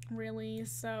 really.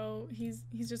 So he's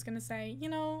just gonna say, you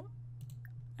know,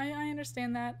 I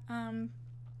understand that.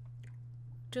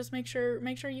 Just make sure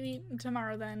you eat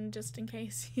tomorrow then, just in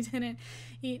case you didn't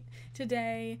eat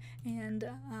today. And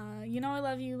you know, I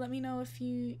love you. Let me know if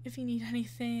you need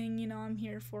anything. You know, I'm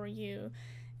here for you.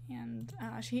 And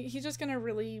he's just gonna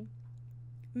really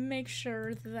make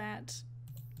sure that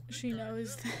she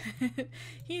knows that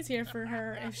he's here for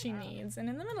her if she needs. And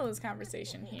in the middle of this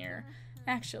conversation here,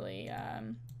 actually,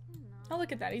 oh,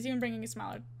 look at that. He's even bringing a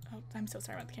smile. Oh, I'm so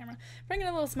sorry about the camera. Bringing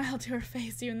a little smile to her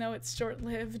face, even though it's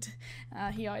short-lived.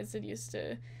 He always used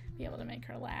to be able to make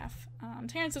her laugh.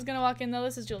 Terrence is gonna walk in, though.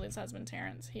 This is Julia's husband,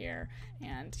 Terrence, here.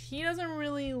 And he doesn't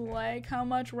really like how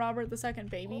much Robert II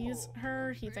babies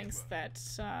her. He thinks that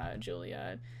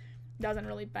Julia doesn't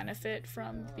really benefit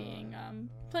from being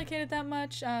placated that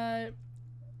much.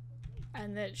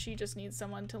 And that she just needs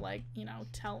someone to, like, you know,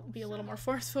 be a little more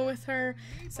forceful with her.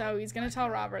 So he's gonna tell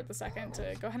Robert II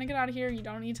to go ahead and get out of here. You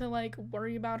don't need to, like,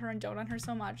 worry about her and dote on her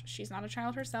so much. She's not a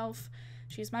child herself.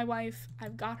 She's my wife.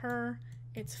 I've got her.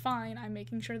 It's fine. I'm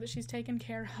making sure that she's taken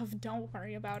care of. Don't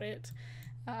worry about it.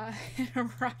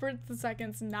 Robert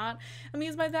II's not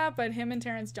amused by that, but him and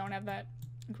Terrence don't have that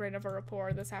great of a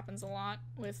rapport. This happens a lot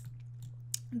with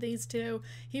these two.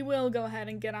 He will go ahead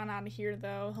and get on out of here,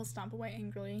 though. He'll stomp away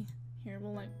angrily. Here,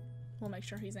 we'll make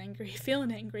sure he's angry,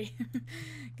 feeling angry.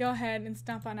 Go ahead and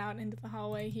stomp on out into the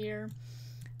hallway here.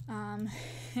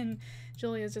 And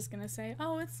Julia's just gonna say,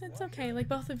 oh, it's okay, like,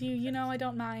 both of you, you know, I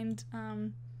don't mind,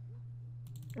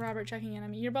 Robert checking in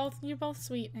on me. You're both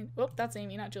sweet. And, oh, that's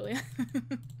Amy, not Julia.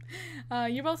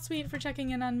 You're both sweet for checking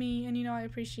in on me, and, you know, I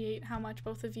appreciate how much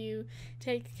both of you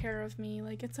take care of me.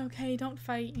 Like, it's okay, don't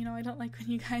fight, you know, I don't like when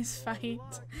you guys fight.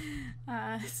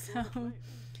 So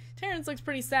Terrence looks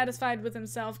pretty satisfied with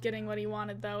himself getting what he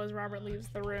wanted, though, as Robert leaves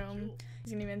the room.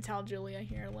 He's gonna even tell Julia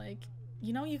here, like,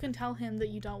 you know, you can tell him that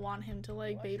you don't want him to,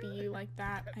 like, baby you like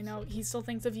that. I know he still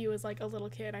thinks of you as, like, a little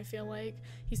kid. I feel like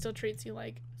he still treats you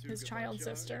like his child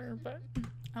sister, but...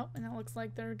 Oh, and it looks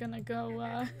like they're gonna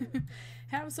go,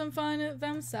 have some fun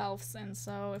themselves, and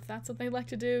so if that's what they like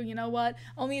to do, you know what?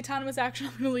 Only autonomous action,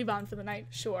 I'm gonna leave on for the night,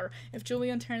 sure. If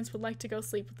Julia and Terrence would like to go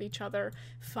sleep with each other,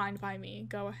 fine by me,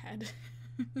 go ahead.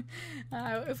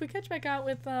 If we catch back out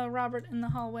with, Robert in the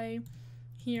hallway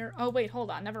here, oh wait,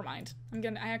 hold on, never mind.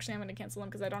 I actually am gonna cancel them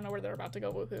because I don't know where they're about to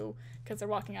go woohoo, because they're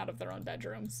walking out of their own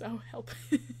bedroom, so help.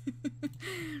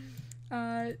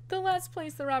 The last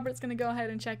place that Robert's gonna go ahead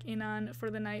and check in on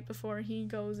for the night before he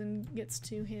goes and gets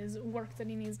to his work that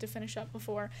he needs to finish up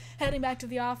before heading back to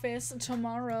the office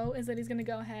tomorrow is that he's gonna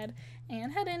go ahead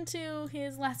and head into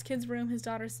his last kid's room, his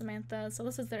daughter Samantha. So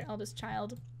this is their eldest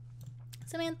child.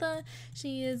 Samantha,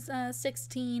 she is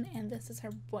 16, and this is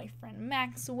her boyfriend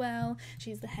Maxwell.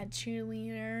 She's the head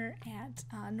cheerleader at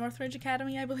Northridge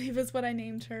Academy, I believe is what I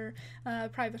named her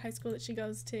private high school that she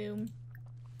goes to.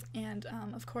 And,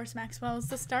 of course, Maxwell is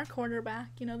the star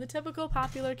quarterback, you know, the typical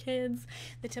popular kids,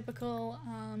 the typical,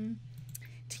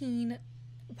 teen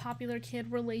popular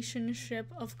kid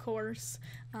relationship, of course,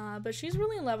 but she's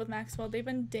really in love with Maxwell. They've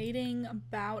been dating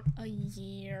about a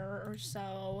year or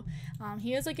so.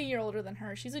 He is, like, a year older than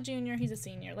her. She's a junior, he's a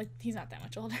senior, like, he's not that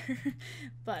much older,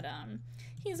 but,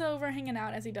 he's over hanging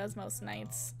out as he does most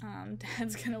nights.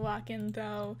 Dad's gonna walk in,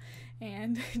 though,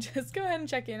 and just go ahead and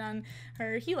check in on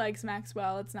her. He likes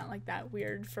Maxwell. It's not, like, that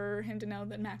weird for him to know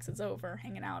that Max is over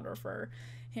hanging out or for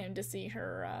him to see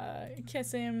her,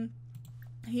 kiss him.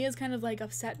 He is kind of, like,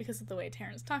 upset because of the way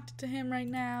Terrence talked to him right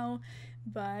now,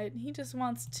 but he just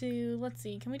wants to, let's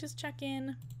see, can we just check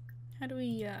in? How do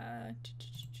we,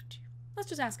 let's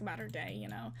just ask about her day, you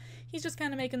know. He's just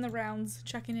kind of making the rounds,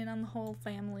 checking in on the whole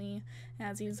family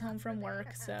as he's home from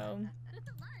work, so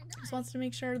just wants to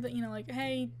make sure that, you know, like,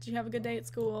 hey, did you have a good day at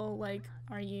school? Like,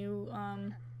 are you,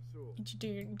 did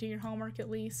you do your homework at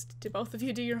least? Did both of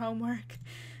you do your homework?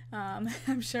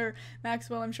 I'm sure,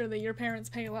 Maxwell, I'm sure that your parents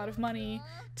pay a lot of money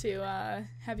to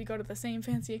have you go to the same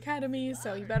fancy academy,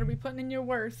 so you better be putting in your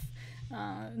worth.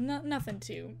 Nothing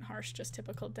too harsh, just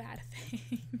typical dad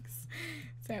things.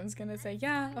 Sam's gonna say,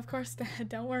 yeah, of course, Dad,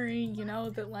 don't worry, you know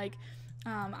that, like,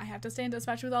 I have to stay in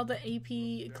touch with all the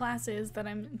AP classes that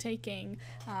I'm taking.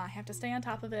 I have to stay on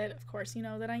top of it, of course, you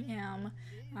know that I am.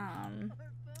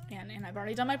 And I've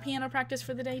already done my piano practice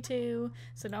for the day too,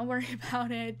 so don't worry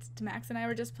about it. Max and I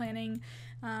were just planning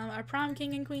our prom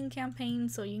king and queen campaign,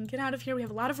 so you can get out of here. We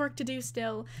have a lot of work to do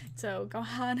still, so go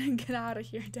on and get out of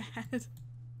here, Dad.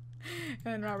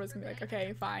 And Robert's gonna be like,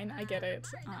 okay, fine, I get it.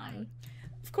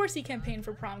 Of course he campaigned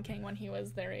for prom king when he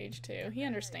was their age too. He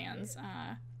understands.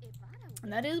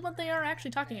 And that is what they are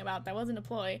actually talking about. That wasn't a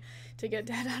ploy to get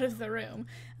Dad out of the room.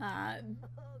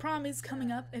 Prom is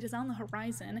coming up. It is on the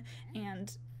horizon,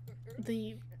 and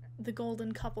the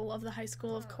golden couple of the high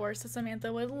school, of course,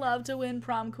 Samantha would love to win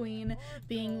prom queen,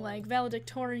 being like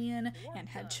valedictorian and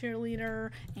head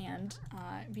cheerleader, and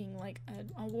being like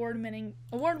an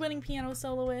award-winning piano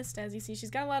soloist. As you see, she's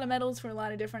got a lot of medals for a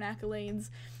lot of different accolades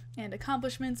and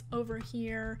accomplishments over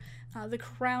here. The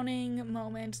crowning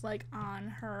moment, like, on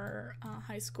her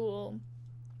high school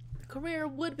career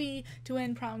would be to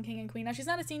win prom king and queen. Now, she's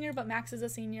not a senior, but Max is a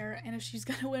senior, and if she's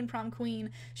gonna win prom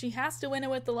queen, she has to win it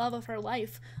with the love of her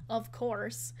life, of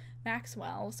course,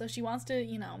 Maxwell. So she wants to,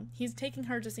 you know, he's taking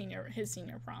her to his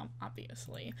senior prom,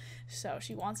 obviously, so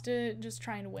she wants to just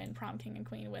try and win prom king and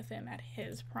queen with him at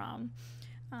his prom.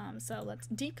 So let's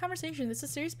deep conversation. This is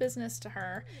serious business to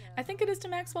her. I think it is to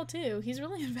Maxwell too. He's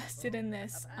really invested in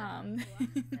this, and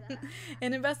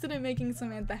invested in making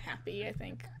Samantha happy, I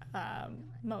think,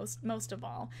 most of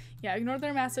all. Yeah, ignore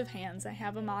their massive hands. I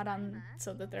have a mod on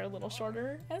so that they're a little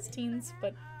shorter as teens,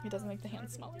 but it doesn't make the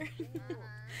hands smaller.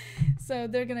 So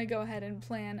they're gonna go ahead and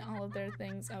plan all of their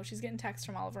things. Oh, she's getting texts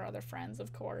from all of her other friends,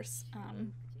 of course.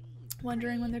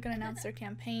 Wondering when they're going to announce their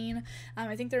campaign.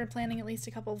 I think they're planning at least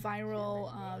a couple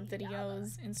viral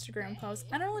videos, Instagram posts.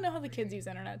 I don't really know how the kids use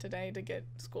internet today to get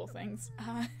school things.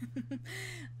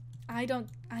 I don't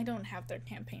have their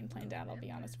campaign planned out, I'll be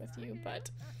honest with you,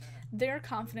 but they're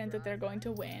confident that they're going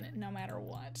to win no matter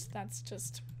what. That's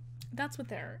what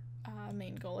their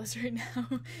main goal is right now.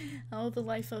 Oh, the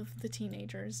life of the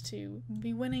teenagers, to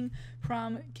be winning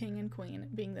prom king and queen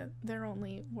being their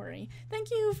only worry. Thank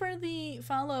you for the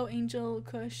follow, Angel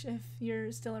Kush. If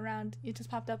you're still around, it just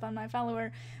popped up on my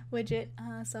follower widget,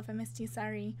 so if I missed you,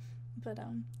 sorry, but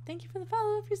thank you for the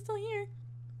follow if you're still here.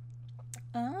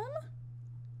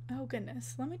 Oh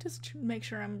goodness, let me just make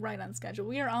sure I'm right on schedule.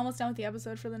 We are almost done with the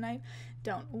episode for the night,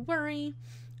 don't worry.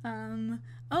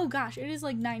 Oh gosh, it is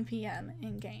like 9 p.m.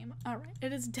 in game. Alright,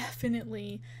 it is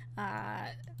definitely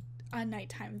a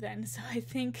nighttime then, so I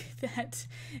think that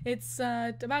it's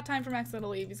about time for Max to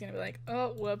leave. He's gonna be like,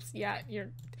 oh, whoops, yeah,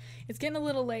 it's getting a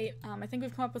little late. I think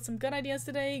we've come up with some good ideas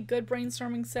today, good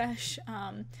brainstorming sesh.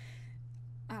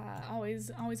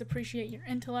 Always appreciate your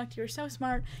intellect. You're so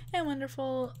smart and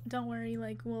wonderful. Don't worry,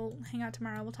 like, we'll hang out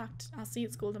tomorrow. I'll see you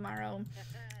at school tomorrow.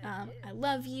 I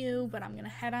love you, but I'm gonna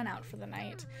head on out for the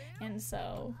night. And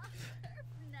so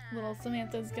little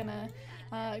Samantha's gonna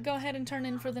go ahead and turn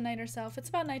in for the night herself. It's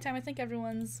about nighttime. I think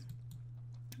everyone's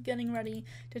getting ready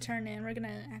to turn in. We're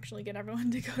gonna actually get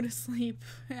everyone to go to sleep,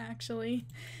 actually.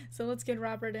 So let's get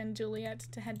Robert and Juliet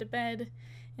to head to bed.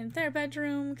 In their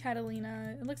bedroom,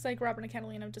 Catalina, it looks like Robert and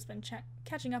Catalina have just been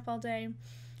catching up all day.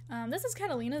 This is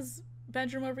Catalina's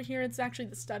bedroom over here. It's actually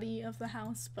the study of the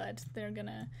house, but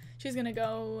she's gonna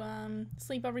go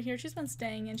sleep over here. She's been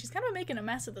staying and she's kind of making a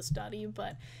mess of the study,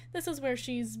 but this is where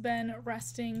she's been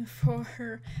resting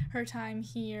for her time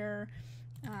here.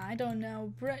 I don't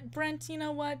know, Brent, you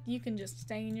know what? You can just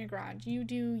stay in your garage. You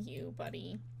do you,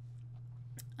 buddy.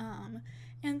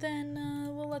 And then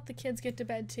we'll let the kids get to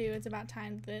bed too. It's about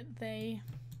time that they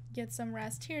get some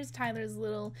rest. Here's Tyler's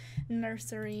little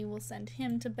nursery. We'll send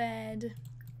him to bed.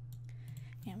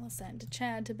 And we'll send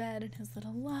Chad to bed in his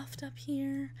little loft up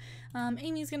here.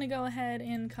 Amy's gonna go ahead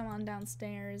and come on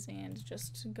downstairs and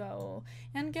just go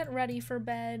and get ready for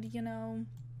bed, you know.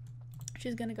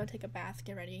 She's gonna go take a bath,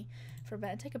 get ready for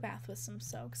bed. Take a bath with some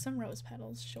soak, some rose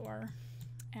petals, sure.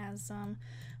 As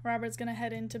Robert's gonna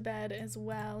head into bed as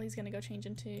well. He's gonna go change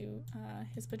into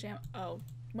his pajama. Oh,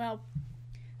 well.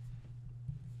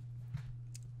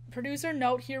 Producer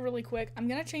note here really quick. I'm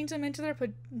gonna change them into their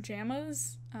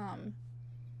pajamas.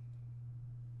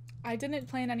 I didn't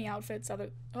plan any outfits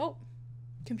other. Oh,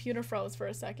 computer froze for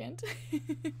a second.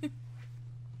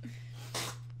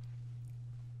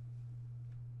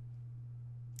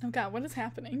 Oh god, what is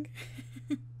happening?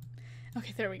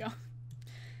 Okay, there we go.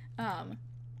 Can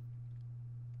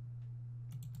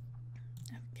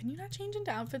you not change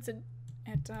into outfits at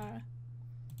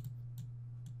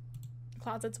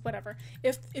closets? Whatever.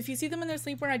 If you see them in their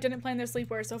sleepwear, I didn't plan their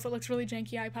sleepwear, so if it looks really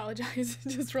janky, I apologize.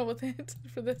 Just roll with it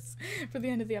for the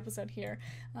end of the episode here.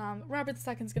 Robert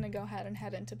II's gonna go ahead and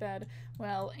head into bed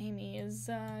while Amy is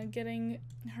getting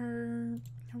her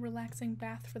relaxing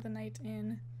bath for the night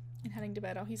in and heading to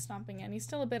bed. Oh, he's stomping in. He's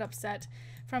still a bit upset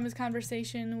from his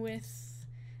conversation with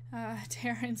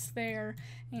Terrence there,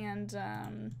 and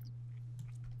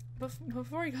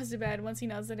before he goes to bed, once he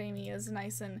knows that Amy is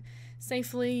nice and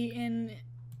safely in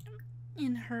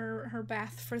her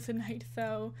bath for the night,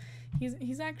 though,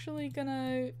 he's actually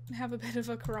gonna have a bit of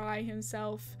a cry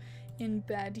himself in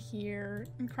bed here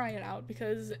and cry it out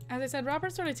because, as I said,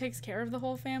 Robert sort of takes care of the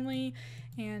whole family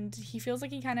and he feels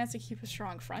like he kind of has to keep a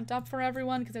strong front up for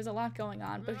everyone because there's a lot going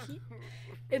on, but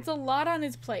it's a lot on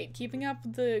his plate, keeping up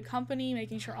the company,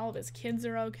 making sure all of his kids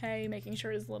are okay, making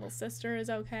sure his little sister is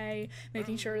okay,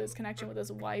 making sure his connection with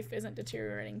his wife isn't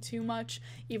deteriorating too much,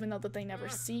 even though that they never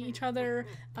see each other.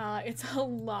 It's a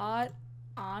lot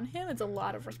on him. It's a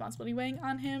lot of responsibility weighing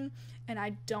on him, and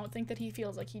I don't think that he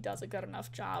feels like he does a good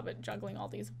enough job at juggling all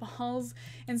these balls,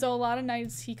 and so a lot of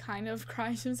nights he kind of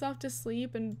cries himself to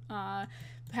sleep and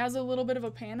has a little bit of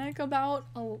a panic about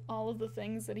all of the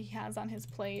things that he has on his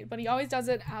plate, but he always does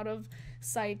it out of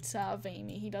sight of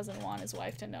Amy. He doesn't want his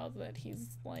wife to know that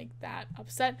he's like that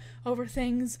upset over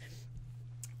things,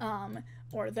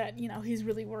 or that, you know, he's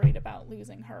really worried about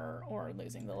losing her or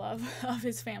losing the love of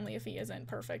his family if he isn't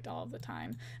perfect all of the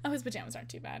time. Oh, his pajamas aren't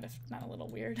too bad, if not a little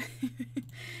weird.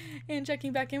 And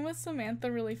checking back in with Samantha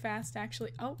really fast,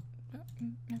 actually. Oh,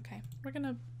 okay. We're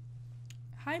gonna...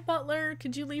 Hi, butler.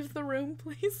 Could you leave the room,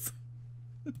 please?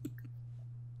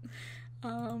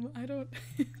 I don't...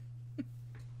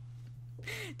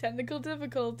 Technical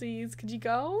difficulties. Could you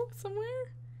go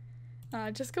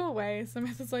somewhere? Just go away.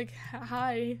 Samantha's like,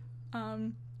 hi.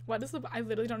 What is I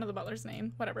literally don't know the butler's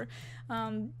name. Whatever.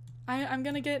 I'm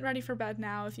gonna get ready for bed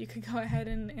now. If you could go ahead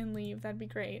and leave, that'd be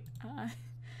great.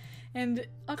 And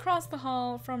across the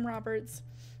hall from Robert's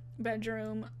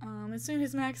bedroom, as soon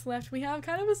as Max left, we have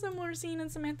kind of a similar scene in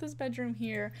Samantha's bedroom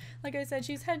here. Like I said,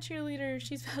 she's head cheerleader,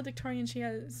 she's valedictorian, she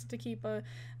has to keep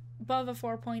above a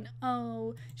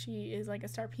 4.0, she is like a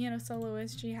star piano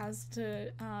soloist, she has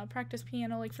to practice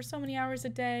piano like for so many hours a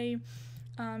day.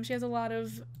 She has a lot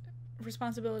of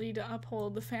responsibility to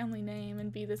uphold the family name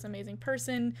and be this amazing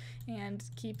person and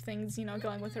keep things, you know,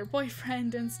 going with her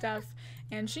boyfriend and stuff,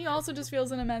 and she also just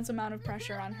feels an immense amount of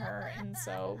pressure on her. And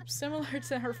so, similar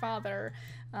to her father,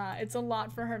 It's a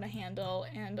lot for her to handle,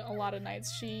 and a lot of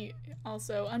nights she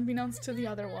also, unbeknownst to the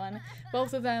other one,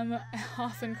 both of them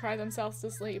often cry themselves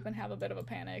to sleep and have a bit of a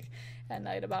panic at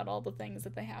night about all the things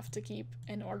that they have to keep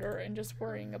in order and just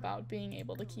worrying about being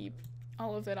able to keep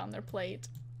all of it on their plate.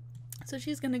 So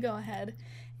she's going to go ahead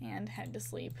and head to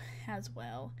sleep as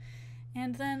well.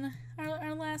 And then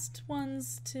our last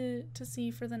ones to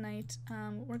see for the night,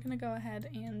 we're going to go ahead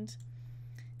and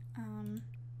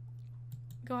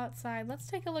go outside. Let's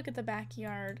take a look at the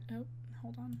backyard. Oh,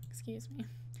 hold on, excuse me.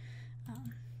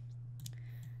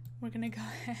 We're gonna go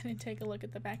ahead and take a look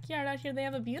at the backyard out here. They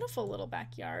have a beautiful little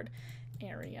backyard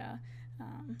area.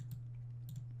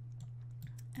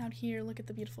 Out here, look at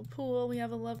the beautiful pool. We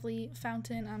have a lovely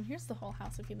fountain. Here's the whole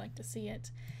house if you'd like to see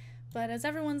it. But as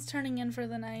everyone's turning in for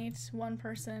the night, one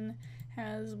person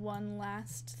has one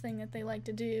last thing that they like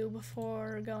to do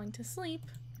before going to sleep.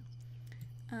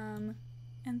 And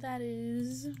that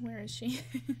is, where is she?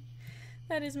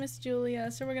 That is Miss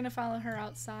Julia. So we're gonna follow her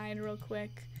outside real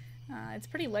quick. It's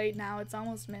pretty late now. It's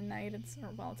almost midnight. It's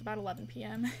about 11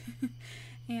 p.m.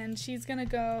 And she's gonna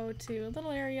go to a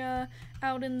little area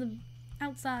out in the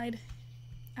outside,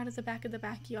 out at the back of the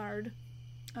backyard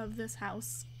of this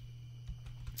house.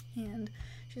 And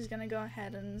she's gonna go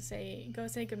ahead and say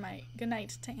good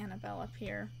night to Annabelle up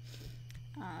here.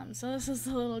 So this is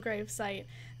the little grave site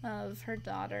of her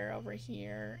daughter over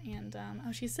here, and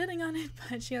oh, she's sitting on it,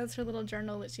 but she has her little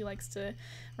journal that she likes to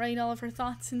write all of her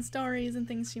thoughts and stories and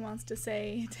things she wants to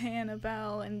say to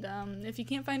Annabelle. And if you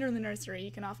can't find her in the nursery,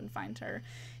 you can often find her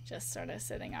just sort of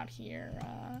sitting out here,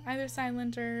 either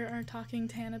silent or talking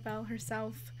to Annabelle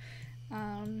herself.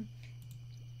 And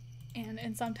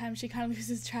sometimes she kind of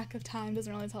loses track of time,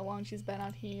 doesn't realize how long she's been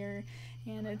out here.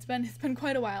 And it's been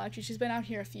quite a while, actually. She's been out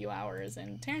here a few hours,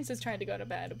 and Terrence has tried to go to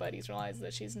bed, but he's realized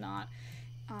that she's not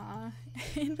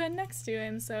in bed next to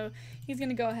him, so he's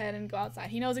gonna go ahead and go outside.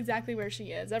 He knows exactly where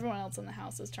she is. Everyone else in the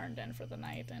house is turned in for the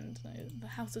night, and the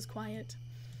house is quiet.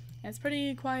 And it's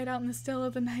pretty quiet out in the still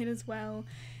of the night as well,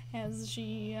 as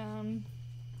she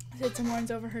sits and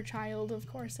mourns over her child,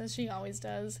 of course, as she always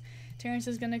does. Terrence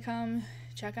is gonna come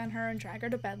check on her and drag her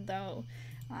to bed, though,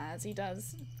 as he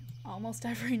does almost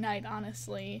every night,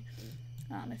 honestly.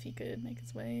 If he could make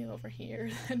his way over here,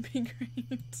 that'd be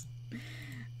great.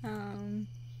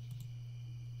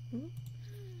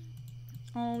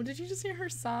 Oh, did you just hear her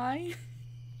sigh?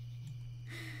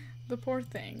 The poor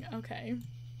thing. Okay.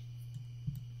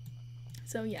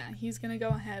 So yeah, he's gonna go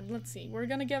ahead. Let's see. We're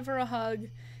gonna give her a hug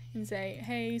and say,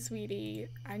 hey, sweetie,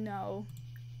 I know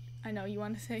you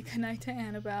want to say goodnight to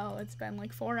Annabelle. It's been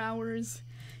like 4 hours.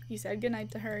 You said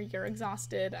goodnight to her. You're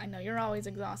exhausted. I know you're always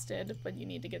exhausted, but you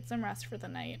need to get some rest for the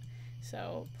night.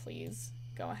 So please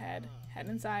go ahead, head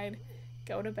inside,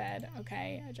 go to bed,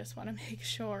 okay? I just want to make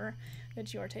sure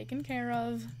that you're taken care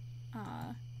of.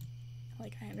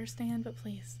 Like, I understand, but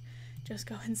please just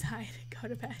go inside, go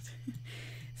to bed.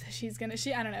 So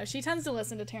I don't know, she tends to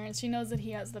listen to Terrence. She knows that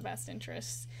he has the best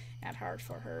interests at heart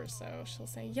for her, so she'll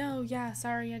say, yo, yeah,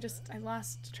 sorry, I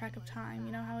lost track of time,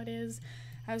 you know how it is.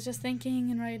 I was just thinking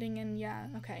and writing, and yeah,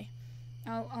 okay.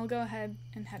 I'll go ahead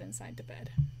and head inside to bed,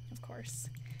 of course.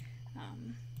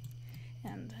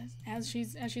 And as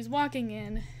she's walking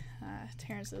in,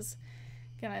 Terrence is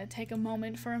gonna take a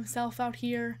moment for himself out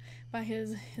here by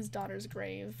his daughter's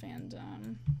grave,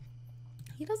 and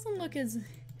he doesn't look as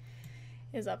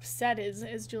upset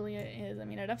as Julia is. I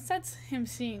mean, it upsets him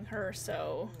seeing her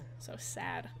so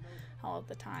sad all of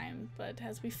the time, but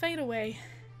as we fade away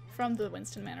from the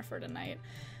Winston Manor for tonight,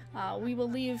 we will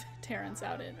leave Terrence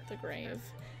out at the grave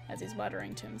as he's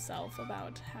muttering to himself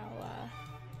about how,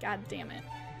 God damn it,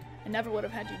 I never would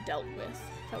have had you dealt with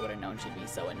if I would have known she'd be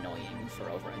so annoying for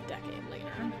over a decade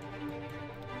later.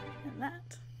 And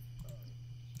that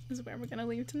is where we're going to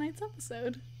leave tonight's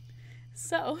episode.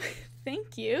 So,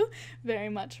 thank you very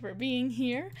much for being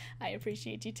here. I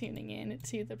appreciate you tuning in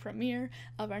to the premiere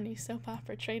of our new soap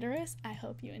opera, Traitorous. I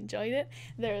hope you enjoyed it.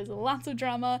 There is lots of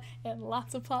drama and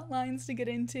lots of plot lines to get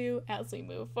into as we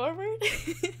move forward.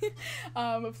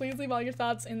 Please leave all your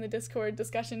thoughts in the Discord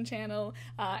discussion channel.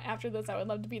 After this, I would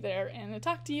love to be there and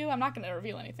talk to you. I'm not going to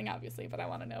reveal anything, obviously, but I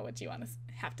want to know what you want to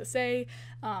have to say.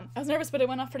 I was nervous, but it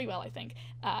went off pretty well, I think.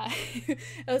 I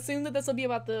assume that this will be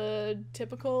about the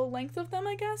typical length of them,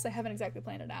 I guess. I haven't exactly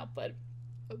planned it out, but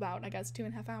about, I guess,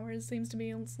 2.5 hours seems to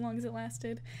be as long as it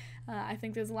lasted. I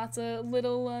think there's lots of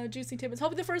little juicy tidbits.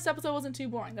 Hope the first episode wasn't too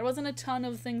boring. There wasn't a ton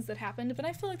of things that happened, but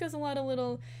I feel like there's a lot of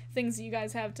little things you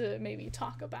guys have to maybe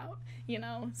talk about, you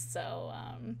know? So,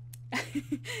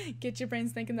 get your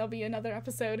brains thinking there'll be another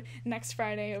episode next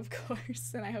Friday, of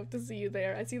course, and I hope to see you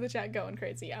there. I see the chat going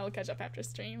crazy. I will catch up after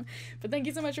stream. But thank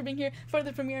you so much for being here for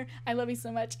the premiere. I love you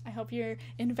so much. I hope you're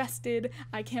invested.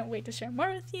 I can't wait to share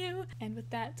more with you. And with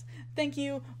that, thank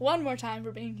you one more time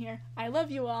for being here. I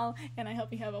love you all, and I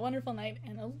hope you have a wonderful night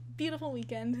and a beautiful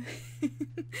weekend.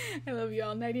 I love you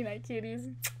all. Nighty night,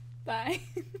 cuties. Bye.